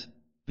nonsense,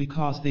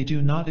 because they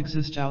do not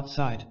exist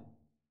outside.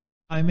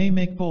 I may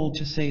make bold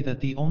to say that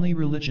the only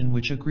religion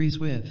which agrees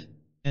with,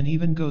 and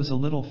even goes a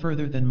little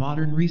further than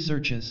modern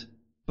researches,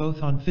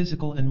 both on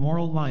physical and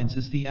moral lines,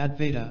 is the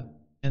Advaita,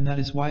 and that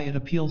is why it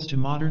appeals to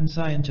modern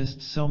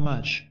scientists so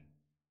much.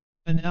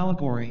 An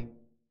allegory.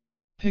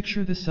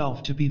 Picture the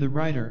self to be the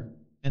rider,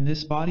 and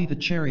this body the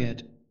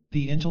chariot,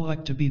 the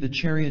intellect to be the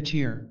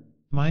charioteer,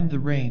 mind the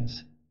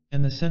reins,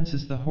 and the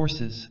senses the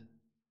horses.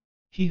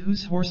 He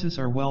whose horses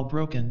are well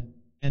broken,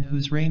 and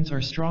whose reins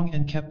are strong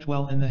and kept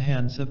well in the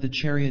hands of the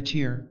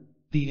charioteer,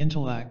 the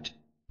intellect,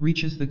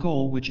 reaches the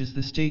goal which is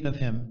the state of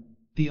him,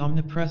 the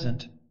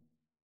omnipresent.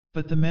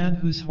 But the man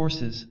whose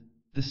horses,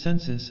 the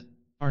senses,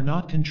 are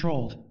not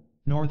controlled,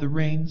 nor the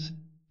reins,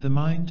 the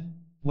mind,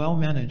 well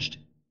managed,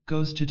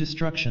 goes to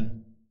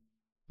destruction.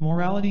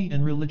 Morality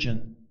and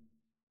religion.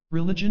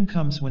 Religion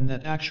comes when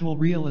that actual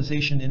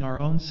realization in our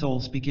own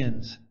souls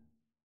begins.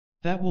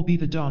 That will be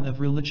the dawn of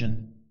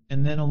religion,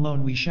 and then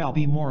alone we shall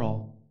be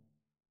moral.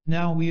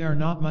 Now we are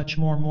not much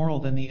more moral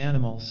than the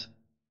animals.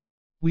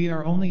 We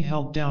are only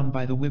held down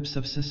by the whips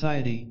of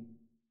society.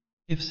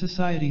 If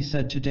society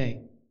said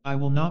today, "I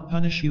will not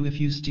punish you if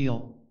you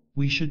steal,"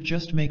 we should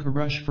just make a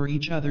rush for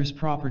each other's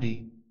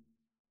property.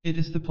 It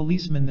is the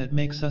policeman that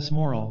makes us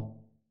moral.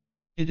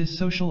 It is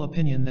social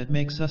opinion that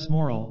makes us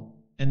moral,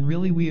 and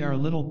really we are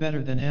little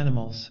better than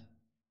animals.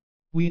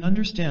 We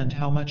understand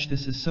how much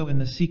this is so in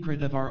the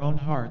secret of our own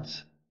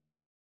hearts.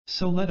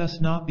 So let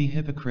us not be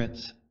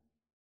hypocrites.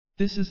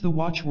 This is the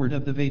watchword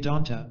of the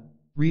Vedanta: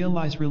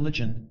 realize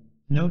religion.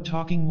 No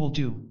talking will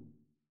do.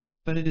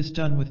 But it is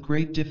done with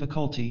great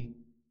difficulty.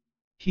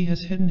 He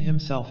has hidden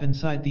himself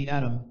inside the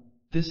atom,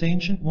 this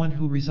ancient one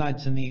who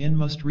resides in the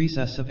inmost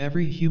recess of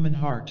every human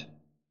heart.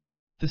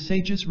 The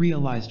sages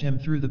realized him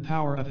through the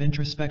power of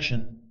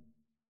introspection.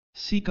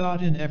 See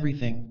God in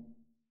everything.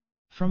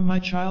 From my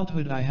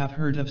childhood I have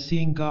heard of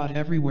seeing God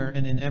everywhere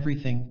and in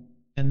everything,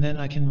 and then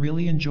I can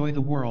really enjoy the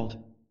world,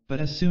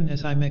 but as soon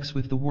as I mix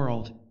with the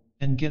world,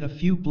 and get a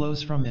few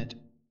blows from it,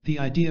 the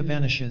idea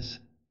vanishes.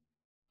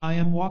 I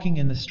am walking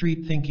in the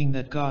street thinking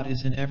that God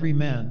is in every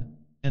man,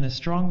 and a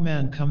strong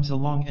man comes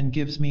along and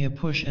gives me a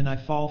push and I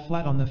fall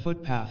flat on the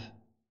footpath.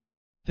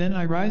 Then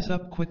I rise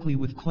up quickly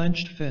with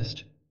clenched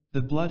fist,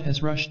 the blood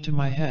has rushed to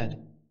my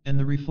head, and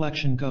the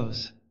reflection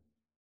goes.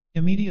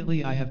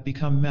 Immediately I have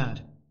become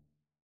mad.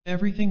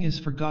 Everything is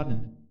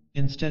forgotten,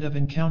 instead of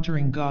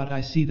encountering God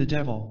I see the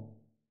devil.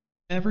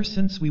 Ever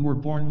since we were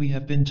born we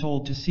have been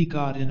told to see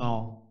God in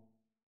all.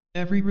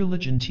 Every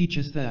religion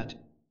teaches that,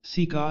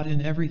 see God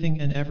in everything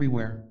and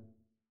everywhere.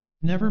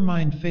 Never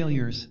mind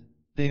failures,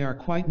 they are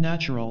quite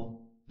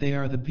natural, they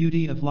are the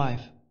beauty of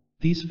life,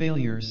 these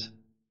failures.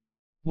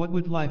 What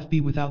would life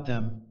be without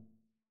them?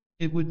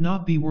 It would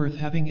not be worth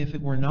having if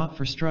it were not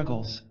for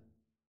struggles.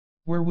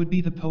 Where would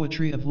be the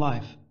poetry of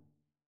life?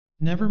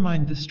 Never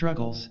mind the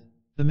struggles,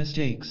 the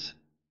mistakes.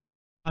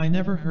 I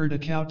never heard a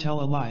cow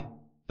tell a lie,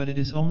 but it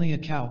is only a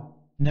cow,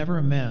 never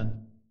a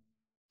man.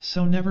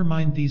 So never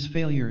mind these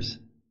failures,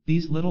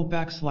 these little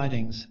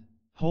backslidings,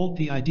 hold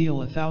the ideal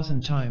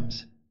 1,000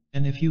 times,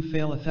 and if you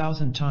fail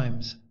 1,000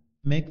 times,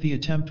 make the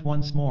attempt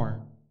once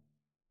more.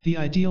 The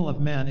ideal of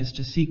man is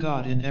to see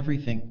God in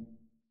everything.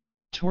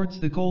 Towards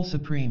the goal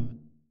supreme.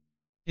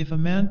 If a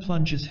man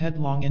plunges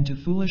headlong into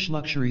foolish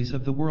luxuries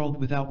of the world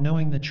without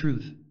knowing the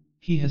truth,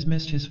 he has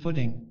missed his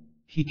footing,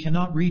 he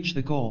cannot reach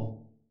the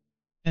goal.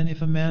 And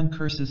if a man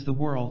curses the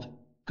world,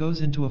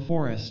 goes into a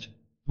forest,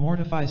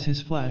 mortifies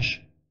his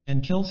flesh,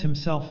 and kills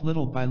himself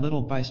little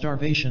by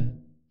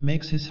starvation,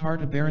 makes his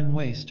heart a barren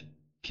waste,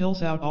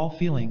 kills out all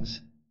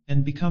feelings,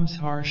 and becomes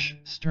harsh,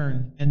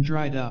 stern, and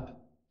dried up,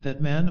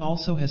 that man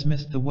also has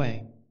missed the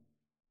way.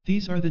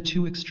 These are the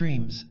two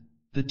extremes,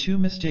 the two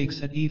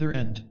mistakes at either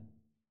end.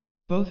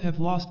 Both have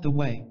lost the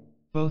way,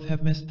 both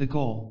have missed the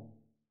goal.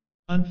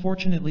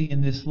 Unfortunately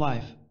in this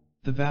life,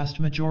 the vast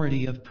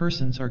majority of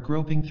persons are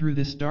groping through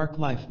this dark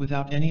life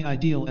without any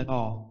ideal at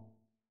all.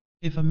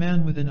 If a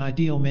man with an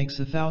ideal makes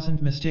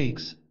 1,000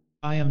 mistakes,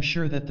 I am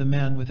sure that the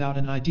man without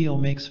an ideal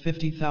makes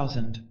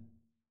 50,000.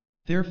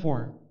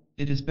 Therefore,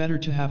 it is better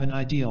to have an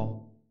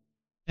ideal.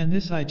 And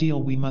this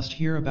ideal we must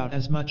hear about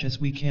as much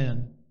as we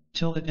can,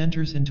 till it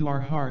enters into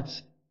our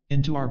hearts,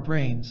 into our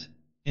brains,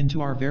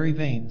 into our very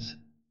veins,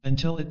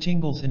 until it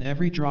tingles in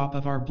every drop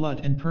of our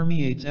blood and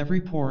permeates every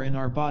pore in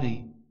our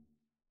body.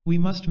 We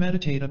must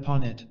meditate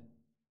upon it.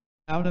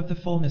 Out of the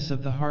fullness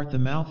of the heart the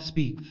mouth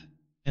speaketh,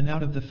 and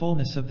out of the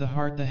fullness of the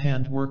heart the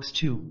hand works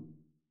too.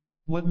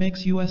 What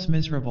makes us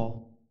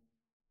miserable?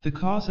 The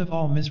cause of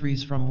all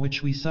miseries from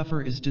which we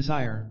suffer is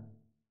desire.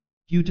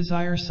 You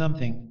desire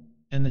something,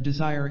 and the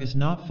desire is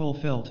not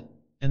fulfilled,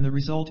 and the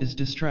result is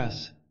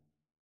distress.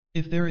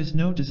 If there is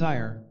no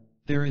desire,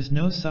 there is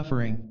no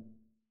suffering.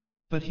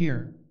 But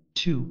here,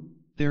 too,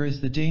 there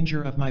is the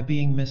danger of my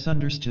being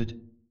misunderstood.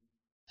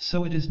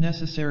 So it is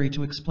necessary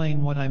to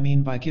explain what I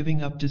mean by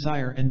giving up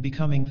desire and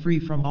becoming free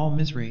from all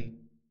misery.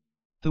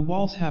 The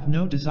walls have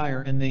no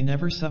desire and they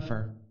never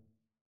suffer.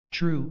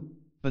 True,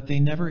 but they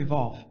never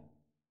evolve.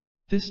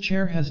 This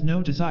chair has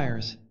no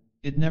desires,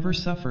 it never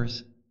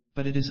suffers,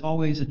 but it is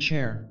always a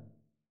chair.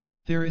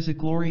 There is a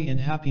glory in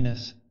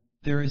happiness,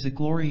 there is a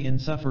glory in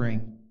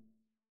suffering.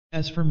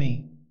 As for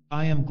me,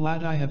 I am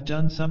glad I have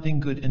done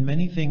something good and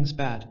many things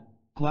bad,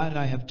 glad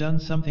I have done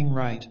something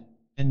right,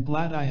 and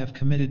glad I have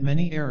committed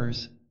many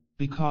errors,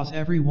 because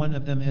every one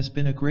of them has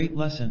been a great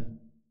lesson.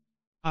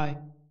 I,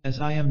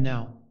 as I am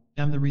now,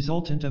 am the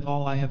resultant of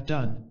all I have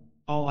done,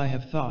 all I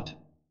have thought.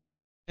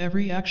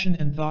 Every action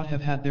and thought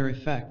have had their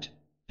effect,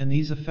 and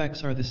these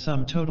effects are the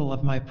sum total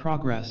of my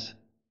progress.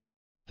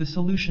 The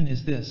solution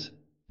is this,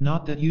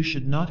 not that you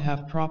should not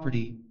have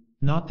property,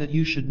 not that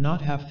you should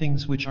not have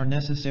things which are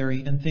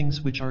necessary and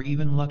things which are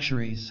even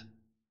luxuries.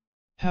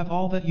 Have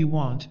all that you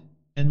want,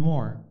 and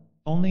more,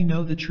 only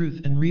know the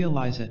truth and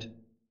realize it.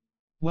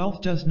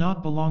 Wealth does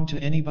not belong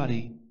to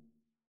anybody.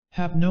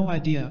 Have no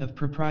idea of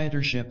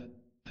proprietorship,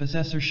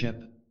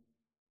 possessorship.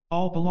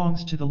 All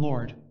belongs to the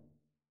Lord.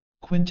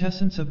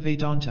 Quintessence of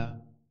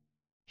Vedanta.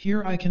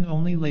 Here I can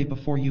only lay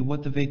before you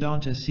what the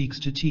Vedanta seeks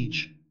to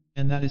teach,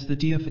 and that is the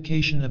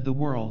deification of the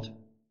world.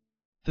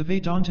 The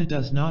Vedanta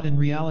does not in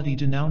reality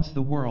denounce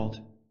the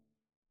world.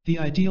 The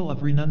ideal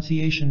of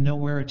renunciation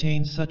nowhere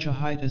attains such a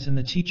height as in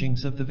the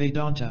teachings of the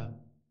Vedanta.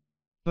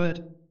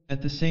 But,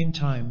 at the same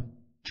time,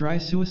 dry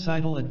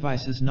suicidal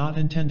advice is not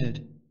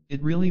intended,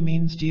 it really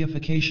means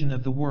deification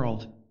of the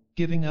world,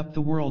 giving up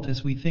the world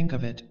as we think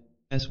of it,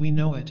 as we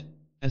know it,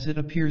 as it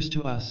appears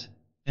to us,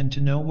 and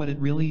to know what it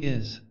really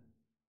is.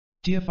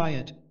 Deify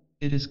it,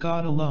 it is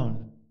God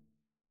alone.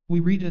 We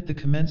read at the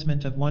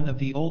commencement of one of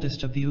the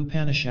oldest of the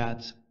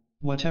Upanishads,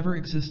 whatever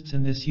exists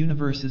in this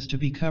universe is to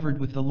be covered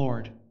with the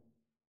Lord.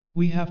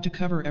 We have to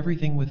cover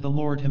everything with the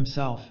Lord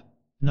Himself,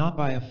 not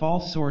by a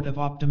false sort of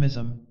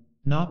optimism,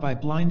 not by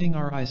blinding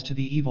our eyes to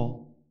the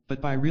evil,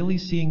 but by really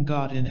seeing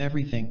God in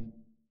everything.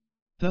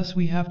 Thus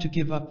we have to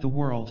give up the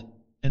world,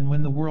 and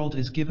when the world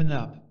is given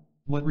up,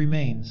 what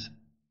remains?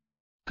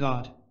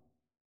 God.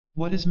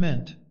 What is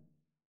meant?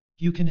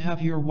 You can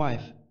have your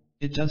wife,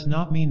 it does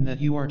not mean that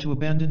you are to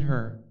abandon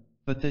her,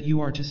 but that you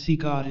are to see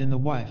God in the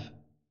wife.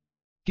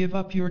 Give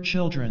up your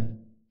children,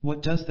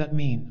 What does that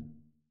mean?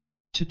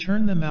 To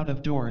turn them out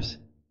of doors,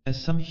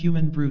 as some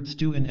human brutes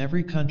do in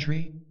every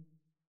country?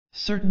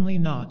 Certainly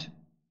not.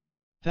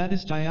 That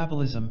is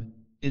diabolism,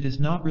 it is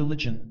not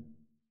religion.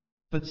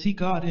 But see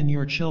God in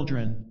your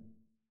children.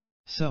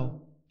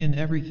 So, in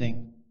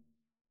everything.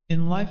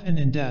 In life and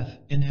in death,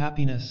 in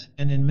happiness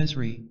and in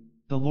misery,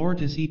 the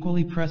Lord is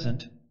equally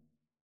present.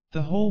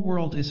 The whole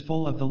world is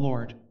full of the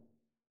Lord.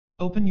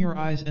 Open your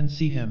eyes and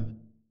see Him.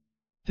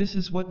 This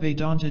is what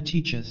Vedanta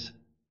teaches.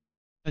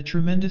 A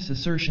tremendous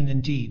assertion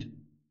indeed.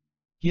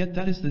 Yet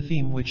that is the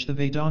theme which the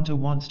Vedanta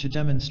wants to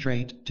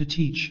demonstrate, to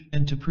teach,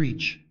 and to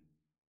preach.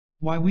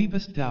 Why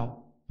weepest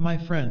thou, my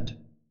friend?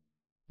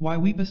 Why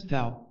weepest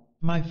thou,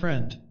 my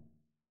friend?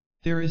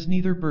 There is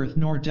neither birth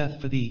nor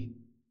death for thee.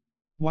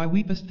 Why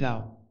weepest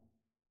thou?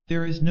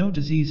 There is no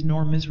disease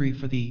nor misery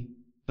for thee,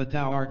 but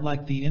thou art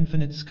like the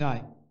infinite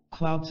sky,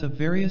 clouds of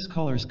various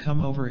colors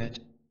come over it,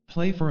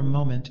 play for a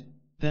moment,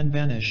 then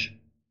vanish.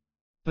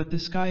 But the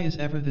sky is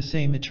ever the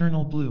same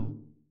eternal blue.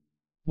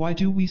 Why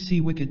do we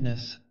see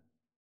wickedness?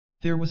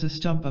 There was a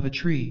stump of a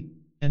tree,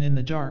 and in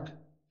the dark,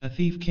 a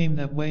thief came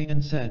that way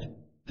and said,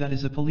 "That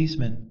is a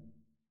policeman."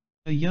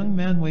 A young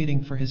man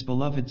waiting for his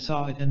beloved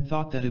saw it and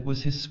thought that it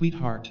was his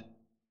sweetheart.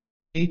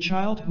 A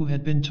child who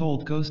had been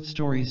told ghost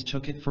stories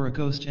took it for a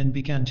ghost and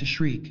began to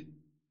shriek.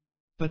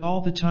 But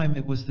all the time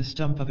it was the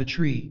stump of a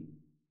tree.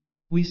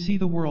 We see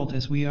the world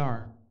as we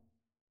are.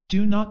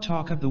 Do not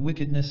talk of the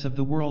wickedness of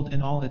the world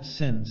and all its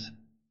sins.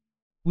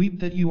 Weep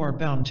that you are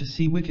bound to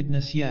see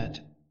wickedness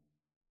yet.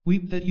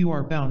 Weep that you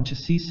are bound to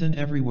see sin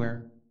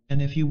everywhere,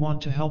 and if you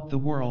want to help the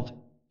world,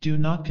 do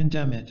not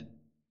condemn it.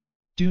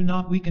 Do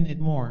not weaken it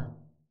more.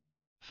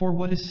 For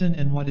what is sin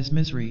and what is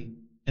misery,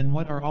 and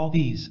what are all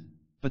these,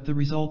 but the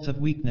results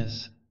of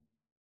weakness?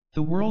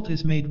 The world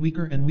is made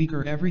weaker and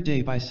weaker every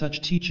day by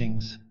such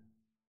teachings.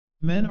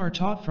 Men are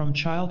taught from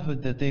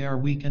childhood that they are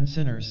weak and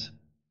sinners.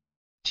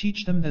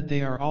 Teach them that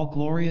they are all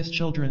glorious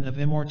children of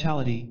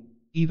immortality,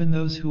 even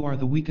those who are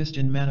the weakest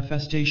in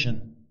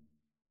manifestation.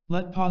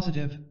 Let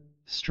positive,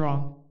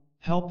 strong,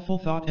 helpful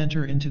thought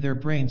enter into their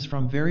brains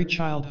from very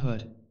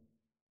childhood.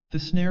 The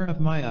snare of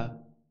Maya.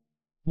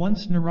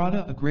 Once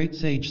Narada, a great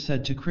sage,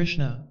 said to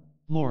Krishna,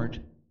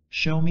 "Lord,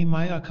 show me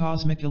Maya,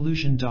 cosmic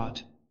illusion."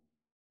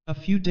 A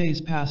few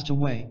days passed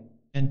away,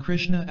 and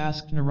Krishna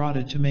asked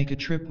Narada to make a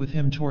trip with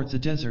him towards a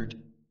desert,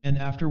 and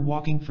after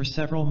walking for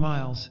several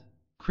miles,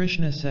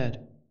 Krishna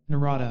said,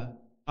 "Narada,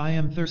 I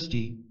am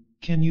thirsty,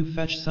 can you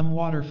fetch some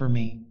water for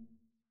me?"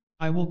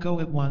 "I will go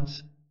at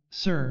once,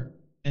 sir,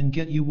 and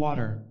get you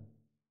water."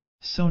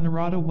 So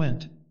Narada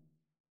went.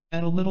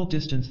 At a little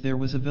distance there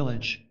was a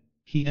village.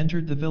 He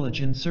entered the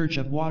village in search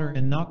of water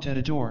and knocked at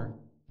a door,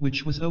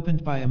 which was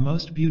opened by a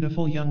most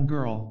beautiful young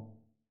girl.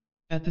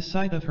 At the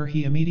sight of her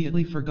he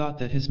immediately forgot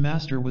that his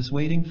master was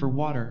waiting for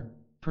water,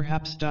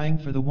 perhaps dying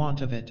for the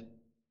want of it.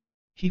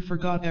 He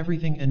forgot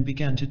everything and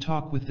began to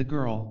talk with the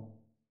girl.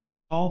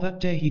 All that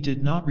day he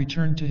did not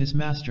return to his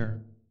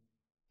master.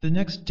 The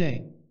next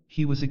day,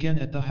 he was again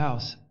at the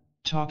house,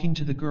 talking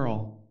to the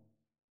girl.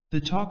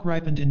 The talk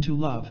ripened into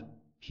love.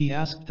 He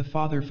asked the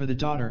father for the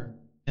daughter,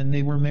 and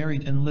they were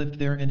married and lived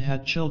there and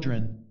had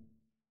children.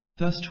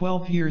 Thus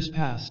 12 years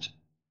passed.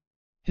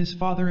 His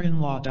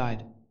father-in-law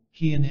died.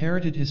 He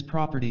inherited his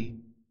property.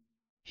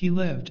 He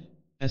lived,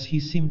 as he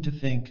seemed to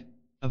think,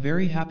 a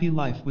very happy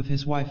life with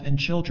his wife and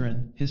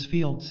children, his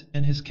fields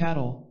and his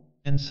cattle,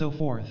 and so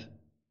forth.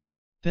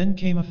 Then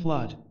came a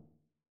flood.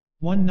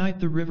 One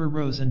night the river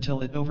rose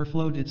until it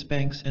overflowed its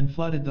banks and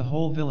flooded the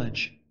whole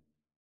village.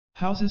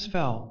 Houses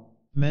fell.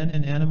 Men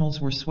and animals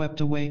were swept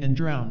away and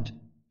drowned,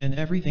 and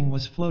everything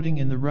was floating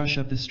in the rush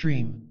of the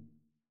stream.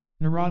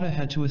 Narada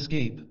had to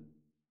escape.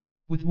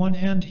 With one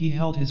hand he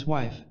held his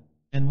wife,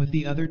 and with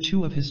the other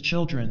 2 of his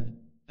children.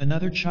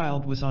 Another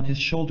child was on his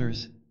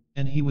shoulders,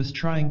 and he was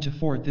trying to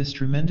ford this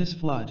tremendous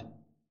flood.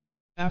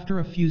 After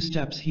a few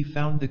steps he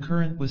found the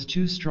current was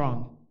too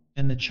strong,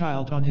 and the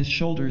child on his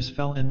shoulders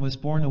fell and was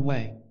borne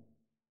away.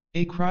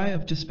 A cry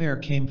of despair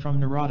came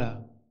from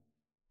Narada.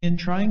 In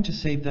trying to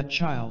save that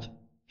child,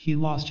 he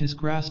lost his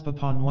grasp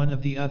upon one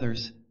of the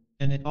others,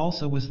 and it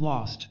also was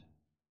lost.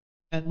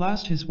 At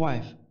last his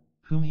wife,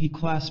 whom he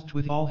clasped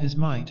with all his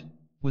might,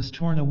 was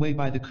torn away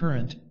by the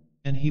current,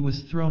 and he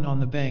was thrown on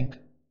the bank,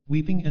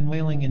 weeping and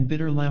wailing in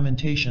bitter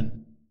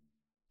lamentation.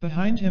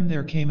 Behind him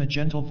there came a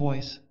gentle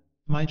voice,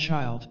 "My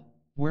child,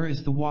 where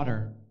is the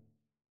water?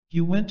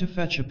 You went to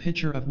fetch a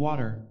pitcher of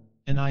water,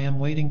 and I am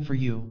waiting for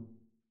you.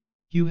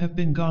 You have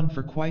been gone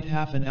for quite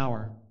half an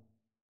hour."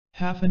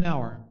 "Half an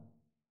hour?"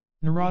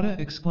 Narada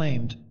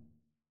exclaimed.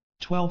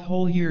 12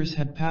 whole years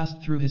had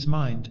passed through his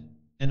mind,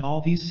 and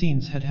all these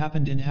scenes had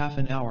happened in half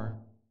an hour.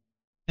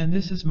 And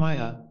this is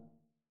Maya.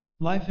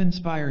 Life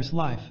inspires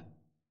life.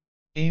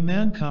 A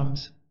man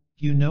comes,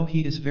 you know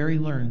he is very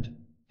learned,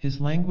 his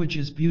language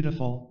is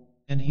beautiful,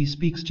 and he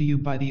speaks to you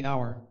by the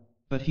hour,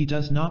 but he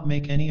does not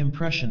make any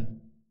impression.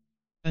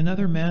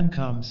 Another man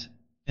comes,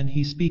 and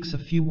he speaks a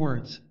few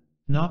words,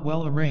 not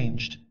well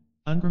arranged,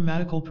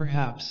 ungrammatical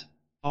perhaps,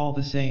 all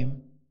the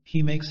same,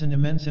 he makes an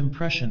immense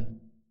impression.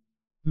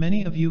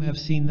 Many of you have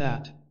seen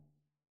that.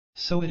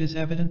 So it is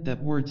evident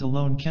that words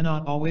alone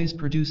cannot always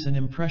produce an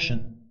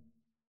impression.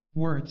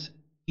 Words,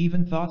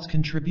 even thoughts,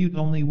 contribute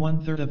only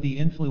 1/3 of the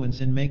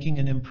influence in making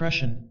an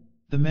impression,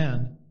 the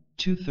man,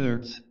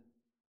 2/3.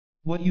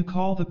 What you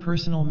call the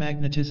personal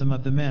magnetism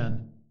of the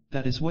man,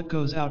 that is what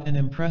goes out and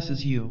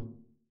impresses you.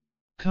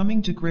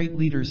 Coming to great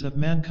leaders of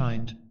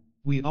mankind,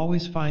 we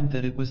always find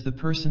that it was the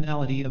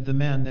personality of the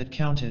man that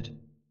counted.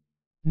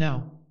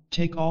 Now,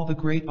 take all the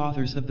great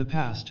authors of the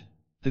past,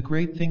 the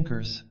great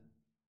thinkers.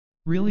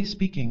 Really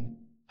speaking,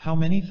 how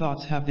many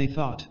thoughts have they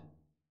thought?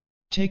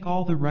 Take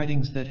all the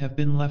writings that have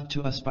been left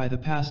to us by the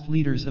past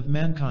leaders of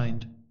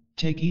mankind,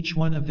 take each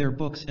one of their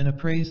books and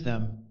appraise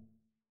them.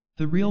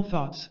 The real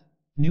thoughts,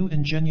 new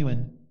and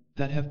genuine,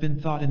 that have been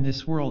thought in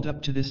this world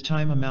up to this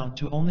time amount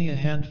to only a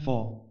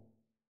handful.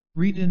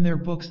 Read in their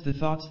books the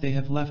thoughts they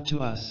have left to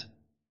us.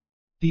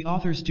 The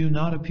authors do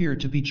not appear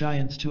to be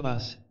giants to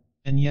us,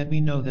 and yet we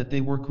know that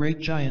they were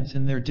great giants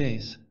in their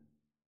days.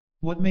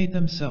 What made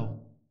them so?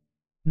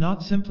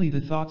 Not simply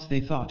the thoughts they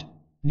thought,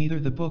 neither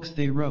the books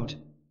they wrote,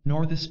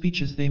 nor the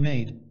speeches they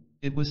made,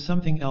 it was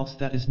something else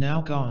that is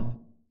now gone,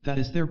 that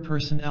is their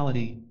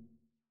personality.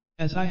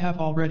 As I have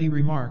already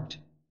remarked,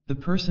 the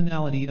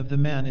personality of the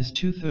man is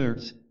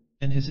 2/3,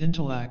 and his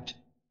intellect,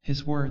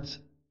 his words,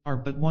 are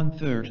but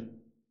 1/3.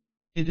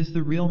 It is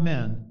the real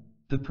man,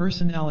 the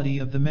personality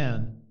of the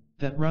man,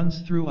 that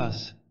runs through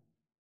us.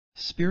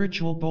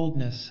 Spiritual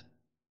boldness.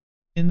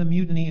 In the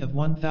mutiny of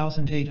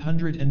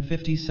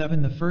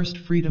 1857, the first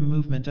freedom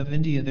movement of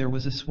India, there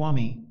was a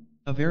Swami,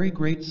 a very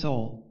great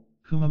soul,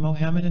 whom a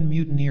Mohammedan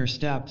mutineer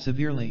stabbed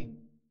severely.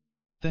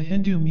 The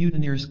Hindu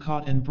mutineers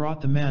caught and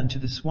brought the man to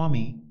the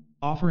Swami,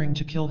 offering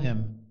to kill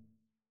him.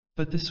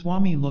 But the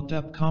Swami looked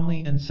up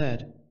calmly and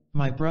said,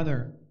 "My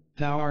brother,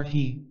 thou art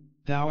he,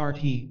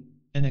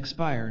 and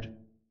expired.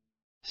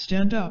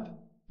 Stand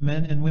up,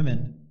 men and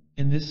women,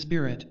 in this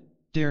spirit,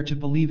 dare to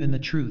believe in the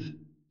truth,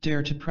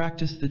 dare to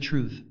practice the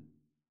truth.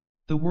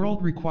 The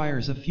world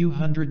requires a few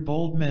hundred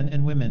bold men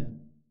and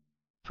women.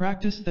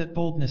 Practice that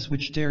boldness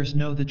which dares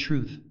know the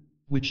truth,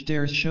 which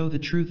dares show the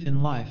truth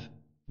in life,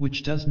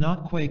 which does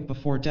not quake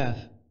before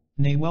death,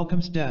 nay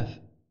welcomes death,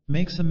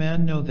 makes a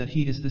man know that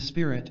he is the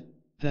spirit,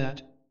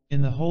 that,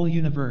 in the whole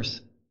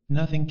universe,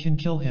 nothing can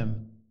kill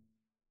him.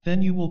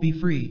 Then you will be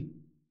free.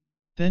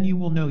 Then you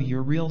will know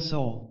your real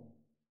soul."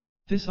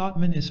 This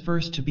Atman is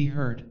first to be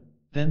heard,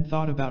 then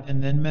thought about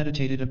and then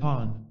meditated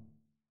upon.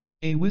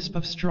 A wisp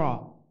of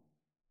straw.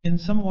 In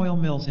some oil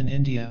mills in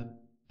India,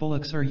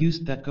 bullocks are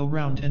used that go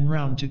round and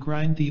round to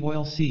grind the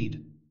oil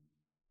seed.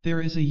 There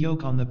is a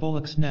yoke on the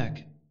bullock's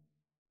neck.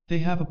 They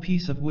have a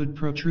piece of wood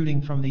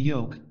protruding from the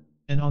yoke,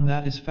 and on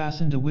that is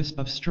fastened a wisp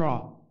of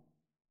straw.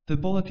 The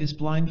bullock is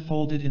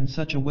blindfolded in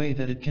such a way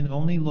that it can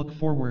only look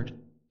forward,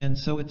 and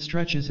so it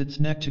stretches its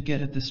neck to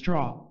get at the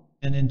straw,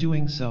 and in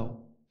doing so,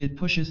 it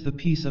pushes the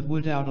piece of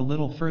wood out a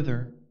little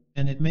further,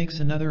 and it makes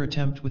another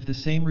attempt with the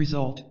same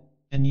result,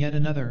 and yet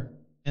another,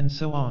 and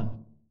so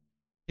on.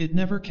 It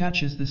never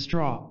catches the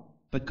straw,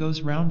 but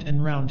goes round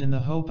and round in the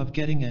hope of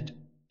getting it,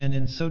 and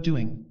in so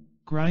doing,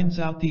 grinds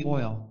out the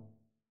oil.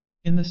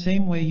 In the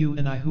same way you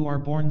and I, who are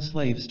born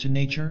slaves to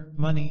nature,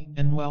 money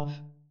and wealth,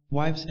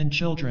 wives and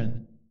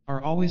children,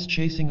 are always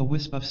chasing a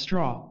wisp of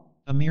straw,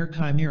 a mere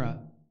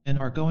chimera, and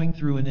are going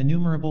through an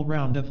innumerable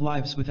round of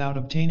lives without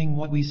obtaining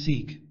what we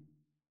seek.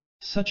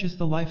 Such is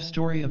the life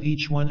story of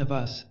each one of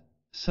us,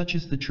 such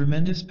is the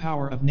tremendous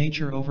power of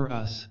nature over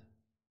us.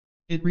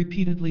 It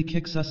repeatedly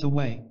kicks us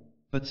away,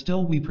 but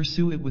still we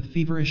pursue it with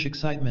feverish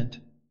excitement.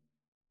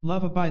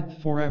 Love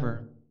abideth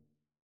forever.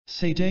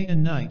 Say day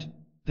and night,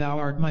 "Thou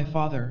art my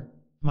father,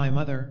 my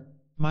mother,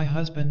 my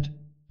husband,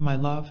 my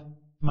love,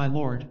 my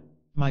Lord,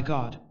 my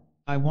God,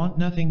 I want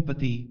nothing but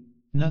thee,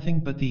 nothing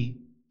but thee,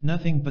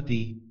 nothing but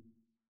thee."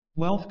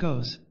 Wealth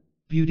goes,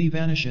 beauty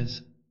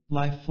vanishes,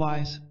 life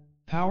flies,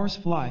 powers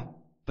fly,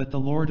 but the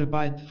Lord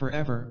abideth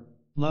forever,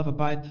 love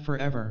abideth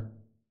forever.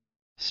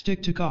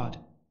 Stick to God.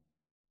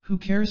 Who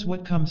cares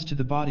what comes to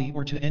the body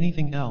or to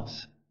anything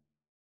else?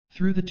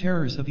 Through the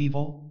terrors of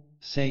evil,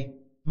 say,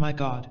 "My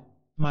God,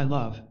 my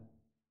love."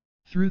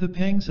 Through the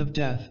pangs of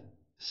death,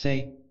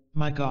 say,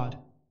 "My God,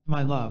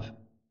 my love."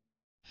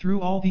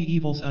 Through all the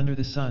evils under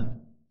the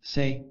sun,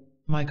 say,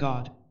 "My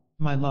God,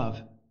 my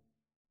love."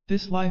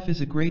 This life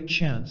is a great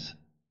chance.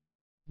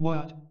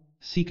 What,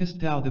 seekest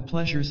thou the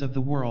pleasures of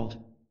the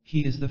world?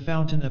 He is the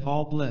fountain of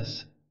all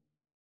bliss.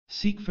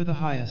 Seek for the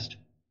highest,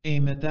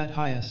 aim at that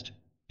highest,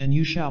 and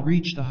you shall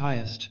reach the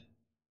highest.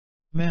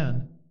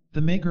 Man,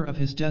 the maker of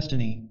his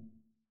destiny.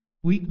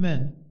 Weak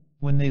men,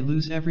 when they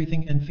lose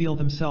everything and feel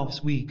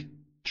themselves weak,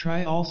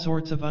 try all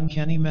sorts of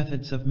uncanny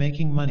methods of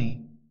making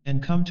money,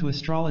 and come to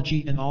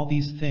astrology and all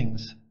these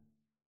things.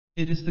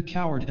 It is the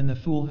coward and the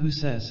fool who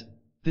says,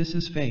 "This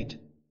is fate."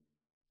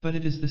 But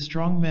it is the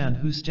strong man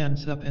who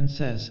stands up and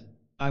says,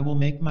 "I will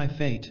make my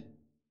fate."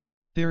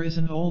 There is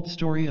an old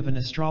story of an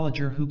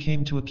astrologer who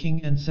came to a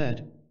king and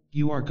said,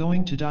 "You are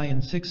going to die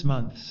in 6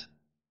 months."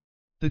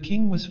 The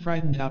king was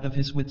frightened out of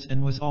his wits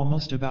and was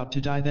almost about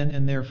to die then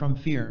and there from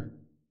fear.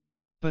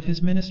 But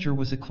his minister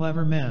was a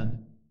clever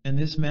man, and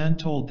this man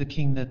told the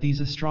king that these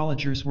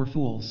astrologers were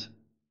fools.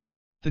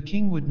 The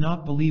king would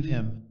not believe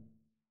him.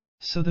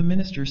 So the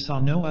minister saw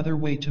no other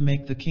way to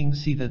make the king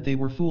see that they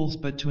were fools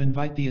but to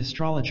invite the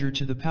astrologer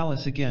to the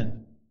palace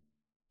again.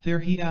 There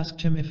he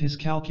asked him if his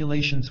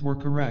calculations were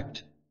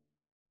correct.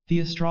 The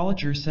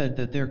astrologer said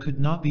that there could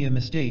not be a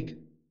mistake,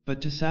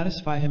 but to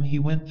satisfy him he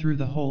went through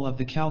the whole of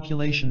the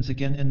calculations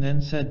again and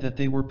then said that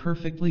they were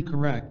perfectly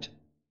correct.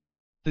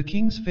 The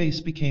king's face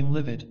became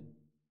livid.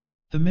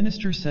 The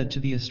minister said to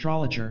the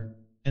astrologer,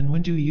 "And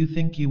when do you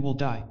think you will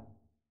die?"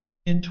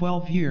 "In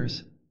 12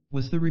 years,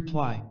 was the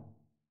reply.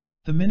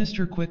 The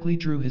minister quickly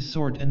drew his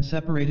sword and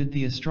separated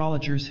the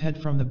astrologer's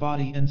head from the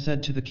body and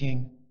said to the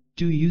king,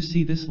 "Do you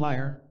see this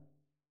liar?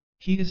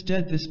 He is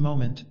dead this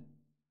moment."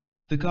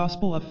 The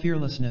Gospel of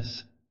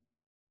Fearlessness.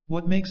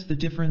 What makes the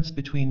difference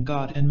between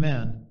God and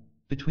man,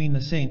 between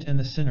the saint and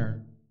the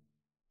sinner?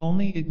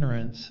 Only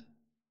ignorance.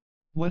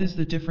 What is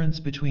the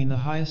difference between the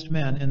highest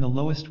man and the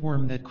lowest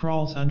worm that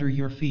crawls under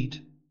your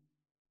feet?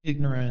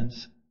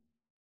 Ignorance.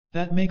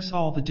 That makes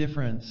all the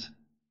difference.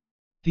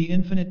 The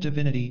infinite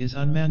divinity is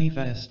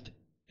unmanifest,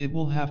 it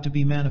will have to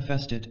be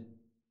manifested.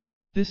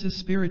 This is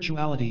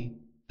spirituality,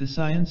 the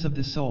science of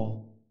the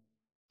soul.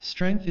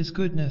 Strength is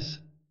goodness,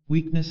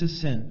 weakness is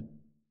sin.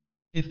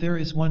 If there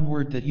is one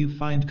word that you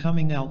find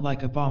coming out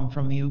like a bomb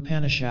from the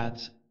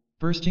Upanishads,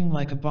 bursting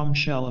like a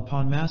bombshell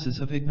upon masses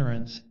of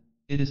ignorance,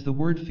 it is the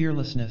word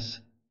fearlessness.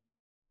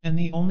 And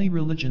the only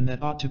religion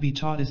that ought to be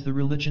taught is the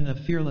religion of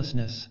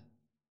fearlessness.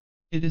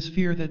 It is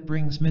fear that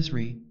brings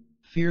misery,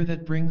 fear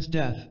that brings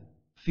death,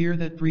 fear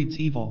that breeds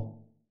evil.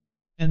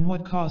 And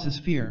what causes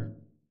fear?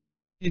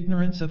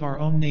 Ignorance of our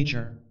own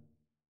nature.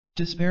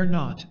 Despair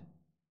not.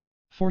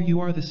 For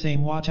you are the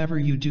same whatever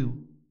you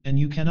do, and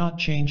you cannot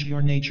change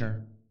your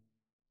nature.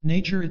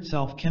 Nature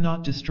itself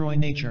cannot destroy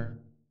nature.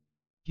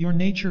 Your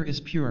nature is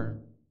pure.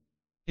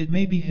 It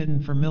may be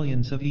hidden for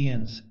millions of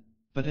eons,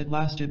 but at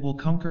last it will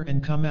conquer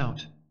and come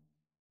out.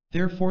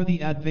 Therefore the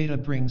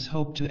Advaita brings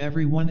hope to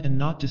everyone and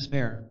not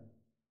despair.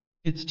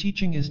 Its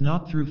teaching is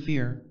not through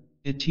fear,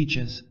 it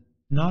teaches,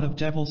 not of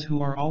devils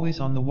who are always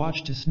on the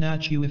watch to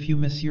snatch you if you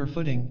miss your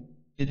footing,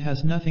 it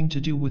has nothing to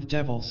do with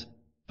devils,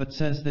 but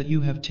says that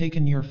you have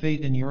taken your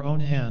fate in your own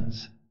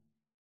hands.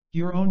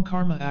 Your own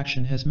karma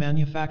action has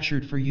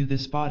manufactured for you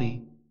this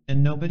body,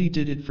 and nobody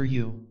did it for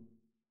you.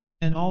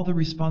 And all the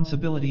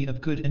responsibility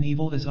of good and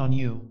evil is on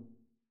you.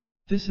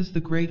 This is the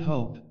great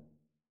hope.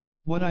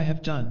 What I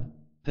have done,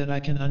 that I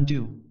can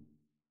undo.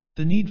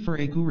 The need for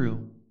a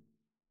guru.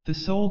 The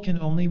soul can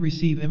only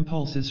receive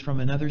impulses from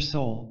another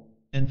soul,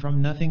 and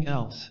from nothing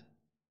else.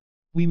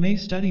 We may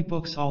study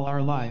books all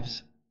our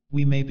lives,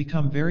 we may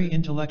become very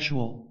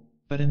intellectual,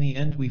 but in the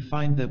end we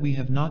find that we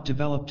have not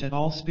developed at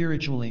all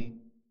spiritually.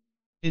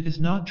 It is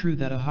not true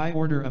that a high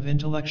order of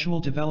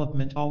intellectual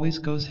development always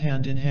goes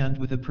hand in hand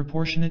with a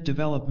proportionate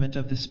development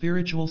of the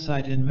spiritual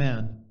side in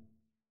man.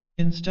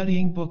 In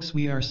studying books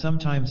we are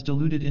sometimes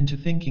deluded into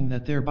thinking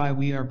that thereby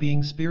we are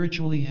being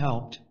spiritually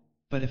helped,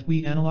 but if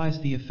we analyze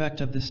the effect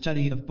of the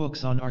study of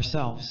books on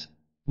ourselves,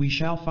 we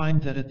shall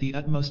find that at the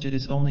utmost it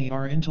is only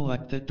our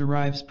intellect that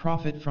derives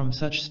profit from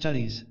such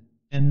studies,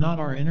 and not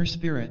our inner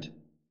spirit.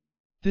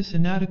 This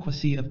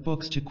inadequacy of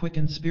books to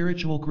quicken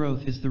spiritual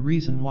growth is the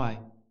reason why,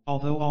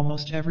 although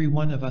almost every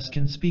one of us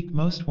can speak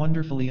most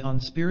wonderfully on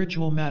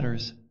spiritual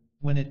matters,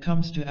 when it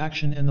comes to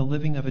action and the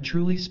living of a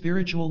truly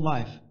spiritual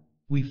life,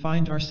 we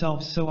find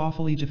ourselves so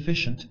awfully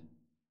deficient.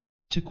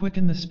 To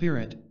quicken the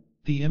spirit,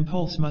 the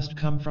impulse must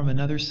come from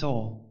another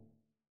soul.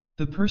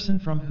 The person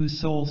from whose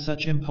soul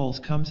such impulse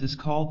comes is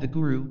called the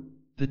guru,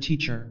 the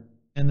teacher,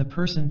 and the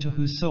person to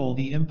whose soul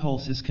the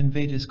impulse is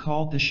conveyed is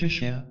called the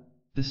shishya,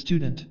 the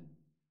student.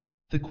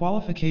 The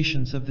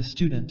qualifications of the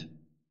student.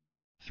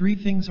 3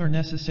 things are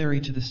necessary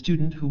to the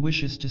student who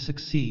wishes to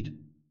succeed.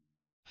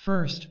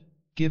 First,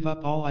 give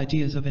up all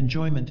ideas of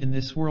enjoyment in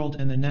this world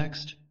and the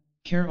next,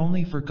 care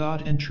only for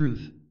God and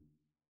truth.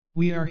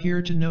 We are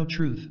here to know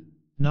truth,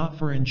 not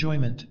for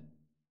enjoyment.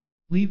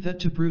 Leave that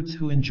to brutes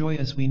who enjoy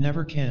as we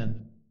never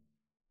can.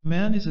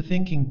 Man is a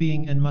thinking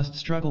being and must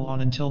struggle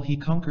on until he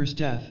conquers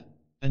death,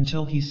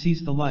 until he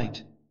sees the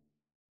light.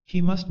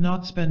 He must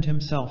not spend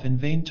himself in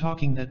vain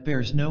talking that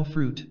bears no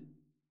fruit.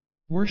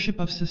 Worship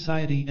of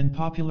society and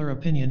popular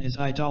opinion is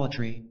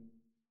idolatry.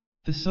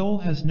 The soul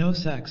has no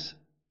sex,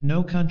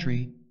 no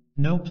country,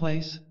 no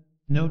place,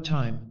 no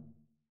time.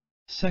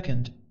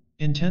 Second,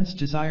 intense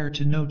desire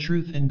to know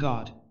truth and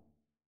God.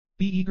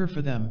 Be eager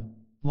for them,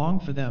 long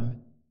for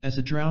them, as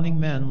a drowning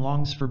man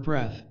longs for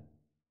breath.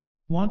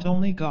 Want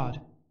only God,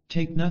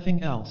 take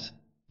nothing else,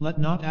 let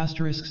not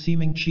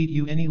seeming cheat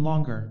you any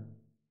longer.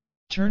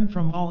 Turn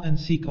from all and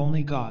seek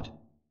only God.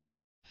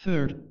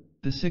 Third,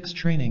 the 6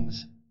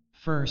 trainings.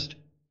 First,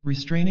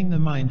 restraining the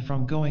mind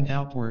from going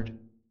outward.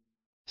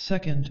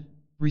 Second,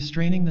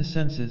 restraining the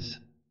senses.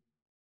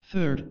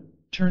 Third,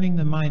 turning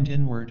the mind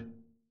inward.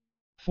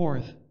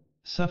 Fourth,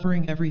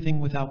 suffering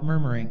everything without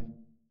murmuring.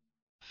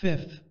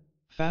 Fifth,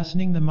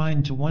 fastening the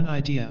mind to one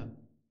idea.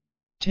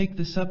 Take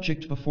the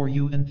subject before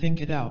you and think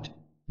it out,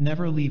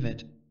 never leave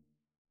it.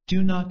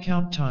 Do not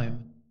count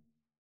time.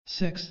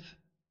 Sixth,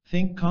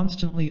 think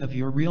constantly of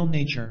your real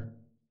nature.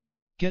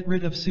 Get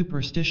rid of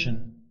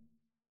superstition.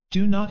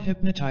 Do not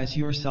hypnotize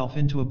yourself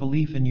into a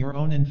belief in your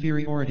own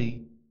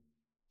inferiority.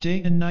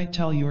 Day and night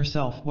tell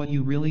yourself what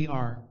you really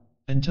are,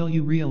 until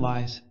you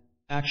realize,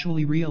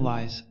 actually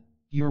realize,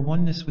 your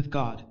oneness with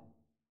God.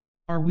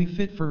 Are we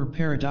fit for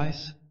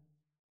paradise?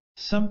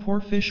 Some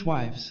poor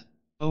fishwives,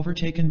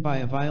 overtaken by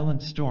a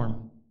violent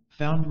storm,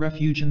 found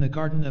refuge in the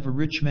garden of a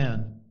rich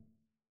man.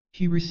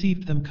 He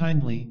received them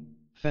kindly,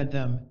 fed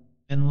them,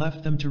 and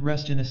left them to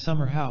rest in a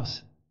summer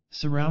house,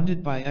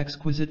 surrounded by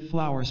exquisite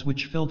flowers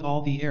which filled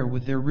all the air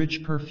with their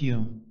rich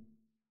perfume.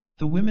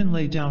 The women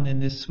lay down in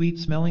this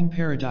sweet-smelling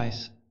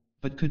paradise,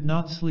 but could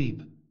not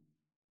sleep.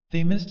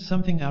 They missed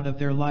something out of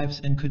their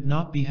lives and could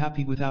not be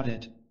happy without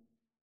it.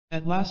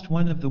 At last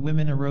one of the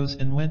women arose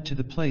and went to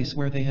the place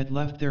where they had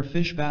left their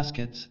fish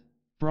baskets,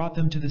 brought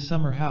them to the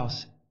summer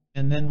house,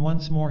 and then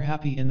once more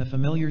happy in the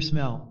familiar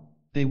smell,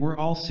 they were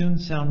all soon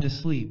sound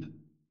asleep.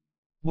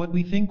 What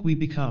we think we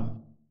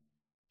become.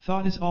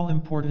 Thought is all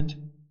important,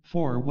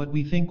 for what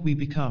we think we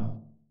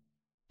become.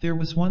 There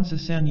was once a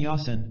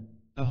sannyasin,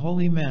 a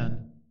holy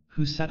man,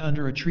 who sat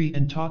under a tree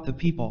and taught the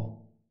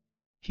people.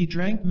 He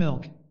drank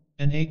milk,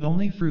 and ate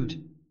only fruit,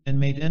 and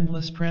made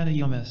endless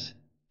pranayamas,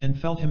 and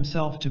felt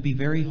himself to be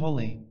very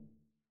holy.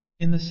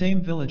 In the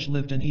same village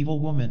lived an evil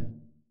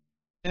woman.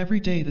 Every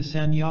day the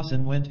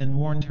sannyasin went and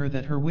warned her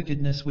that her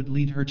wickedness would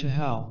lead her to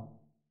hell.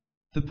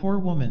 The poor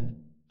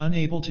woman,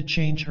 unable to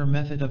change her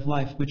method of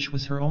life which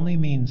was her only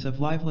means of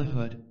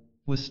livelihood,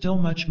 was still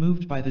much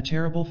moved by the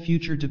terrible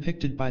future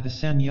depicted by the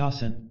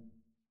sannyasin.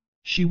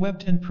 She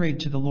wept and prayed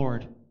to the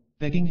Lord,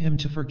 begging him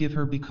to forgive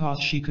her because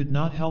she could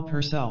not help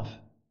herself.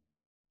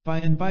 By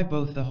and by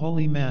both the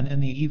holy man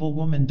and the evil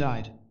woman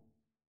died.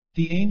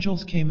 The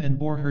angels came and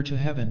bore her to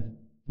heaven,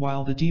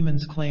 while the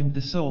demons claimed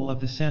the soul of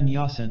the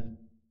sannyasin.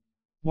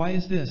 "Why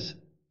is this?"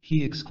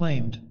 he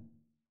exclaimed.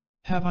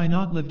 "Have I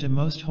not lived a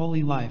most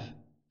holy life,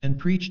 and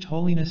preached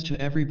holiness to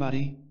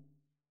everybody?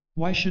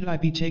 Why should I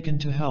be taken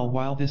to hell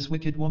while this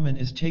wicked woman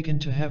is taken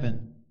to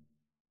heaven?"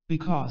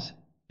 "Because,"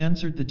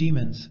 answered the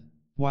demons,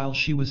 "while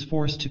she was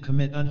forced to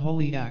commit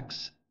unholy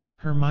acts,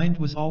 her mind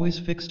was always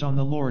fixed on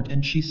the Lord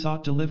and she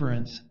sought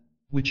deliverance,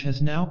 which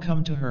has now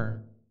come to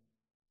her.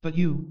 But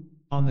you,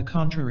 on the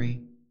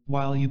contrary,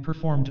 while you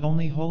performed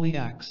only holy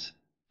acts,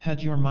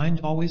 had your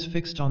mind always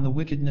fixed on the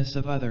wickedness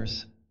of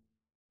others.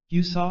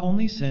 You saw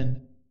only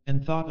sin,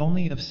 and thought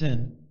only of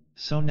sin,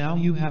 so now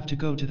you have to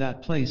go to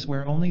that place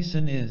where only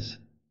sin is.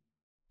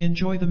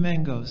 Enjoy the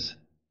mangoes.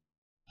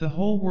 The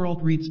whole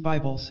world reads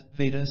Bibles,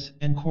 Vedas,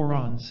 and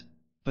Korans,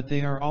 but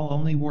they are all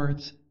only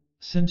words,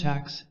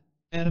 syntax,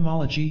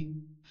 etymology,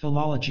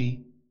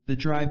 philology, the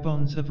dry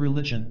bones of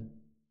religion.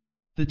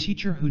 The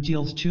teacher who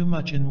deals too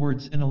much in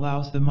words and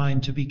allows the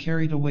mind to be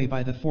carried away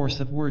by the force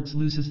of words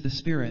loses the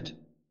spirit.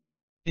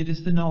 It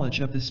is the knowledge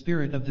of the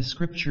spirit of the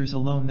scriptures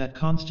alone that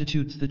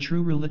constitutes the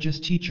true religious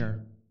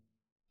teacher.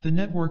 The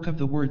network of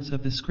the words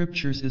of the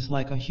scriptures is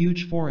like a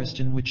huge forest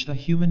in which the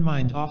human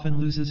mind often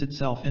loses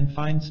itself and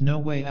finds no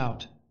way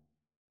out.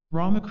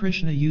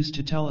 Ramakrishna used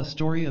to tell a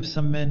story of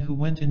some men who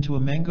went into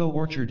a mango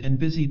orchard and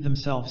busied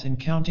themselves in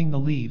counting the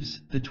leaves,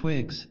 the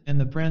twigs, and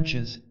the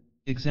branches,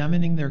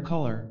 examining their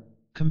color,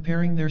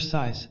 comparing their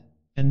size,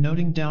 and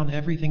noting down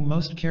everything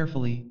most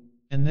carefully,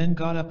 and then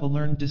got up a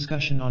learned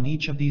discussion on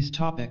each of these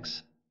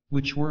topics,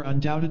 which were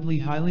undoubtedly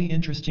highly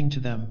interesting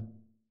to them.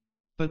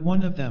 But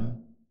one of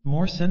them,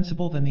 more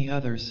sensible than the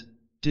others,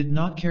 did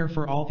not care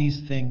for all these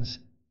things,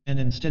 and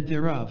instead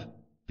thereof,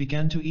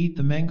 began to eat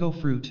the mango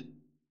fruit.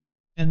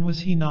 And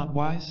was he not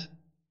wise?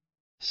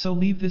 So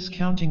leave this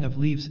counting of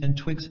leaves and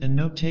twigs and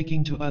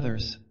note-taking to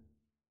others.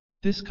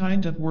 This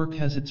kind of work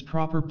has its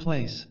proper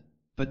place,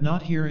 but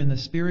not here in the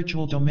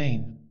spiritual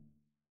domain.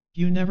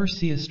 You never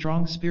see a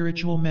strong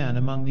spiritual man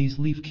among these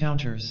leaf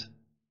counters.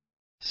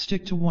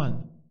 Stick to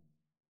one.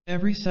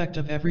 Every sect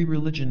of every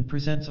religion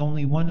presents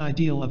only one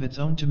ideal of its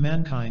own to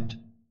mankind,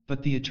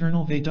 but the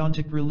eternal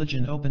Vedantic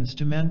religion opens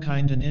to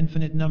mankind an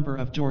infinite number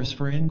of doors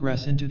for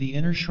ingress into the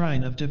inner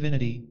shrine of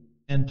divinity,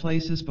 and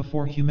places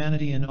before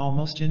humanity an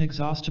almost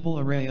inexhaustible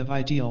array of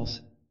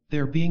ideals,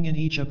 there being in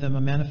each of them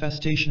a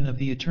manifestation of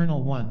the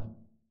Eternal One.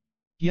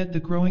 Yet the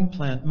growing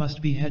plant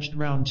must be hedged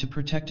round to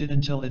protect it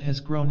until it has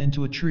grown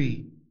into a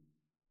tree.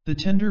 The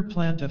tender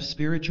plant of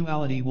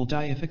spirituality will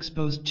die if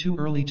exposed too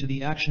early to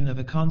the action of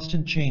a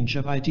constant change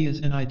of ideas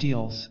and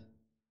ideals.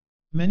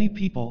 Many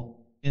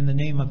people, in the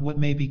name of what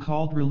may be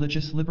called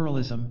religious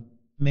liberalism,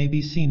 may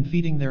be seen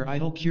feeding their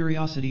idle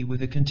curiosity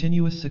with a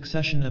continuous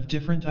succession of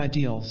different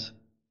ideals.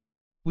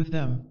 With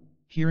them,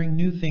 hearing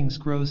new things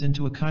grows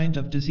into a kind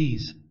of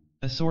disease,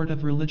 a sort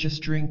of religious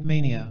drink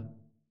mania.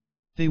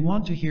 They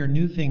want to hear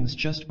new things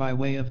just by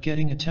way of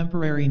getting a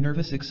temporary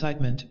nervous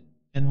excitement,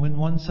 and when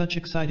one such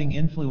exciting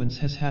influence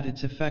has had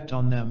its effect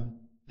on them,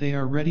 they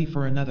are ready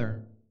for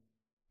another.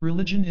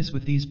 Religion is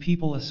with these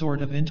people a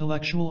sort of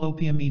intellectual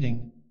opium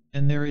eating,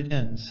 and there it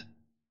ends.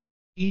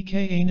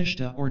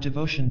 Eknishta or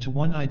devotion to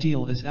one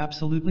ideal is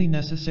absolutely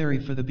necessary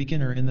for the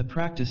beginner in the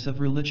practice of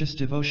religious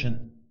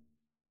devotion.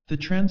 The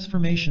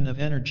transformation of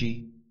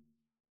energy.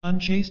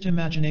 Unchaste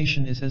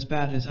imagination is as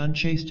bad as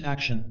unchaste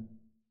action.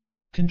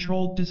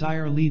 Controlled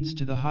desire leads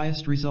to the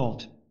highest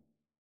result.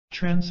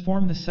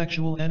 Transform the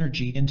sexual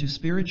energy into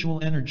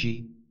spiritual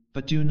energy,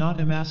 but do not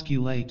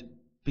emasculate,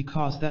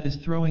 because that is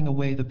throwing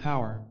away the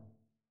power.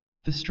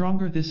 The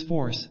stronger this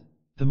force,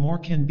 the more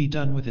can be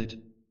done with it.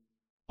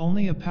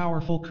 Only a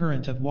powerful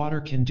current of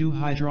water can do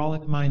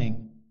hydraulic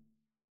mining.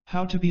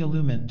 How to be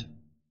illumined.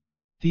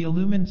 The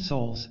illumined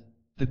souls,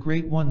 the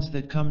great ones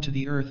that come to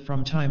the earth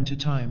from time to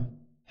time,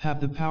 have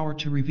the power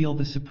to reveal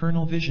the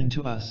supernal vision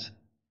to us.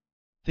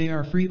 They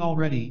are free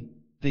already,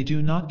 they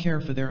do not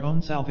care for their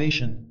own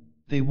salvation,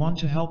 they want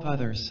to help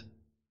others.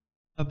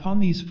 Upon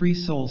these free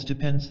souls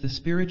depends the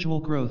spiritual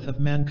growth of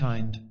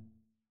mankind.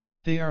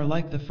 They are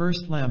like the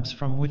first lamps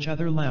from which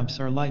other lamps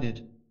are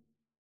lighted.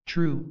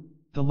 True,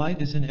 the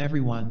light is in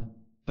everyone,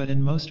 but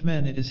in most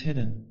men it is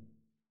hidden.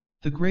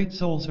 The great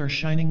souls are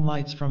shining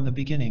lights from the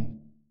beginning.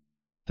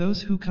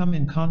 Those who come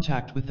in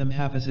contact with them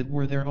have as it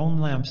were their own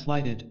lamps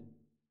lighted.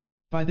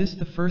 By this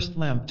the first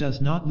lamp does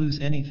not lose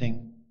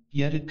anything,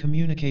 yet it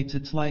communicates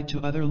its light to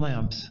other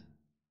lamps.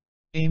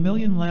 A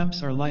million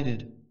lamps are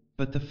lighted,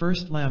 but the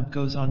first lamp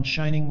goes on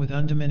shining with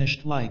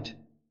undiminished light.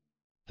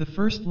 The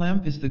first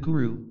lamp is the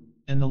Guru,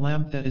 and the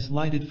lamp that is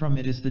lighted from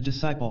it is the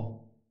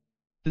disciple.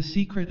 The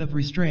secret of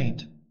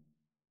restraint.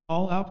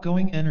 All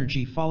outgoing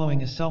energy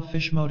following a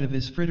selfish motive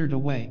is frittered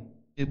away.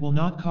 It will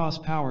not cause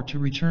power to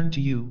return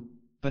to you,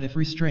 but if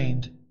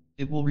restrained,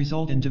 it will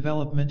result in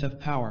development of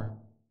power.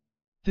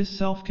 This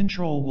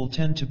self-control will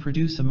tend to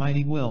produce a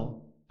mighty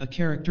will, a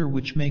character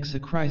which makes a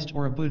Christ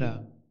or a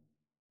Buddha.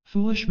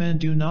 Foolish men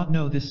do not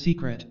know this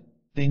secret,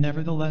 they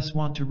nevertheless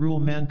want to rule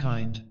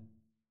mankind.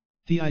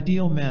 The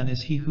ideal man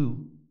is he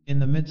who, in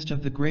the midst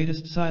of the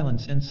greatest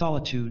silence and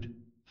solitude,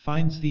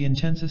 finds the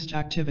intensest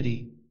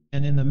activity,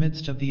 and in the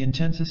midst of the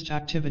intensest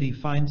activity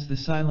finds the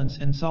silence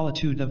and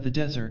solitude of the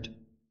desert.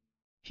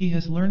 He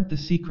has learned the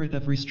secret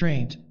of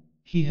restraint,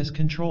 he has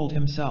controlled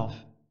himself.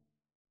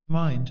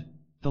 Mind,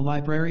 the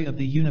library of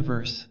the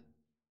universe.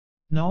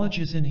 Knowledge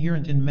is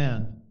inherent in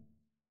man.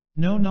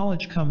 No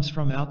knowledge comes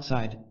from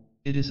outside,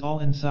 it is all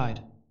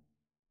inside.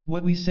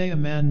 What we say a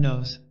man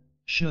knows,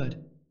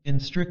 should, in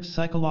strict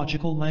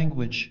psychological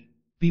language,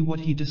 be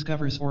what he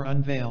discovers or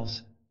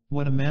unveils.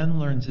 What a man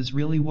learns is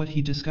really what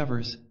he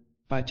discovers,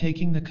 by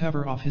taking the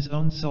cover off his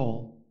own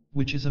soul,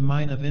 which is a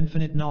mine of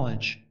infinite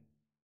knowledge.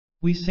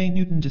 We say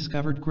Newton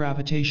discovered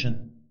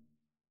gravitation.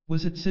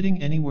 Was it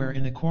sitting anywhere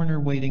in a corner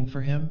waiting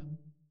for him?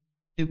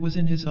 It was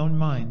in his own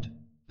mind.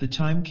 The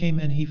time came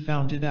and he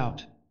found it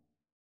out.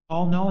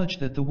 All knowledge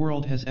that the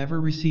world has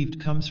ever received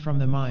comes from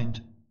the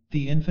mind.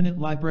 The infinite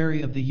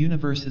library of the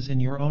universe is in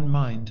your own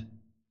mind.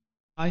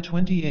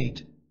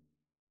 I-28.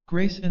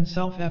 Grace and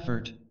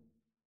self-effort.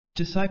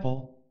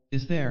 Disciple,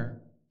 is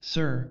there,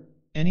 sir,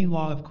 any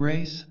law of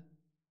grace?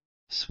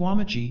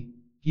 Swamiji,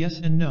 yes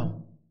and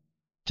no.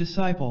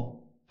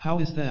 Disciple, how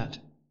is that?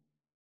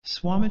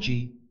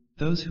 Swamiji,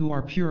 those who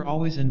are pure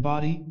always in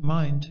body,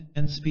 mind,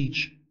 and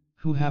speech,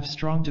 who have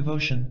strong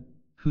devotion,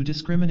 who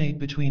discriminate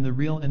between the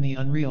real and the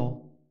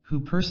unreal, who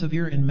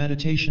persevere in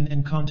meditation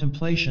and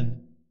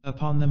contemplation,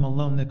 upon them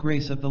alone the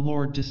grace of the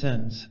Lord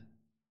descends.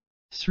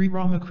 Sri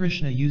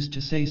Ramakrishna used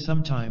to say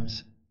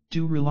sometimes,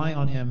 do rely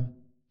on him,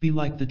 be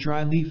like the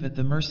dry leaf at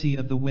the mercy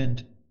of the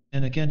wind,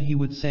 and again he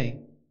would say,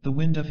 the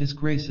wind of his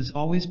grace is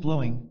always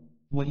blowing,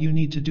 what you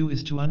need to do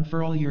is to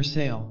unfurl your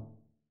sail.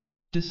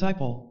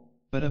 Disciple,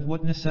 but of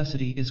what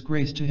necessity is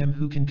grace to him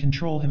who can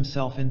control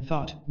himself in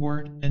thought,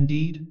 word, and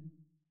deed?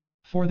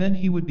 For then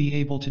he would be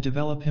able to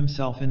develop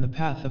himself in the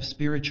path of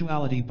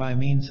spirituality by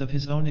means of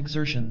his own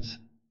exertions.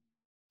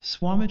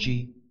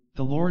 Swamiji,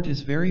 the Lord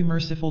is very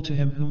merciful to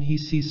him whom he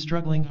sees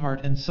struggling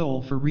heart and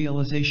soul for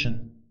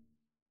realization.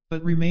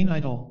 But remain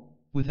idle,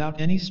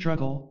 without any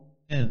struggle,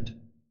 and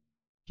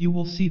you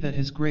will see that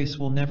his grace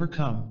will never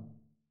come.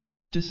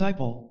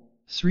 Disciple,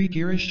 Sri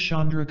Girish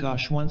Chandra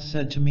Ghosh once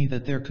said to me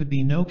that there could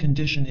be no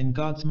condition in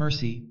God's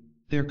mercy,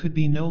 there could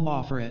be no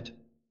law for it.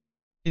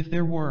 If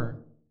there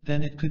were,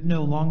 then it could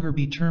no longer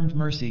be termed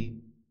mercy.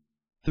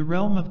 The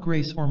realm of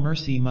grace or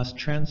mercy must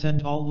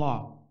transcend all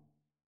law.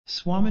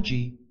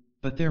 Swamiji,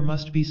 but there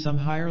must be some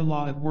higher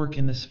law at work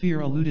in the sphere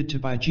alluded to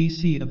by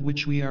GC of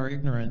which we are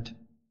ignorant.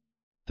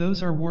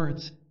 Those are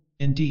words,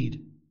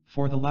 indeed,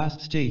 for the last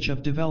stage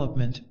of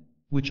development,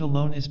 which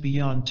alone is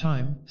beyond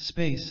time,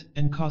 space,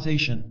 and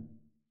causation.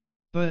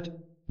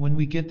 But, when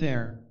we get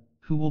there,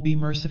 who will be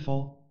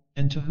merciful,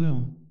 and to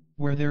whom,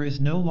 where there is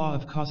no law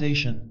of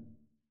causation?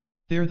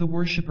 There the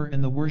worshipper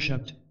and the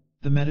worshipped,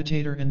 the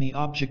meditator and the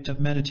object of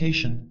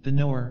meditation, the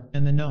knower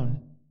and the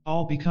known,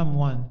 all become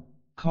one.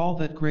 Call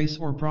that grace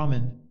or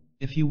Brahman,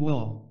 if you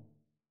will.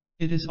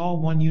 It is all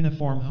one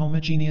uniform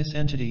homogeneous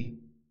entity.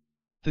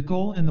 The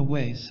goal and the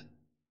ways.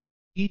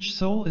 Each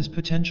soul is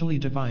potentially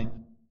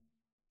divine.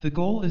 The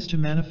goal is to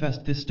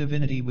manifest this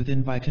divinity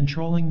within by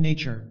controlling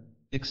nature,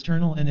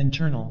 external and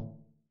internal.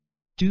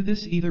 Do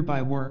this either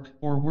by work,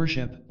 or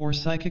worship, or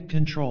psychic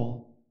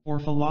control, or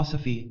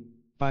philosophy,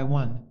 by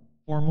one,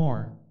 or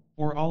more,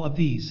 or all of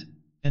these,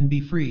 and be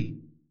free.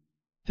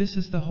 This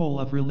is the whole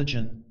of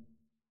religion.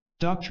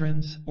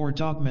 Doctrines, or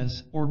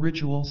dogmas, or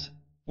rituals,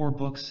 or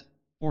books,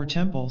 or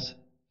temples,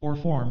 or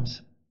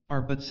forms,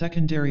 are but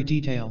secondary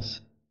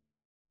details.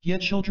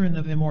 Yet children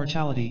of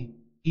immortality,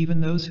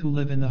 even those who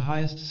live in the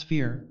highest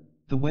sphere,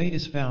 the way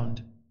is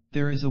found,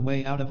 there is a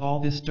way out of all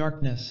this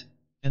darkness,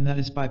 and that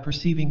is by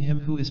perceiving Him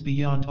who is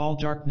beyond all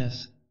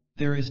darkness,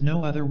 there is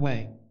no other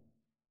way.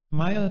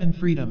 Maya and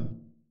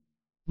freedom.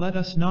 Let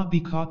us not be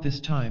caught this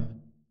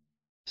time.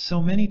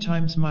 So many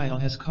times Maya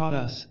has caught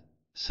us,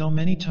 so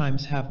many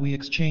times have we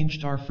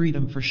exchanged our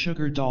freedom for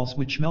sugar dolls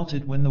which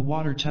melted when the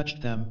water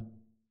touched them.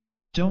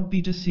 Don't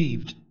be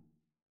deceived.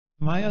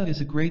 Maya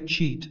is a great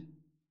cheat.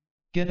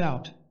 Get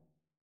out.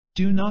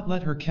 Do not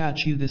let her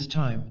catch you this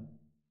time.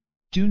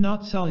 Do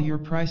not sell your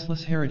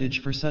priceless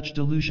heritage for such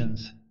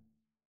delusions.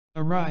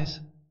 Arise,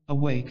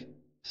 awake,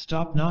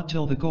 stop not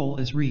till the goal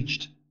is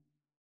reached.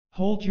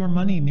 Hold your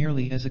money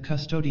merely as a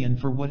custodian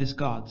for what is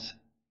God's.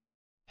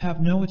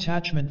 Have no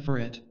attachment for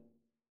it.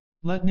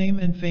 Let name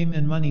and fame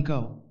and money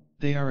go,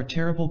 they are a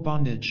terrible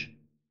bondage.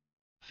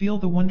 Feel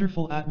the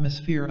wonderful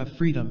atmosphere of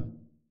freedom.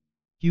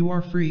 You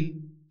are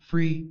free,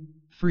 free,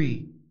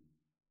 free.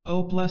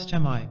 Oh, blessed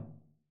am I.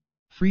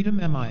 Freedom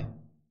am I.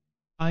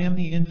 I am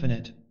the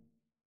infinite.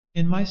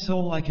 In my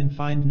soul I can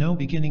find no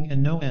beginning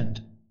and no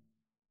end.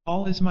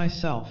 All is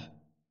myself.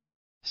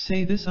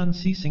 Say this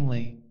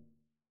unceasingly.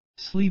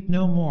 Sleep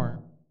no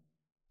more.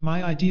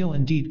 My ideal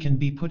indeed can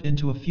be put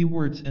into a few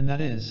words, and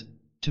that is,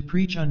 to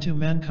preach unto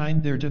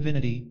mankind their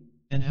divinity,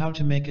 and how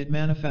to make it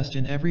manifest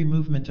in every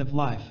movement of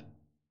life.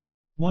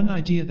 One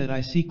idea that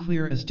I see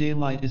clear as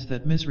daylight is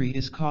that misery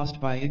is caused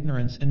by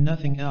ignorance and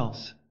nothing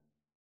else.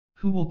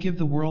 Who will give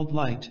the world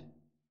light?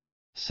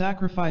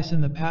 Sacrifice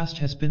in the past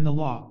has been the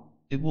law,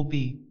 it will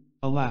be,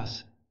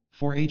 alas,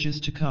 for ages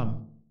to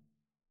come.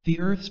 The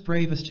earth's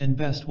bravest and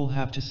best will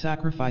have to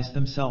sacrifice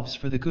themselves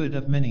for the good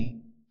of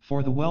many,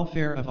 for the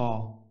welfare of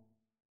all.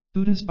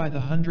 Buddhas by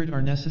the hundred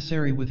are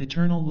necessary with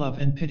eternal love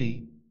and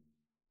pity.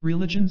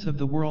 Religions of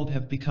the world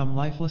have become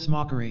lifeless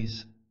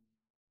mockeries.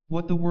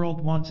 What the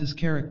world wants is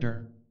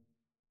character.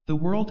 The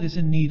world is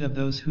in need of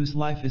those whose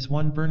life is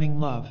one burning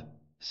love,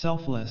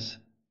 selfless.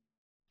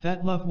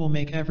 That love will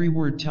make every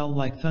word tell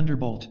like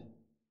thunderbolt.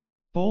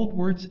 Bold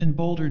words and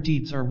bolder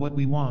deeds are what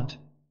we want.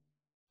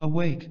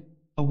 Awake,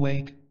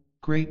 awake,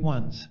 great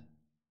ones.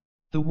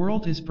 The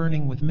world is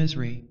burning with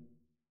misery.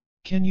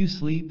 Can you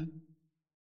sleep?